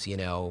games. You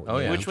know, Oh,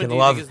 yeah. Which you one can do you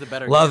love think is the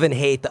better love game? and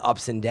hate the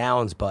ups and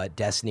downs, but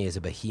Destiny is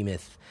a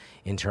behemoth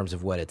in terms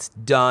of what it's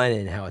done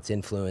and how it's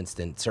influenced.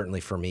 And certainly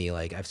for me,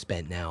 like I've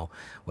spent now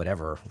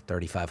whatever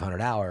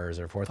 3,500 hours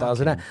or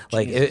 4,000 hours,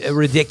 like a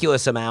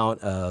ridiculous amount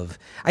of.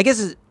 I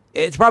guess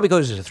it probably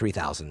goes to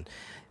 3,000.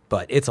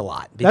 But it's a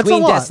lot. That's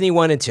Between a lot. Destiny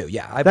 1 and 2.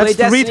 Yeah, I That's played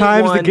Destiny three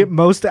times 1. the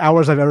most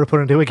hours I've ever put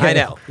into a game. I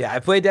know. Yeah, I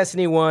played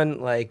Destiny 1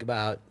 like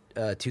about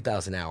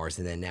 2,000 hours,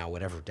 and then now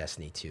whatever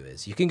Destiny 2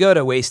 is. You can go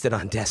to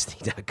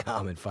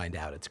wastedondestiny.com and find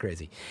out. It's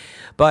crazy.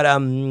 But I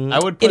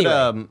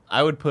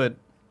would put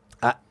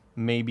Uh,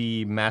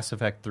 maybe Mass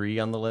Effect 3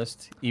 on the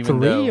list, even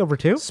 3 though over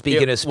 2?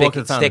 speaking Yeah, of well,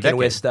 'cause it's on a sticking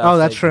with decade. stuff. Oh,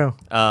 that's like, true.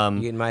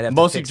 You might have to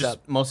mostly fix just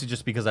up. mostly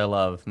just because I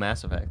love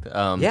Mass Effect.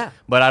 Yeah.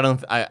 But I don't.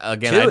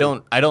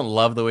 Two. I don't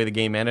love the way the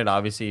game ended.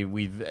 Obviously,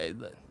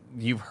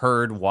 you've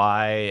heard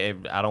why.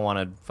 I don't want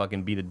to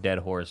fucking beat a dead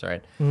horse,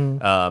 right?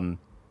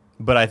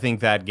 But I think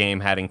that game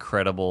had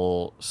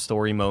incredible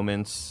story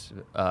moments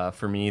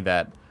for me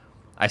that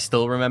I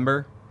still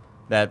remember.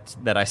 That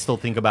I still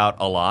think about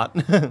a lot.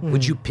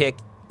 Would you pick?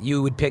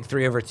 You would pick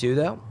 3 over 2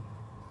 though.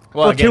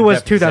 Well, again, 2 was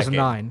depth of decade.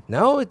 2009.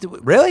 No,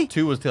 really?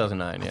 2 was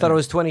 2009. I Yeah. thought it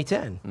was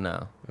 2010.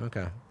 No,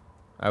 Okay.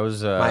 I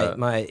was.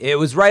 It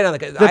was right on the.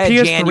 The I had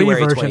PS3 January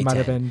version might 2010,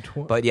 have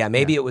been. but yeah,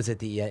 maybe it was at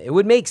the. It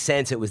would make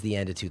sense. It was the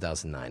end of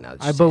 2009.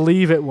 I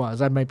believe it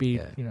was. I might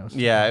be. Yeah.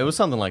 Yeah, it was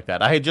something like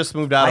that. I had just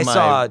moved out I of my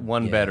saw-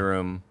 one yeah.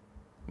 bedroom.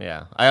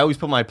 Yeah, I always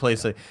put my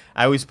place. I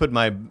always put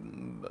my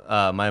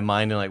my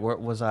mind in like, where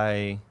was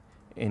I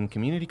in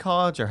community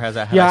college or has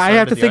that? Yeah, I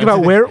have to think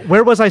about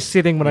where was I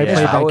sitting when I Yeah.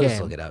 played I that always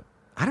game. look it up.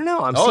 I don't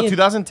know. I'm Oh, seeing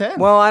 2010.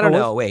 Well, I don't Oh,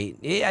 know. Wait,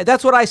 yeah,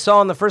 that's what I saw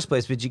in the first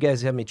place. But you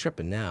guys have me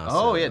tripping now.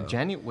 Oh so- yeah,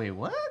 January. Wait,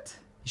 what?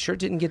 You sure it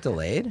didn't get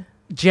delayed?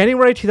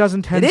 January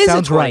 2010 It is a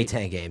sounds right.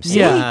 2010 game. See?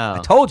 Yeah. I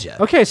told you.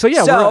 Okay, so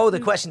yeah, So we're-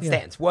 the question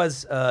stands: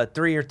 was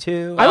 3 or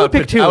 2? I would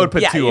pick 2. I would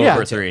put Yeah, 2 yeah. over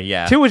Yeah. 3.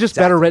 Yeah, 2 was just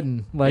better Exactly.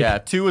 written. Like, yeah,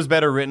 2 was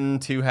better written.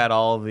 2 had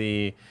all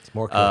the. It's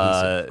more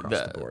cohesive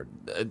across the board.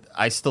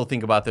 I still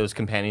think about those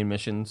companion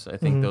missions. I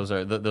think those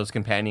are those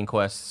companion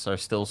quests are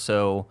still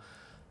so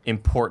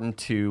important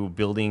to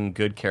building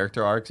good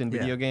character arcs in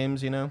video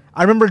games. You know.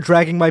 I remember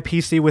dragging my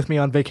PC with me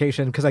on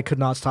vacation because I could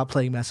not stop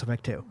playing Mass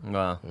Effect 2.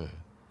 Well,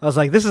 I was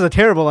like, this is a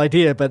terrible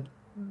idea, but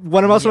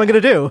what else am I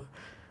going to do?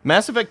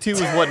 Mass Effect 2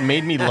 is what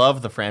made me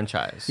love the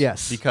franchise.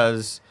 Yes.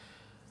 Because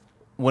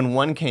when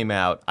 1 came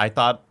out, I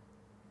thought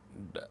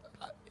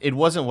it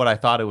wasn't what I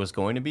thought it was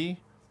going to be,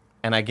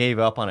 and I gave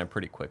up on it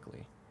pretty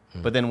quickly.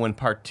 But then when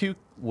Part 2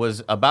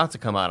 was about to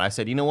come out, I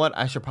said, you know what?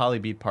 I should probably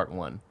beat Part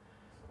 1.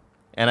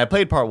 And I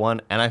played Part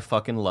 1, and I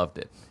fucking loved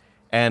it.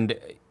 And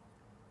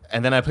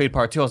then I played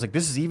Part 2. I was like,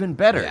 this is even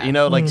better. Yeah. You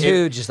know, like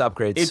 2 just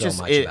upgrades it so just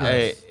much. it, about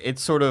it.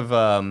 it's sort of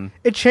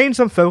It changed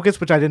some focus,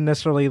 which I didn't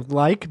necessarily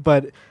like,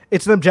 but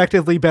it's an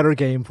objectively better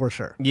game for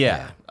sure.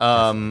 yeah.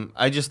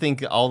 I just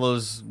think all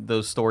those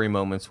story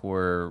moments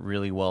were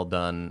really well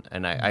done,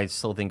 and I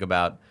still think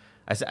about.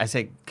 I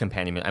say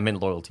companion. I meant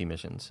loyalty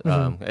missions.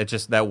 It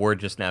just that word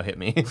just now hit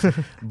me,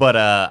 but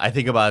I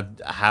think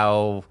about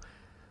how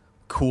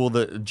cool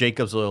the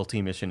Jacob's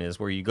loyalty mission is,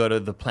 where you go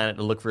to the planet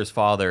to look for his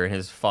father, and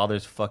his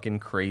father's fucking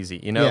crazy.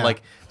 You know, Yeah.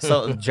 like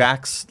so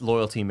Jack's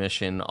loyalty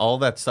mission. All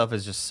that stuff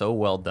is just so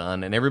well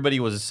done, and everybody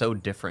was so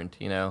different.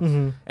 You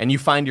know, and you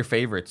find your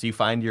favorites, you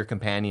find your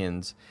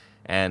companions,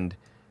 and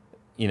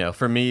you know,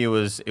 for me it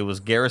was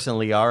Garrus and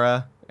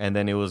Liara, and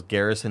then it was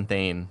Garrus and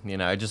Thane. You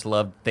know, I just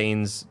loved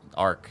Thane's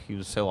arc. He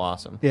was so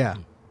awesome. Yeah.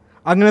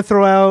 I'm going to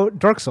throw out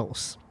Dark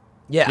Souls,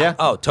 Yeah. Yeah.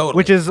 Oh, totally.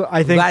 which is,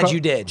 I think... Glad you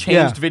did.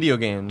 Changed Yeah. video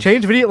games.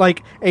 Changed video,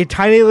 like a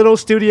tiny little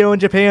studio in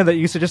Japan that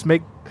used to just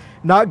make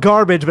not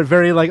garbage, but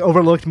very like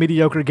overlooked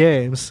mediocre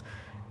games.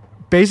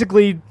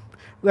 Basically,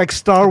 like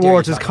Star dare you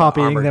Wars is talk about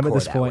copying Armored them at Core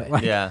this that point. way.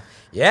 Like, Yeah.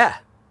 Yeah.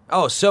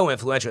 Oh, so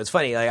influential. It's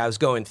funny. Like I was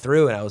going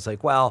through and I was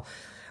like, well,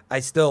 I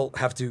still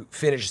have to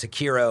finish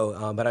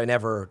Sekiro, but I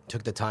never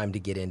took the time to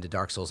get into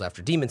Dark Souls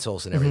after Demon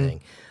Souls and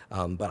everything.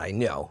 But I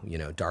know,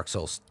 Dark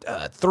Souls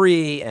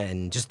 3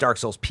 and just Dark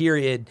Souls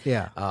period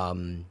Yeah.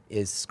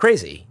 is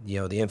crazy,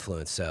 the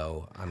influence.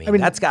 So, I mean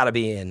that's got to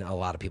be in a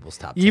lot of people's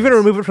top You even 10s.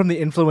 remove it from the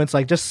influence,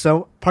 like just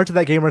so parts of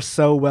that game are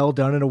so well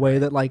done in a way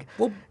that like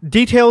Well-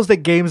 details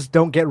that games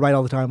don't get right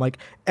all the time. Like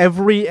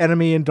every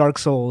enemy in Dark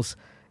Souls,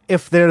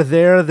 if they're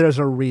there, there's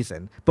a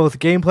reason, both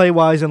gameplay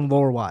wise and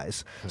lore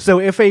wise. So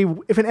if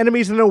an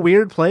enemy's in a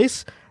weird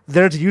place,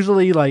 there's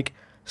usually like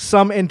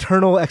some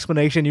internal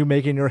explanation you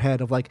make in your head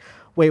of like,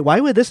 wait,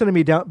 why would this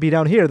enemy be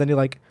down here? Then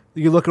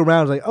you look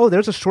around, like, oh,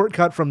 there's a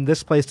shortcut from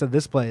this place to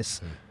this place.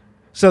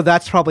 So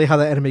that's probably how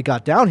the enemy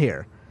got down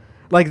here.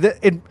 Like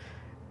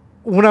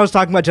when I was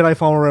talking about Jedi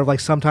Fallen Order, like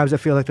sometimes I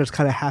feel like there's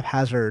kind of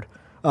haphazard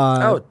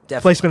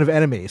definitely. placement of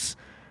enemies.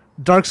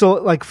 Dark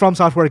Souls, like From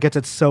Software, gets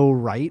it so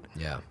right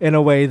Yeah. in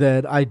a way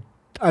that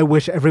I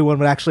wish everyone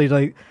would actually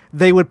like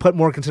they would put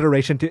more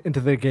consideration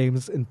into their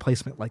games in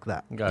placement like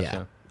that. Gotcha.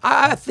 Yeah.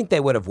 I think they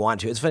would have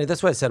wanted to. It's funny.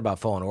 That's what I said about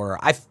Fallen Order.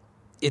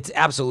 It's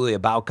absolutely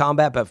about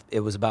combat, but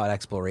it was about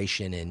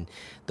exploration and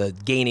the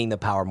gaining the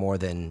power more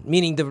than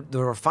meaning the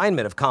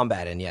refinement of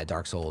combat. And yeah,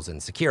 Dark Souls and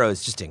Sekiro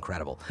is just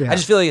incredible. Yeah. I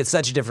just feel like it's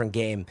such a different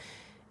game,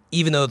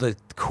 even though the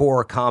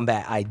core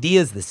combat idea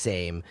is the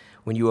same.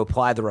 When you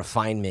apply the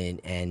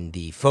refinement and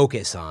the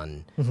focus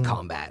on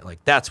combat,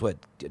 like that's what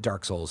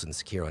Dark Souls and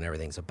Sekiro and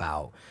everything's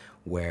about.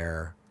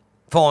 Where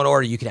Fallen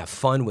Order, you can have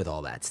fun with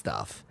all that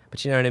stuff.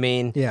 But you know what I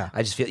mean? Yeah.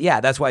 I just feel,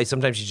 that's why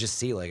sometimes you just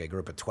see like a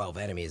group of 12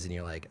 enemies and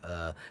you're like,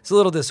 it's a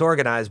little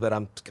disorganized, but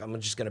I'm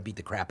just going to beat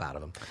the crap out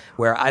of them.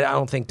 Where I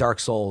don't think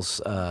Dark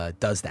Souls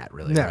does that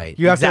really, No, right?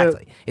 you have to-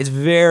 exactly. It's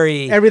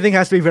very Everything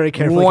has to be very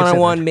carefully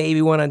one-on-one, considered.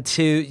 maybe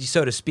one-on-two,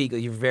 so to speak.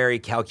 You're very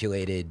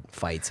calculated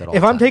fights at all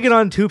If I'm times. taking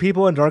on 2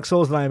 people in Dark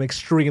Souls, then I'm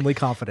extremely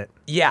confident.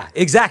 Yeah,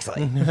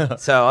 exactly.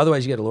 So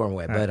otherwise you get to lure them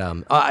away.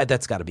 But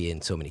that's got to be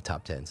in so many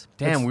top 10s.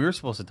 Damn, we were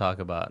supposed to talk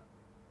about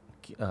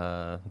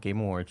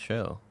Game Awards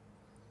show.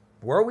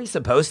 Were we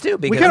supposed to?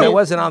 Because kinda- it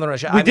wasn't on the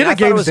show. we did a I thought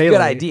Games it was a Daily.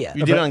 good idea.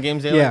 You did it on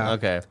Games Daily? Yeah.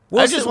 Okay.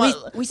 Well, I just so want,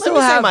 we let still me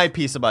say have- my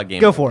piece about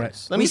Game Go for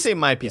Awards. it. Let me say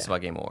my piece about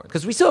Game Awards.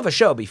 Because we still have a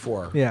show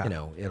before. Yeah.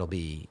 It'll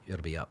be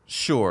up.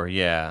 Sure,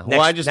 yeah. Next-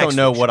 well, I just next don't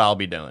know week's what I'll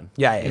be doing.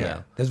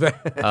 Yeah. That's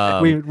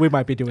very we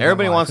might be doing. that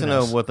Everybody live wants to for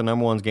know this. what the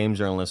number one games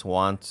journalist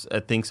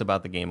thinks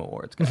about the Game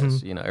Awards,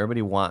 guys. You know,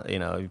 everybody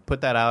you put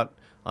that out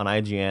on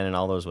IGN and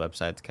all those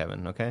websites,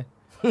 Kevin. Okay.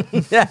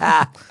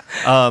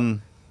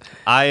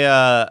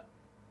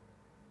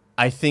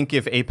 I think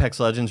if Apex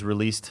Legends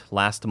released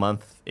last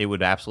month, it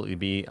would absolutely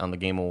be on the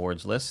Game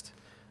Awards list.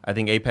 I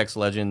think Apex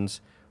Legends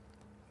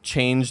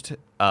changed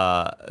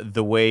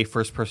the way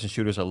first-person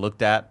shooters are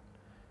looked at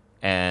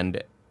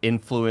and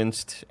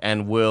influenced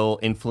and will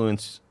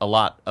influence a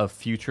lot of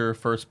future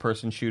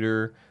first-person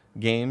shooter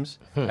games.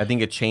 I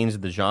think it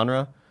changed the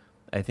genre.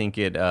 I think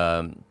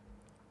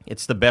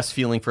it's the best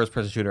feeling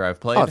first-person shooter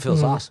I've played. Oh, it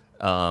feels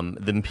awesome.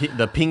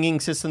 The pinging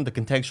system, the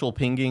contextual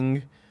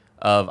pinging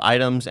of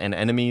items and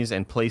enemies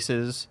and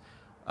places.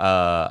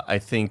 I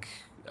think,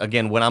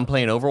 again, when I'm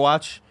playing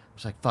Overwatch, I'm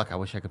just like, fuck, I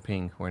wish I could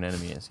ping where an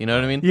enemy is. You know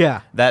what I mean?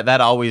 Yeah.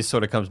 That always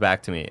sort of comes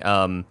back to me.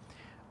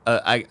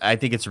 I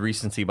think it's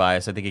recency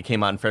bias. I think it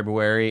came out in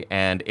February,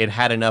 and it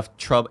had enough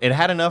trouble. It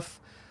had enough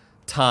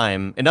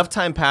time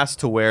passed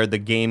to where the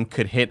game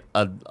could hit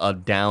a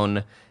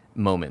down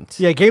moment.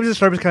 Yeah, games and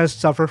service kind of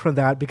suffer from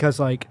that because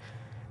like,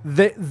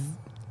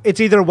 it's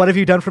either what have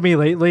you done for me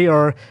lately,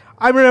 or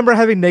I remember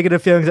having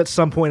negative feelings at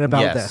some point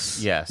about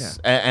this. Yes,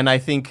 and I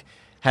think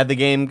had the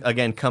game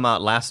again come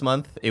out last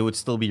month, it would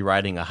still be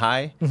riding a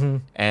high,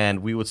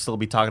 and we would still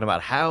be talking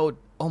about how,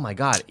 oh my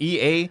god,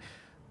 EA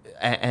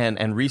and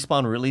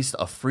Respawn released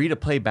a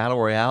free-to-play battle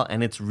royale,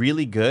 and it's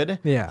really good.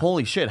 Yeah.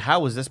 Holy shit,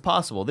 how is this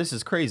possible? This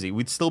is crazy.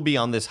 We'd still be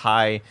on this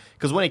high,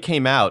 because when it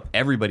came out,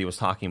 everybody was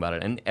talking about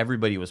it, and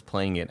everybody was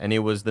playing it, and it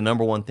was the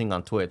number one thing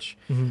on Twitch.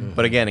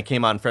 But again, it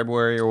came out in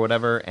February or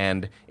whatever,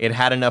 and it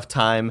had enough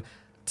time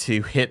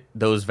to hit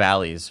those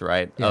valleys,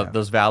 right? Yeah.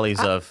 Those valleys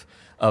of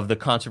the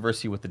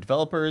controversy with the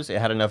developers. It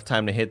had enough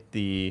time to hit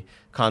the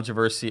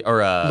controversy,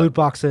 or Loot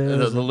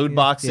boxes. the loot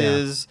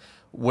boxes.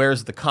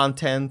 Where's the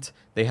content?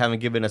 They haven't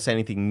given us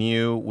anything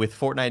new. With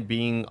Fortnite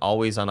being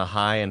always on a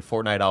high, and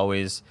Fortnite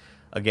always,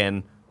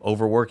 again,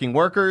 overworking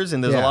workers,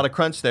 and there's a lot of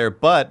crunch there.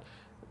 But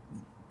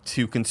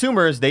to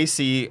consumers, they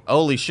see,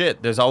 holy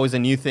shit, there's always a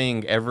new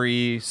thing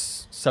every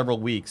several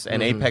weeks,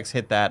 and Apex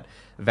hit that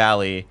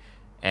valley.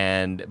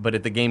 But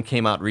if the game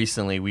came out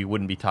recently, we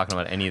wouldn't be talking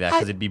about any of that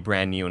because it'd be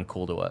brand new and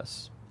cool to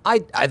us. I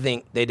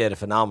think they did a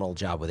phenomenal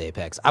job with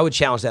Apex. I would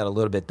challenge that a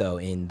little bit, though,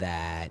 in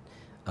that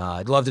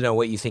I'd love to know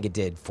what you think it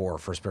did for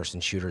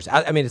first-person shooters.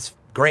 I mean, it's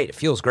great. It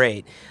feels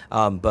great.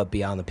 But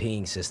beyond the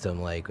pinging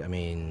system, like, I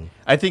mean,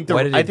 I think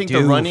what did it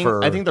do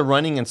for- I think the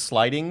running and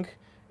sliding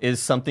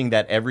is something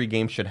that every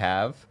game should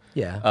have.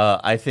 Yeah.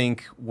 I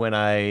think when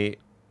I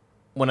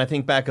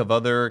think back of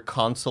other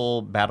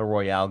console battle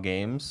royale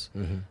games,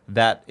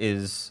 that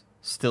is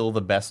still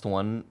the best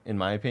one in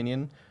my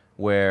opinion.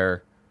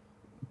 Where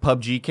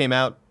PUBG came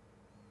out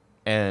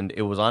and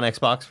it was on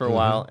Xbox for a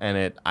while,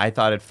 and I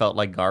thought it felt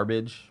like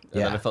garbage.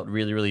 And then it felt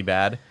really, really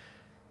bad.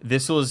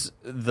 This was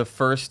the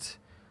first-person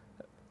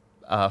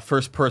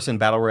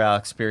battle royale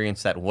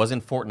experience that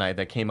wasn't Fortnite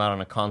that came out on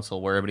a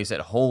console where everybody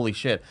said, "Holy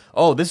shit!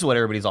 Oh, this is what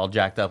everybody's all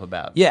jacked up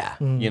about." Yeah.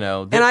 You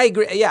know, And I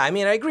agree. Yeah, I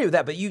mean, I agree with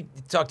that. But you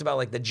talked about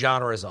like the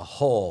genre as a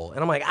whole,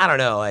 and I'm like, I don't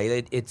know.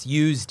 Like, it's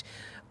used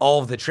all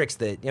of the tricks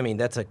that, I mean,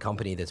 that's a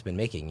company that's been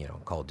making,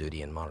 Call of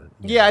Duty and modern.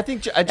 Yeah, I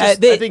think I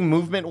think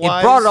movement-wise,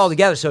 It brought it all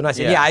together so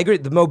nicely. Yeah. Yeah, I agree.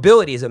 The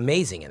mobility is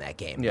amazing in that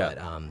game. Yeah.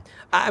 But,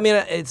 I mean,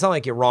 it's not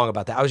like you're wrong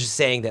about that. I was just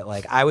saying that,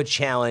 like, I would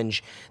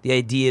challenge the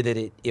idea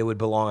that it would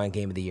belong on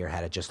Game of the Year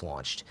had it just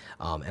launched.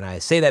 And I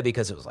say that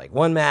because it was like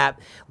one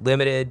map,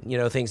 limited,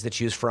 things to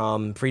choose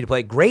from, free to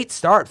play. Great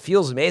start,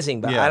 feels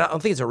amazing, but Yeah. I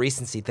don't think it's a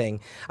recency thing.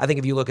 I think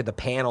if you look at the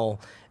panel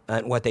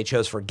and what they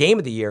chose for Game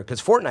of the Year,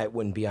 because Fortnite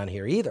wouldn't be on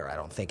here either, I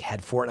don't think,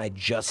 had Fortnite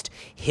just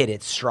hit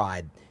its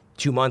stride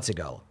 2 months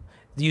ago.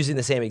 Using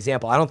the same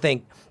example, I don't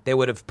think they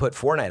would have put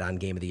Fortnite on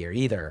Game of the Year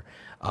either.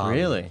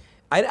 Really?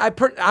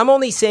 I'm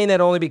only saying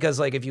that only because,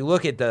 like, if you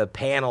look at the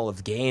panel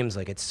of games,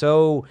 like, it's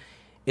so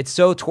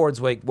towards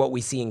like what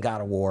we see in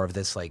God of War, of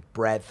this like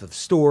breadth of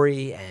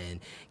story and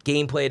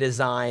gameplay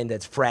design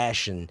that's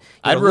fresh. And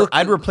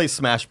I'd replace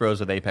Smash Bros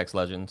with Apex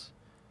Legends.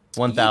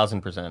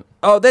 1,000%.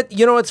 Oh, that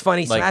what's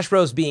funny? Like- Smash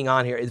Bros. Being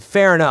on here,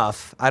 fair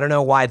enough. I don't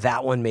know why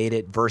that one made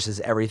it versus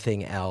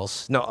everything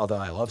else. No, although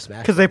I love Smash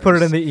Because they put it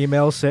Bros. in the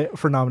email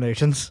for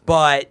nominations.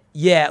 But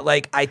yeah,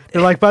 like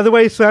They're like, by the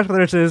way, Smash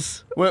Brothers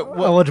is What-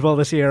 eligible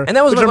this year. And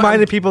that was which what-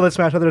 reminded people that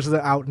Smash Brothers is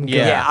out and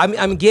Yeah. Yeah,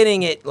 I'm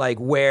getting it, like,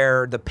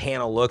 where the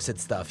panel looks at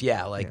stuff.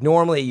 Yeah, like,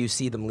 normally you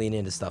see them lean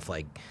into stuff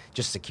like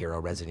just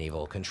Sekiro, Resident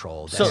Evil,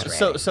 Control, Death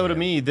Stranding, So to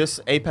me,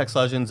 this Apex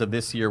Legends of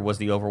this year was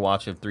the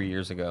Overwatch of 3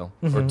 years ago,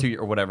 or 2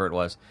 or whatever it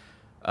was,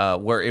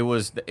 where it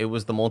was the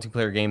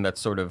multiplayer game that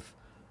sort of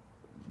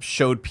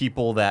showed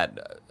people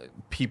that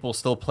people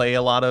still play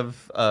a lot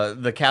of.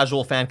 The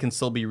casual fan can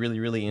still be really,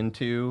 really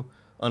into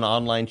an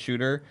online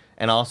shooter,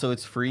 and also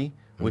it's free.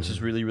 which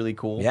is really, really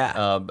cool.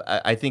 Yeah.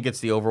 I think it's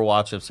the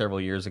Overwatch of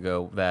several years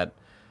ago that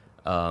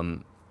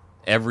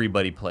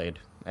everybody played,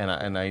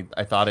 and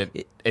I thought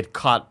it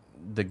caught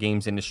the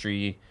games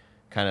industry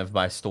kind of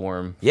by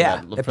storm.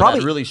 Yeah, for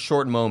that really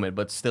short moment,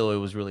 but still, it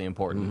was really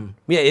important.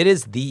 Yeah, it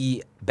is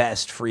the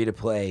best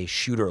free-to-play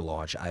shooter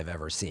launch I've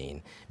ever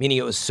seen. Meaning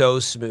it was so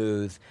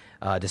smooth,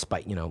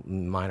 despite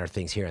minor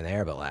things here and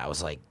there. But I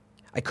was like,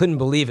 I couldn't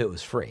believe it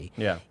was free.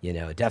 Yeah,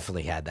 it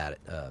definitely had that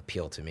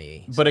appeal to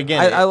me. But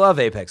again, I love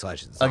Apex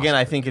Legends. It's again,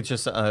 awesome. I think it's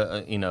just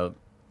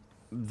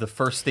the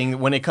first thing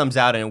when it comes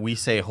out and we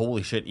say,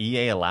 "Holy shit,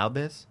 EA allowed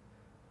this."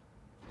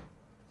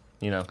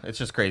 It's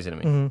just crazy to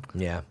me.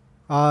 Yeah.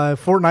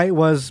 Fortnite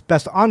was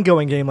best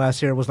ongoing game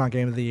last year. Was not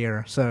game of the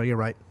year. So you're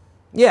right.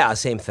 Yeah,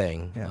 same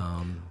thing.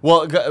 Yeah.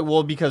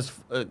 Well, because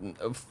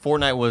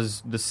Fortnite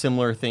was the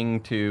similar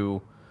thing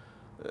to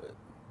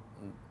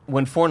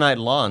when Fortnite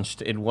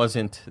launched. It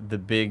wasn't the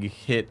big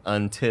hit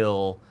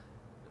until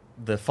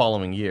the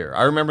following year.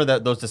 I remember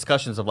those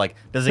discussions of like,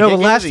 does it? No, get but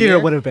game of last the year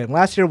would have been.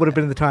 Last year would have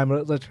been the time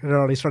it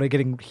already started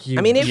getting huge.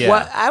 I mean,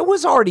 Yeah. I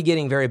was already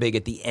getting very big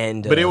at the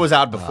end. But of, it was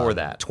out before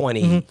that.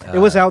 20. It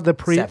was out the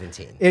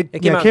 17. It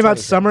came out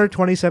summer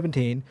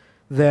 2017.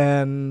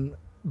 Then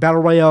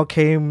Battle Royale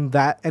came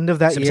that end of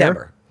that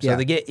September. year. So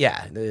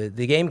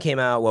the game came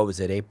out. What was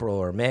it? April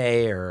or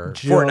May or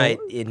Fortnite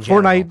in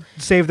general? Fortnite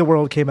Save the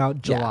World came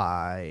out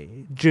July.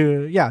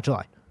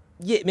 July.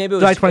 Yeah, maybe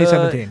it was July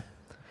 2017.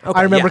 Okay,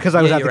 I remember because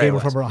I was at you're the Game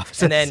right, it Informer was.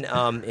 office. And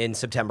then in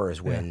September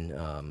is when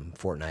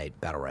Fortnite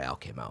Battle Royale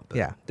came out. But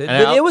Yeah.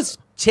 it was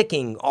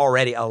ticking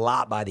already a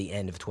lot by the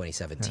end of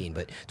 2017.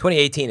 But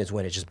 2018 is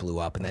when it just blew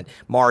up. And then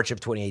March of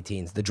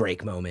 2018 is the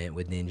Drake moment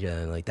with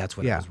Ninja. And that's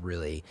when it was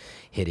really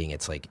hitting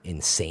its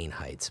insane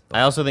heights. But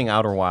I also think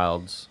Outer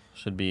Wilds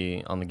should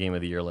be on the Game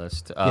of the Year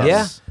list.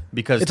 Yes.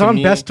 Because it's to on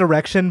me, best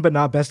direction, but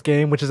not best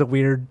game, which is a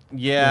weird.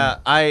 Yeah,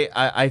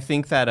 I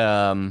think that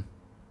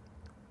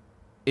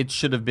it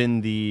should have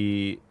been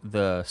the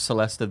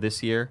Celeste of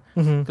this year,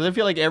 because I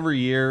feel like every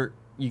year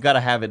you got to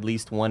have at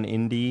least one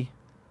indie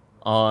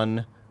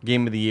on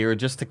Game of the Year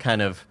just to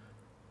kind of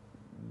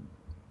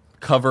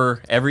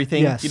cover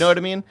everything. Yes. You know what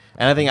I mean?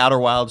 And I think Outer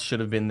Wilds should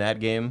have been that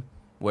game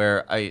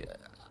where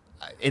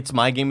it's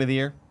my Game of the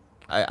Year.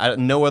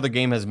 No other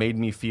game has made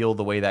me feel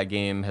the way that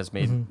game has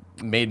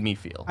made me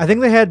feel. I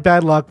think they had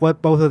bad luck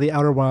with both of the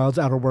Outer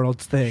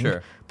Worlds thing.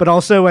 Sure. But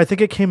also, I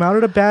think it came out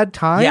at a bad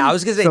time. yeah, I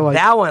was going to say So,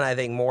 that one, I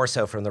think, more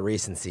so from the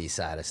recency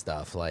side of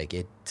stuff. Like,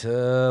 it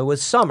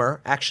was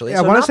summer, actually. Yeah,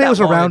 so I want not to say it that was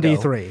long around ago.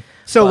 E3.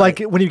 So, But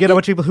when you get a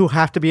bunch of people who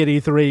have to be at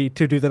E3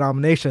 to do the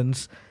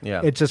nominations,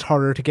 Yeah. it's just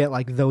harder to get,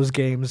 those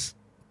games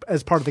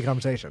as part of the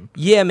conversation.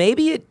 Yeah,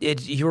 maybe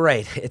you're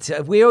right. It's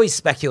we always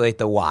speculate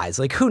the whys.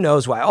 Like, who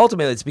knows why?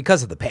 Ultimately, it's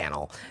because of the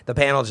panel. The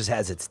panel just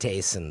has its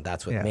tastes, and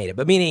that's what made it.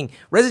 But meaning,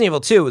 Resident Evil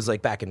 2 was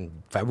back in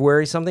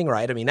February something,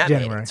 right? I mean, that made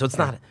January. it. So it's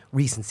not a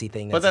recency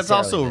thing. But that's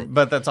necessarily,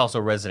 also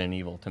Resident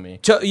Evil to me.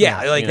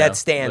 that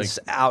stands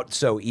out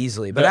so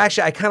easily. But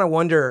actually, I kind of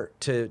wonder,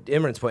 to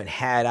Imran's point,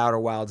 had Outer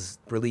Wilds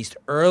released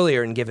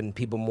earlier and given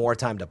people more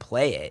time to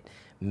play it,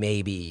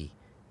 maybe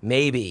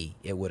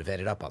it would have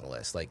ended up on the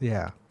list.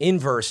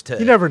 Inverse to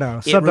You never know.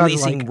 it Sometimes,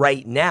 releasing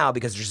right now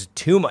because there's just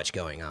too much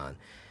going on.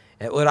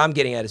 And what I'm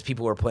getting at is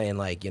people were playing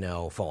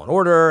Fallen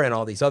Order and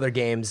all these other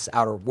games,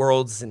 Outer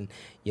Worlds and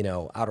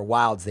Outer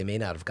Wilds. They may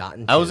not have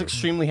gotten. I was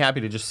extremely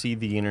happy to just see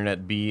the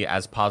internet be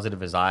as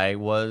positive as I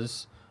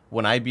was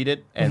when I beat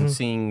it, and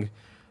seeing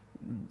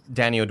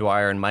Danny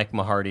O'Dwyer and Mike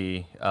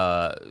Mahardy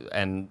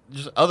and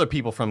just other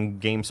people from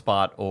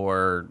GameSpot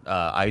or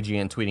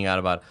IGN tweeting out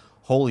about,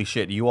 holy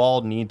shit, you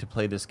all need to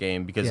play this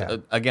game because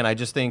again, I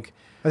just think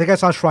I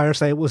saw Schreier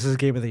say it was his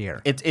game of the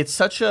year. it's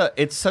such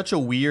a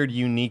weird,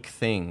 unique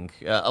thing.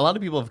 A lot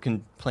of people have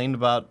complained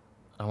about.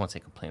 I don't want to say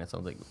complain. It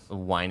sounds like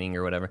whining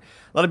or whatever.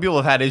 A lot of people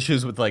have had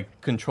issues with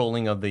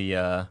controlling of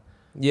the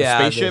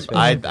spaceship.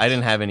 I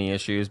didn't have any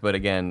issues, but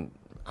again,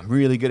 I'm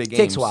really good at games.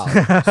 Takes a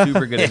while.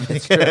 Super good at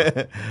games.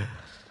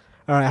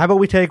 All right, how about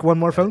we take one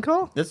more phone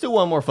call? Let's do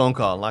one more phone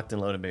call. Locked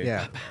and loaded, baby.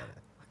 Yeah.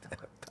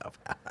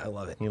 I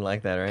love it. You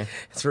like that, right?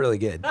 It's really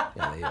good.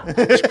 Yeah.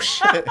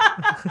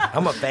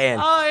 I'm a fan.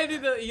 Oh, I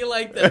did you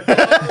like that.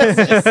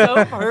 It's just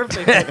so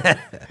perfect.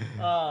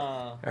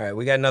 All right,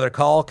 we got another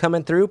call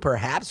coming through.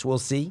 Perhaps we'll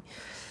see.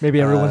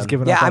 Maybe everyone's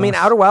giving up. Yeah, I on mean,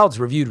 us. Outer Wilds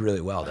reviewed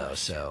really well though.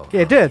 So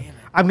Yeah, it did.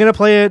 I'm gonna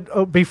play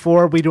it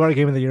before we do our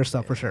game of the year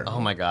stuff for sure. Oh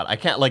my god, I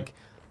can't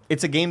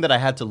It's a game that I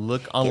had to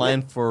look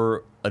online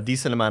for a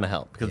decent amount of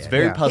help because it's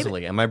very Yeah.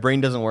 puzzly and my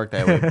brain doesn't work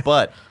that way.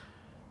 But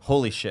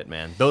holy shit,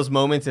 man, those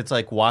moments, it's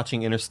like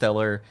watching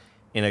Interstellar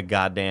in a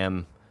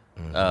goddamn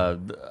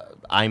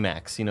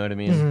IMAX. You know what I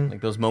mean? Like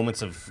those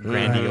moments of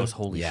grandiose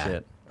holy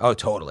shit. Oh,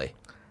 totally.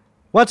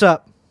 What's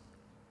up?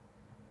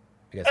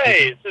 I guess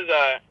Hey, this is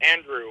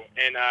Andrew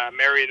in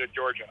Marietta,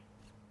 Georgia.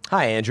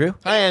 Hi, Andrew.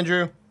 Hi,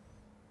 Andrew.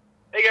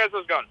 Hey guys,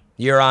 how's it going?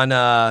 You're on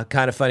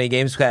Kind of Funny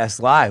Gamescast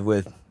Live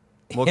with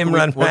What him, can we,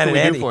 Run, what Ryan, can we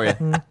and do Andy.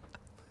 for you?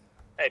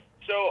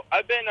 So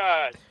I've been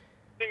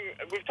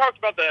we've talked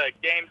about the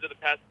games of the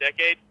past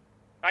decade.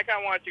 I kind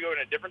of wanted to go in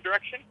a different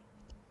direction.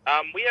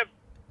 We have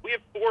we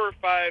have 4 or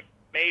 5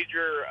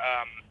 major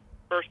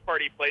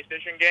first-party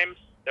PlayStation games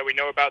that we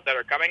know about that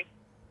are coming,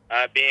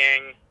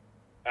 being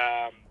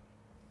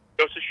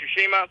Ghost of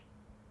Tsushima,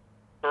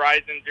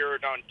 Horizon Zero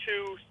Dawn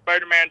 2,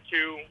 Spider-Man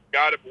 2,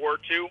 God of War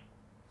 2.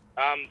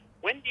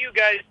 When do you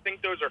guys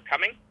think those are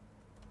coming?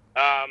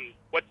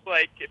 What's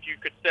like, if you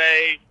could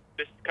say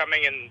this is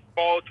coming in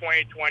fall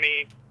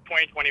 2020,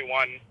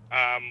 2021,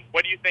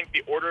 what do you think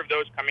the order of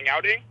those coming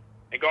out in?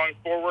 And going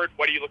forward,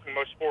 what are you looking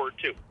most forward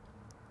to?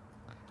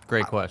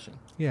 Great question.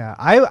 Yeah,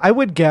 I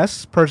would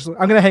guess personally.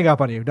 I'm gonna hang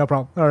up on you. No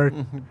problem. Or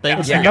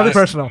Thank Yeah, you. nothing guys.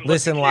 personal. I'm Listen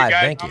listening to you live.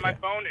 guys Thank on you. my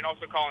phone and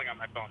also calling on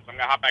my phone, so I'm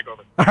gonna hop back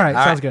over. All right,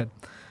 All sounds right.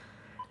 good.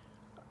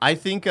 I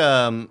think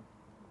I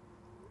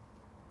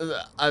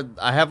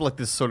have like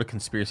this sort of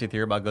conspiracy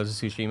theory about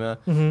Ghost of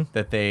Tsushima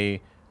that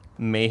they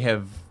may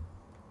have.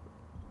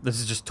 This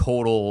is just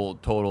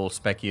total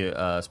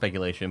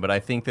speculation, but I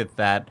think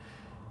that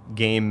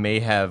game may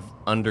have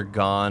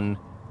undergone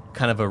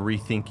kind of a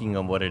rethinking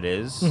on what it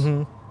is.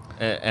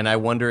 And I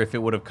wonder if it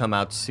would have come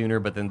out sooner,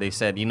 but then they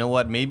said, you know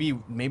what, maybe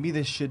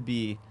this should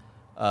be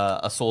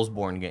a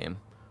Soulsborne game,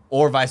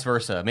 or vice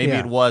versa. Maybe Yeah.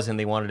 it was, and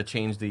they wanted to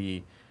change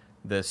the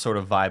sort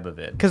of vibe of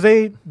it. Because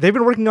they've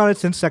been working on it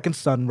since Second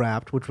Sun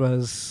Wrapped, which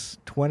was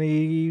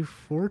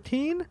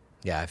 2014.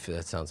 Yeah, I feel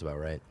that sounds about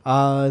right.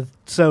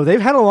 So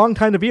they've had a long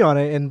time to be on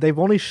it, and they've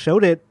only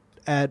showed it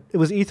at it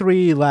was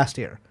E3 last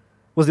year.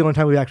 Was the only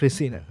time we've actually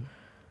seen it.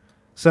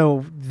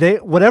 So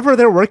whatever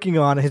they're working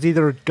on has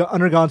either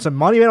undergone some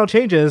monumental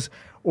changes,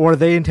 or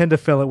they intend to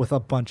fill it with a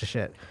bunch of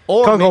shit.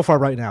 Or Call may- Goldfarb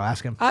right now.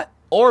 Ask him.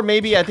 Or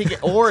maybe I think,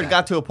 or it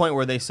got to a point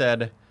where they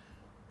said,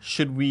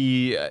 should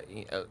we?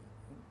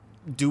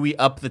 Do we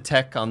up the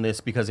tech on this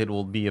because it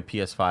will be a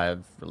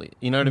PS5 release?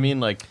 You know what I mean?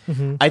 Like,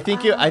 I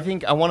think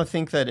I want to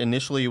think that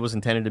initially it was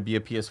intended to be a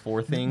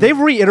PS4 thing. They've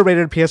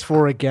reiterated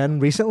PS4 again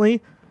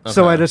recently,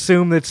 so Okay. I'd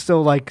assume it's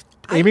still like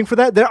aiming for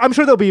that. I'm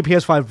sure there'll be a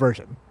PS5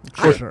 version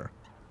for sure.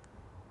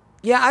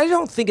 Yeah, I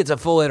don't think it's a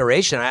full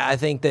iteration. I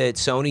think that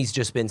Sony's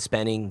just been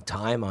spending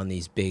time on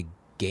these big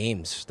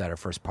games that are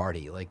first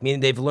party. Like, I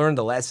mean, they've learned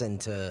the lesson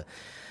to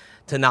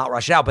not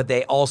rush it out, but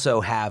they also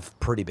have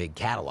pretty big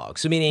catalogs.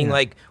 So meaning,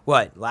 like,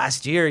 what,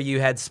 last year you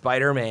had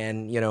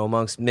Spider-Man,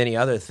 amongst many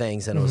other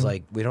things, and it was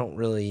like, we don't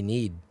really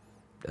need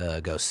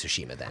Ghost of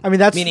Tsushima then. I mean,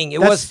 that's- meaning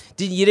that's-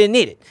 you didn't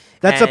need it.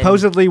 That's And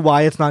supposedly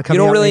why it's not you coming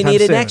don't out really anytime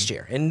need it soon. next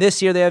year. And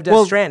this year they have Death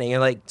Well- Stranding,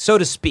 and like, so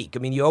to speak. I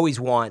mean, you always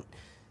want.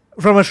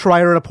 From a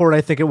Schreier report,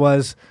 I think it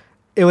was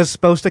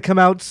supposed to come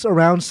out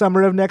around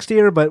summer of next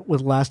year, but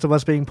with Last of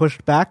Us being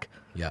pushed back,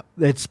 Yeah.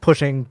 it's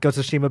pushing Ghost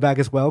of Tsushima back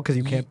as well because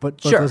you can't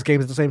put both Sure. those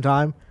games at the same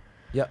time.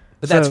 Yep.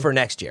 But that's So- for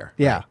next year.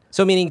 Yeah. Right?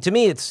 So meaning to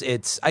me, it's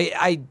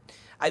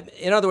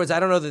in other words, I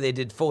don't know that they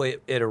did full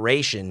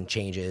iteration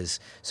changes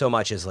so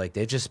much as like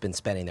they've just been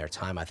spending their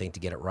time, I think, to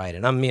get it right.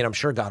 And I'm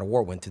sure God of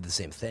War went through the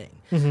same thing.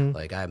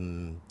 Like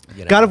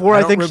God of War,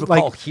 I don't think,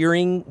 recall like-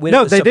 hearing when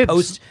No, it was they did.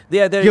 supposed.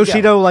 Yeah,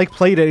 Yoshido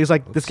played it. He's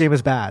like, this game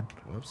is bad.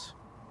 Whoops.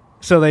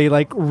 So they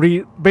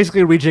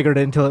basically rejiggered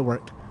it until it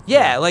worked.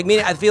 Yeah, like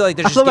I feel like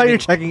they're I just love how you're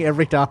giving, checking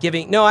every time.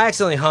 No, I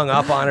accidentally hung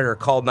up on it or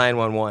called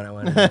 911. I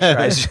wanted to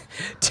make sure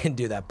I didn't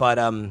do that, but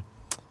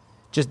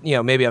just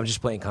maybe I'm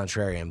just playing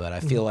contrarian, but I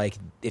feel like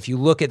if you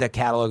look at the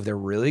catalog of their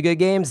really good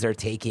games, they're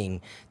taking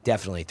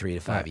definitely 3 to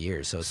 5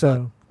 years. So it's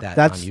not that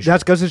unusual.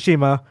 that's Ghost of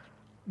Tsushima.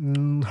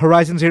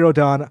 Horizon Zero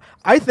Dawn,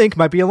 I think,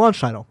 might be a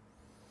launch title.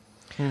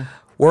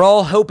 We're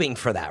all hoping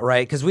for that,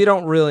 right? Because we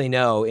don't really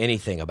know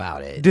anything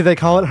about it. Do they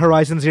call it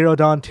Horizon Zero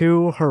Dawn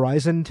 2,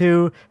 Horizon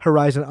 2,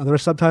 Horizon other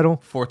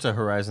subtitle? Forza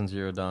Horizon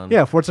Zero Dawn.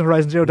 Yeah, Forza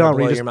Horizon Zero Dawn.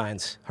 Blow where you your just-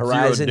 minds.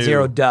 Horizon Dawn.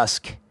 Zero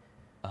Dusk.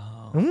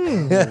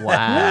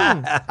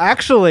 Wow.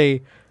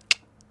 Actually,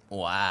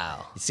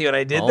 Wow. You see what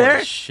I did Holy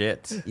there?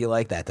 shit. You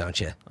like that, don't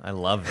you? I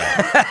love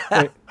that.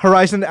 wait,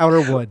 Horizon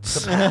Outer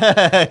Woods.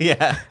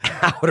 Yeah.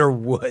 Outer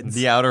Woods.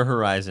 The Outer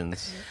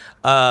Horizons.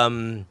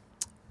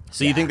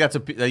 So you think that's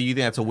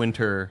a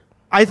winter?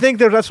 I think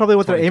that's probably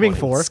what they're aiming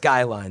for.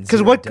 Skylines. Because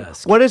Zero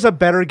Dusk. what is a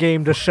better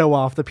game to show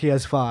off the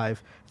PS5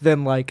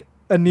 than like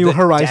a new The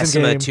Horizon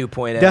Decima game?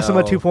 2.0.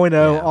 Decima 2.0,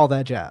 Yeah. all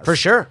that jazz. For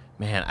sure.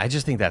 Man, I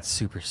just think that's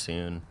super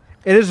soon.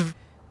 It is.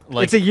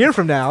 Like, it's a year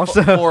from now,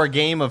 so for a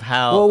game of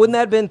how. Well, wouldn't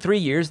that have been 3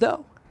 years,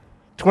 though?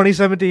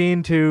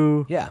 2017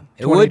 to Yeah.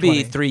 It would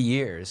be 2020. 3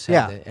 years.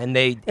 Yeah. And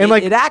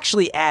like- it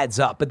actually adds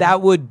up, but that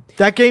would.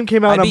 That game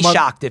came out I'd a be month.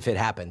 shocked if it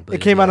happened. But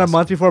It came it'd out be a awesome.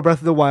 month before Breath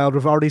of the Wild.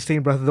 We've already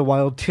seen Breath of the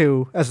Wild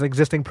 2 as an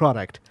existing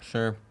product,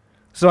 Sure.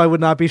 so I would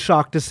not be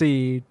shocked to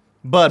see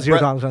But Zero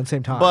Bre- Dawn around the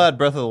same time. But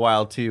Breath of the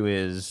Wild 2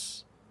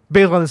 is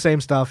based on the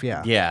same stuff,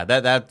 yeah. yeah.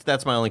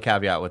 That's my only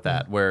caveat with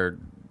that. Where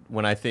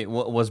when I think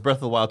was Breath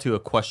of the Wild 2 a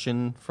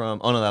question from?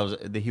 Oh no,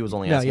 he was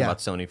only No, asking yeah. about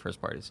Sony first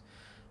parties.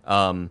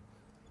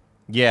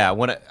 Yeah.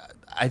 When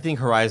I think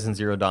Horizon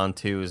Zero Dawn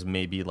 2 is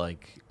maybe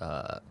like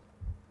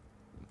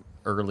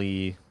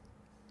early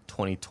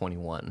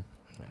 2021.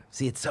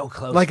 See, it's so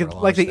close. Like for a the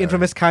launch there.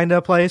 infamous kind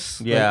of place.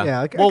 Yeah.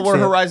 Like, yeah. Well, can where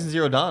see it. Horizon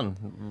Zero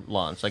Dawn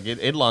launched, like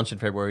it launched in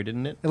February,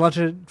 didn't it? It launched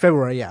in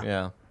February, yeah.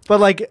 Yeah. But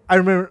like I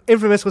remember,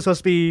 Infamous was supposed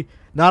to be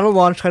not a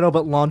launch title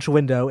but launch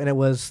window, and it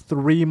was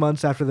 3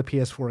 months after the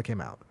PS4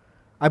 came out.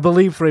 I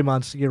believe 3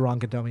 months. You're wrong,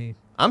 can tell me.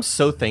 I'm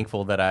so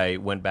thankful that I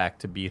went back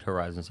to beat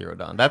Horizon Zero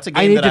Dawn. That's a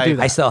I game need to do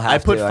that. I still have I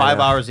put to, 5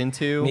 know. hours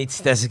into. That's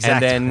exactly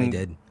and then what I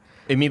did.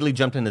 Immediately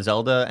jumped into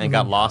Zelda and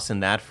got lost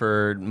in that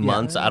for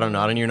months. I don't know.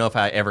 I don't even know if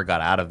I ever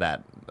got out of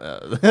that.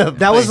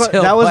 That was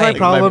my playing.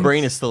 problem. My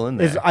brain is still in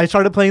there. Is I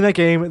started playing that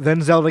game,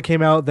 then Zelda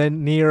came out,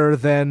 then Nier,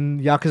 then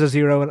Yakuza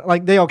 0, and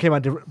like they all came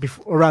out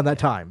around that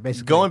time,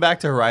 basically. Going back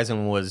to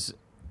Horizon was,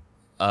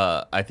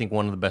 I think,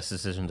 one of the best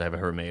decisions I've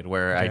ever made.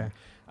 Where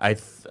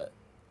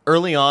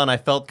early on, I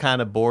felt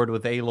kind of bored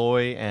with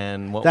Aloy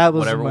and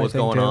whatever was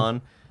going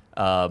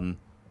on.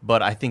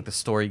 But I think the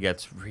story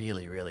gets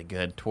really, really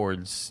good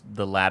towards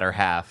the latter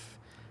half,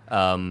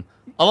 along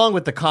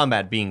with the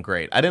combat being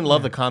great. I didn't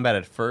love the combat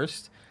at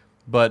first,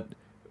 but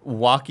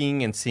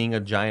walking and seeing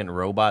a giant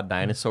robot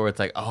dinosaur, it's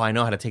like, oh, I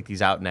know how to take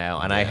these out now,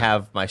 and I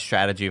have my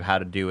strategy of how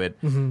to do it.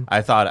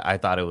 I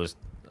thought it was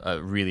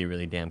a really,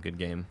 really damn good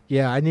game.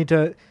 Yeah, I need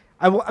to.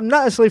 I'm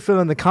not necessarily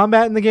feeling the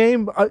combat in the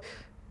game.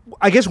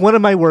 I guess one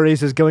of my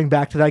worries is going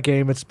back to that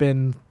game. It's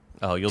been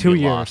You'll 2 be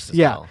years. lost as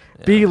Yeah. hell.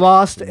 Yeah. Be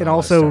lost You and might wanna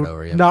also start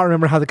over, yeah. not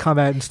remember how the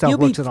combat and stuff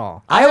works at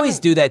all. I always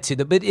do that too,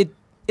 but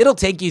it'll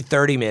take you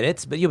 30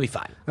 minutes, but you'll be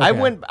fine.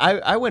 Okay.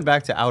 I went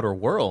back to Outer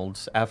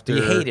Worlds after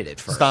You hated it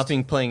first.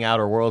 stopping playing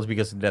Outer Worlds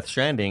because of Death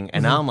Stranding,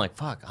 and now I'm like,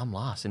 fuck, I'm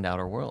lost in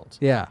Outer Worlds.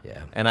 Yeah.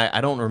 Yeah. And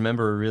I don't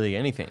remember really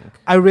anything.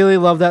 I really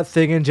love that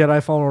thing in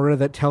Jedi Fallen Order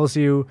that tells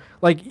you,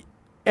 like,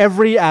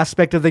 every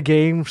aspect of the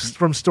game,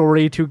 from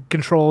story to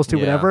controls to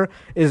Yeah. whatever,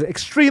 is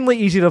extremely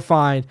easy to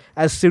find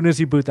as soon as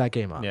you boot that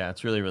game up. Yeah,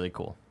 it's really, really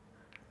cool.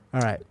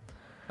 All right.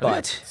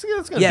 But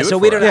That's gonna yeah, do so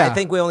it we for don't. us. Yeah. I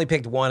think we only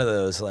picked one of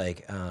those,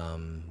 like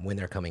when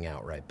they're coming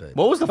out, right? But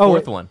What was the Oh,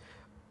 fourth wait. one?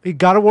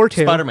 God of War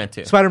 2. Spider-Man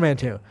 2. Spider-Man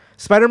 2.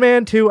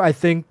 Spider-Man 2, I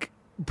think,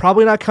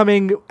 probably not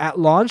coming at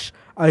launch.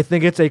 I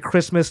think it's a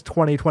Christmas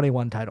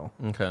 2021 title.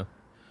 Okay.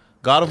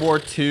 God of War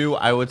 2,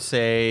 I would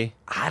say.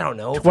 I don't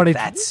know if 20 it's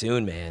that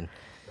soon, man.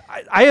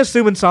 I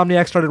assume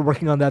Insomniac started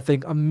working on that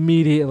thing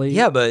immediately.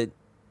 Yeah, but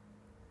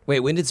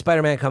wait, when did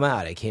Spider-Man come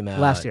out? It came out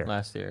Last year.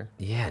 Last year.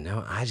 Yeah,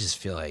 no, I just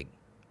feel like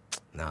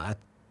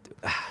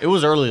It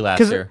was early last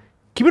 'Cause year.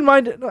 keep in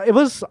mind, it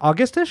was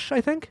August-ish,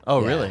 I think. Oh,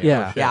 Yeah. really?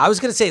 Yeah. Oh, shit. yeah. I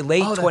was gonna say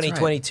late Oh, that's right.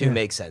 2022 Yeah.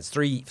 makes sense.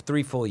 Three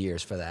full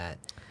years for that,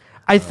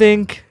 I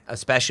think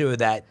especially with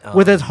that.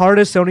 with as hard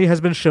as Sony has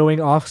been showing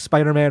off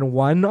Spider-Man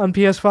 1 on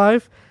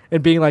PS5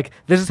 and being like,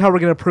 this is how we're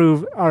going to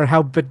prove or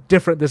how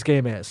different this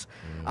game is.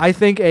 I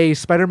think a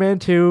Spider-Man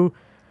 2...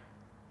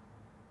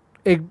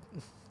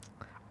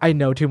 I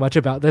know too much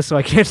about this, so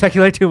I can't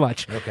speculate too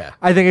much. Okay.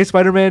 I think a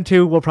Spider-Man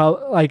 2 will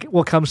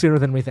will come sooner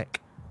than we think.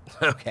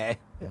 Okay.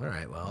 All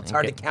right. Well, it's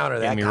hard to counter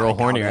that. Get me kind real of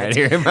horny comment.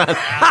 right here, man.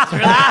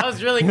 That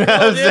was really cool, dude.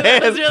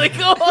 That was really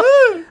cool.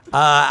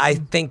 I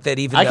think that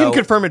even I can though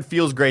confirm it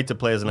feels great to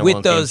play as an with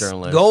F1 those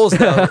journalist. goals,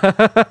 though,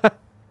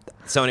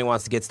 Sony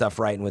wants to get stuff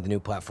right, and with the new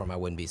platform, I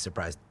wouldn't be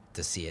surprised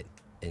to see it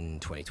in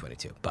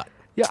 2022. But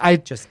Yeah, I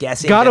just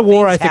guessing. God that of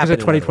War, I things think, is a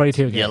happen in other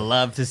 2022 You game.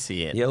 love to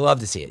see it. You love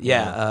to see it.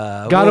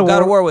 Yeah. God of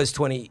God of War- War was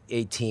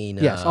 2018.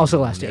 Yes, also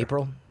last year.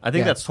 April. I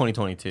think Yeah. that's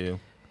 2022.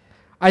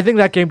 I think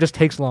that game just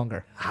takes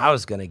longer. I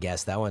was gonna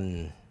guess that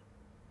one.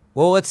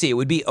 Well, let's see. It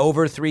would be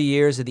over 3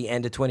 years at the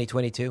end of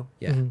 2022.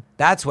 Yeah,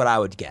 that's what I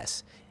would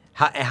guess.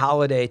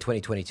 Holiday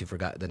 2022 for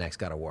the next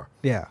God of War.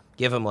 Yeah.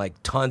 Give them like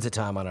tons of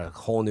time on a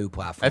whole new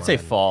platform. I'd say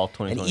and- fall And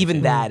 2022.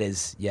 even that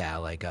is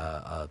like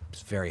a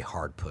very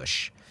hard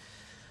push.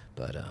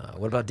 But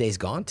what about Days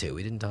Gone 2?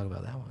 We didn't talk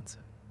about that one. So.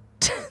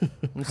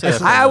 Save that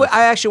for I another-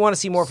 actually want to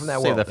see more from that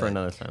Save world. that for but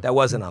another time. That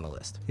wasn't on the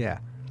list. Yeah.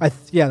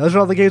 Yeah, those are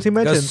all the games he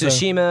mentioned. Ghost so- of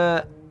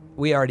Tsushima,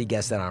 we already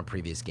guessed that on a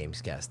previous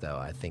Gamescast, though.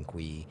 I think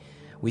we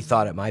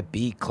thought it might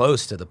be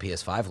close to the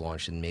PS5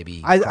 launch and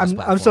maybe I'm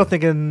cross-platform. still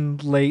thinking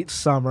late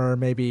summer,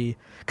 maybe.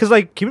 Because,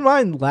 like, keep in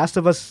mind, Last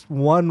of Us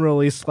 1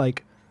 released,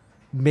 like,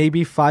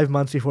 maybe 5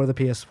 months before the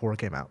PS4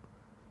 came out.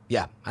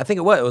 Yeah, I think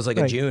it was. It was like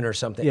a Like, June or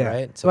something, Yeah.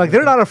 right? So, like,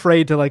 they're not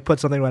afraid to, like, put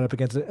something right up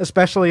against it,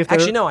 especially if they're...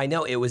 Actually, no, I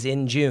know it was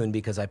in June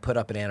because I put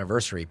up an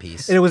anniversary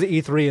piece. And it was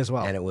E3 as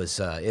well. And it was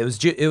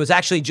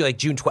actually like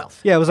June 12th.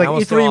 Yeah, it was I like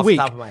almost know E3 off the week.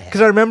 top of my head.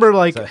 Because I remember,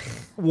 like, So-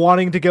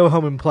 wanting to go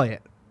home and play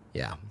it.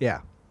 Yeah.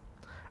 Yeah.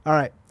 All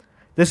right.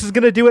 This is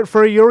going to do it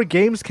for your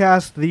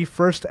Gamescast, the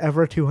first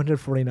ever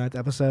 249th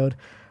episode.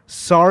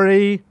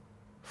 Sorry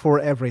for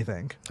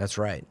everything. That's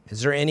right.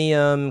 Is there any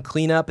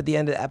cleanup at the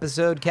end of the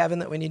episode, Kevin,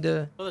 that we need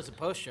to... Oh, there's a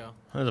post show.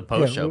 There's a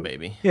post Yeah, show, we-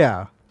 baby.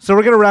 Yeah. So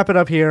we're going to wrap it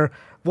up here.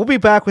 We'll be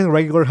back with a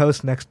regular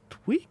host next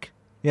week.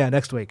 Yeah,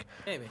 next week.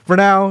 Maybe. For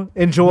now,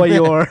 enjoy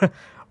your,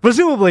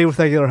 presumably with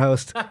regular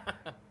host.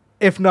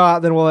 If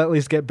not, then we'll at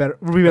least get better.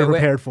 We'll be better Wait, wait.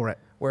 prepared for it.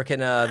 Where can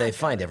they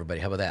find everybody?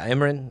 How about that?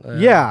 Imran?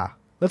 Yeah.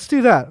 Let's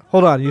do that.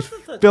 Hold on. You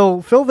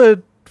fill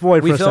the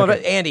void We for a filled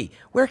second. it. Andy,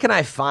 where can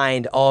I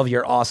find all of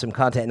your awesome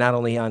content, not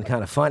only on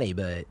Kind of Funny,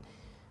 but...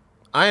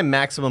 I am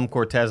Maximum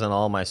Cortez on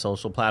all my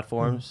social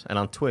platforms, and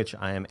on Twitch,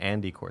 I am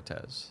Andy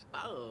Cortez.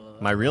 Oh.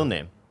 My real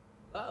name.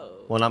 Oh.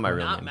 Well, not my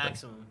real Not name. but-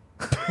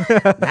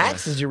 maximum.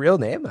 Max is your real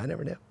name? I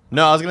never knew.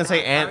 No, I was gonna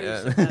say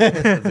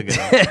that's a good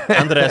one.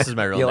 Andres is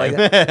my real You like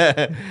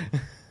name.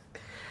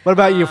 What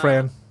about you,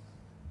 Fran?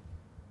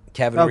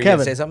 Kevin, Oh, were you going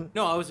to Kevin. say something?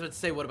 No, I was about to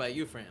say, what about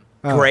you, Fran?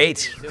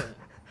 Great. Do it.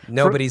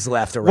 Nobody's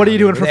left around. What are you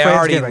doing me. for They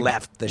already Friendsgiving?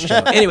 left the show.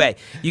 Anyway,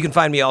 you can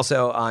find me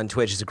also on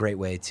Twitch. It's a great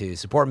way to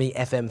support me,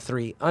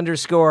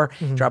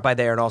 FM3_. Drop by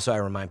there. And also, I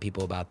remind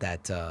people about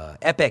that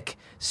Epic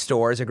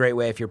store is a great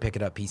way if you're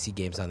picking up PC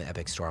games on the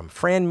Epic store. I'm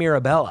Fran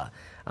Mirabella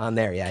on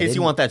there. Yeah, In case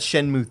you want that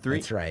Shenmue 3.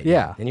 That's right.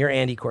 Yeah. And you're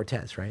Andy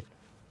Cortez, right?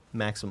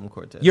 Maximum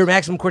Cortez. You're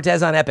Maximum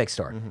Cortez on Epic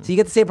Store. So you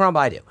get the same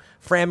problem I do.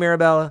 Fran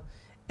Mirabella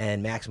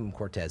and Maximum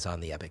Cortez on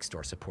the Epic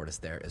Store. Support us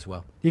there as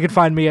well. You can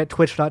find me at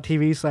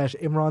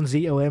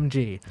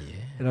twitch.tv/ImranZomg. Yeah.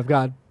 And I've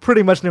got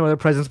pretty much no other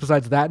presence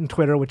besides that and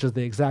Twitter, which is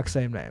the exact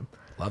same name.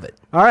 Love it.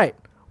 All right.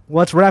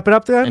 Let's wrap it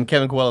up then. And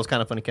Kevin Coelho's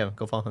kind of funny. Kevin,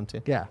 go follow him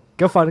too. Yeah.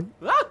 Go find it.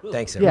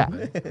 Thanks, Yeah.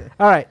 everybody.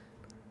 All right.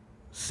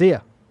 See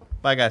ya.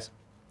 Bye, guys.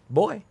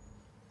 Boy.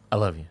 I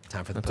love you.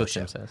 Time for the That's what push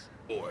Tim up. says.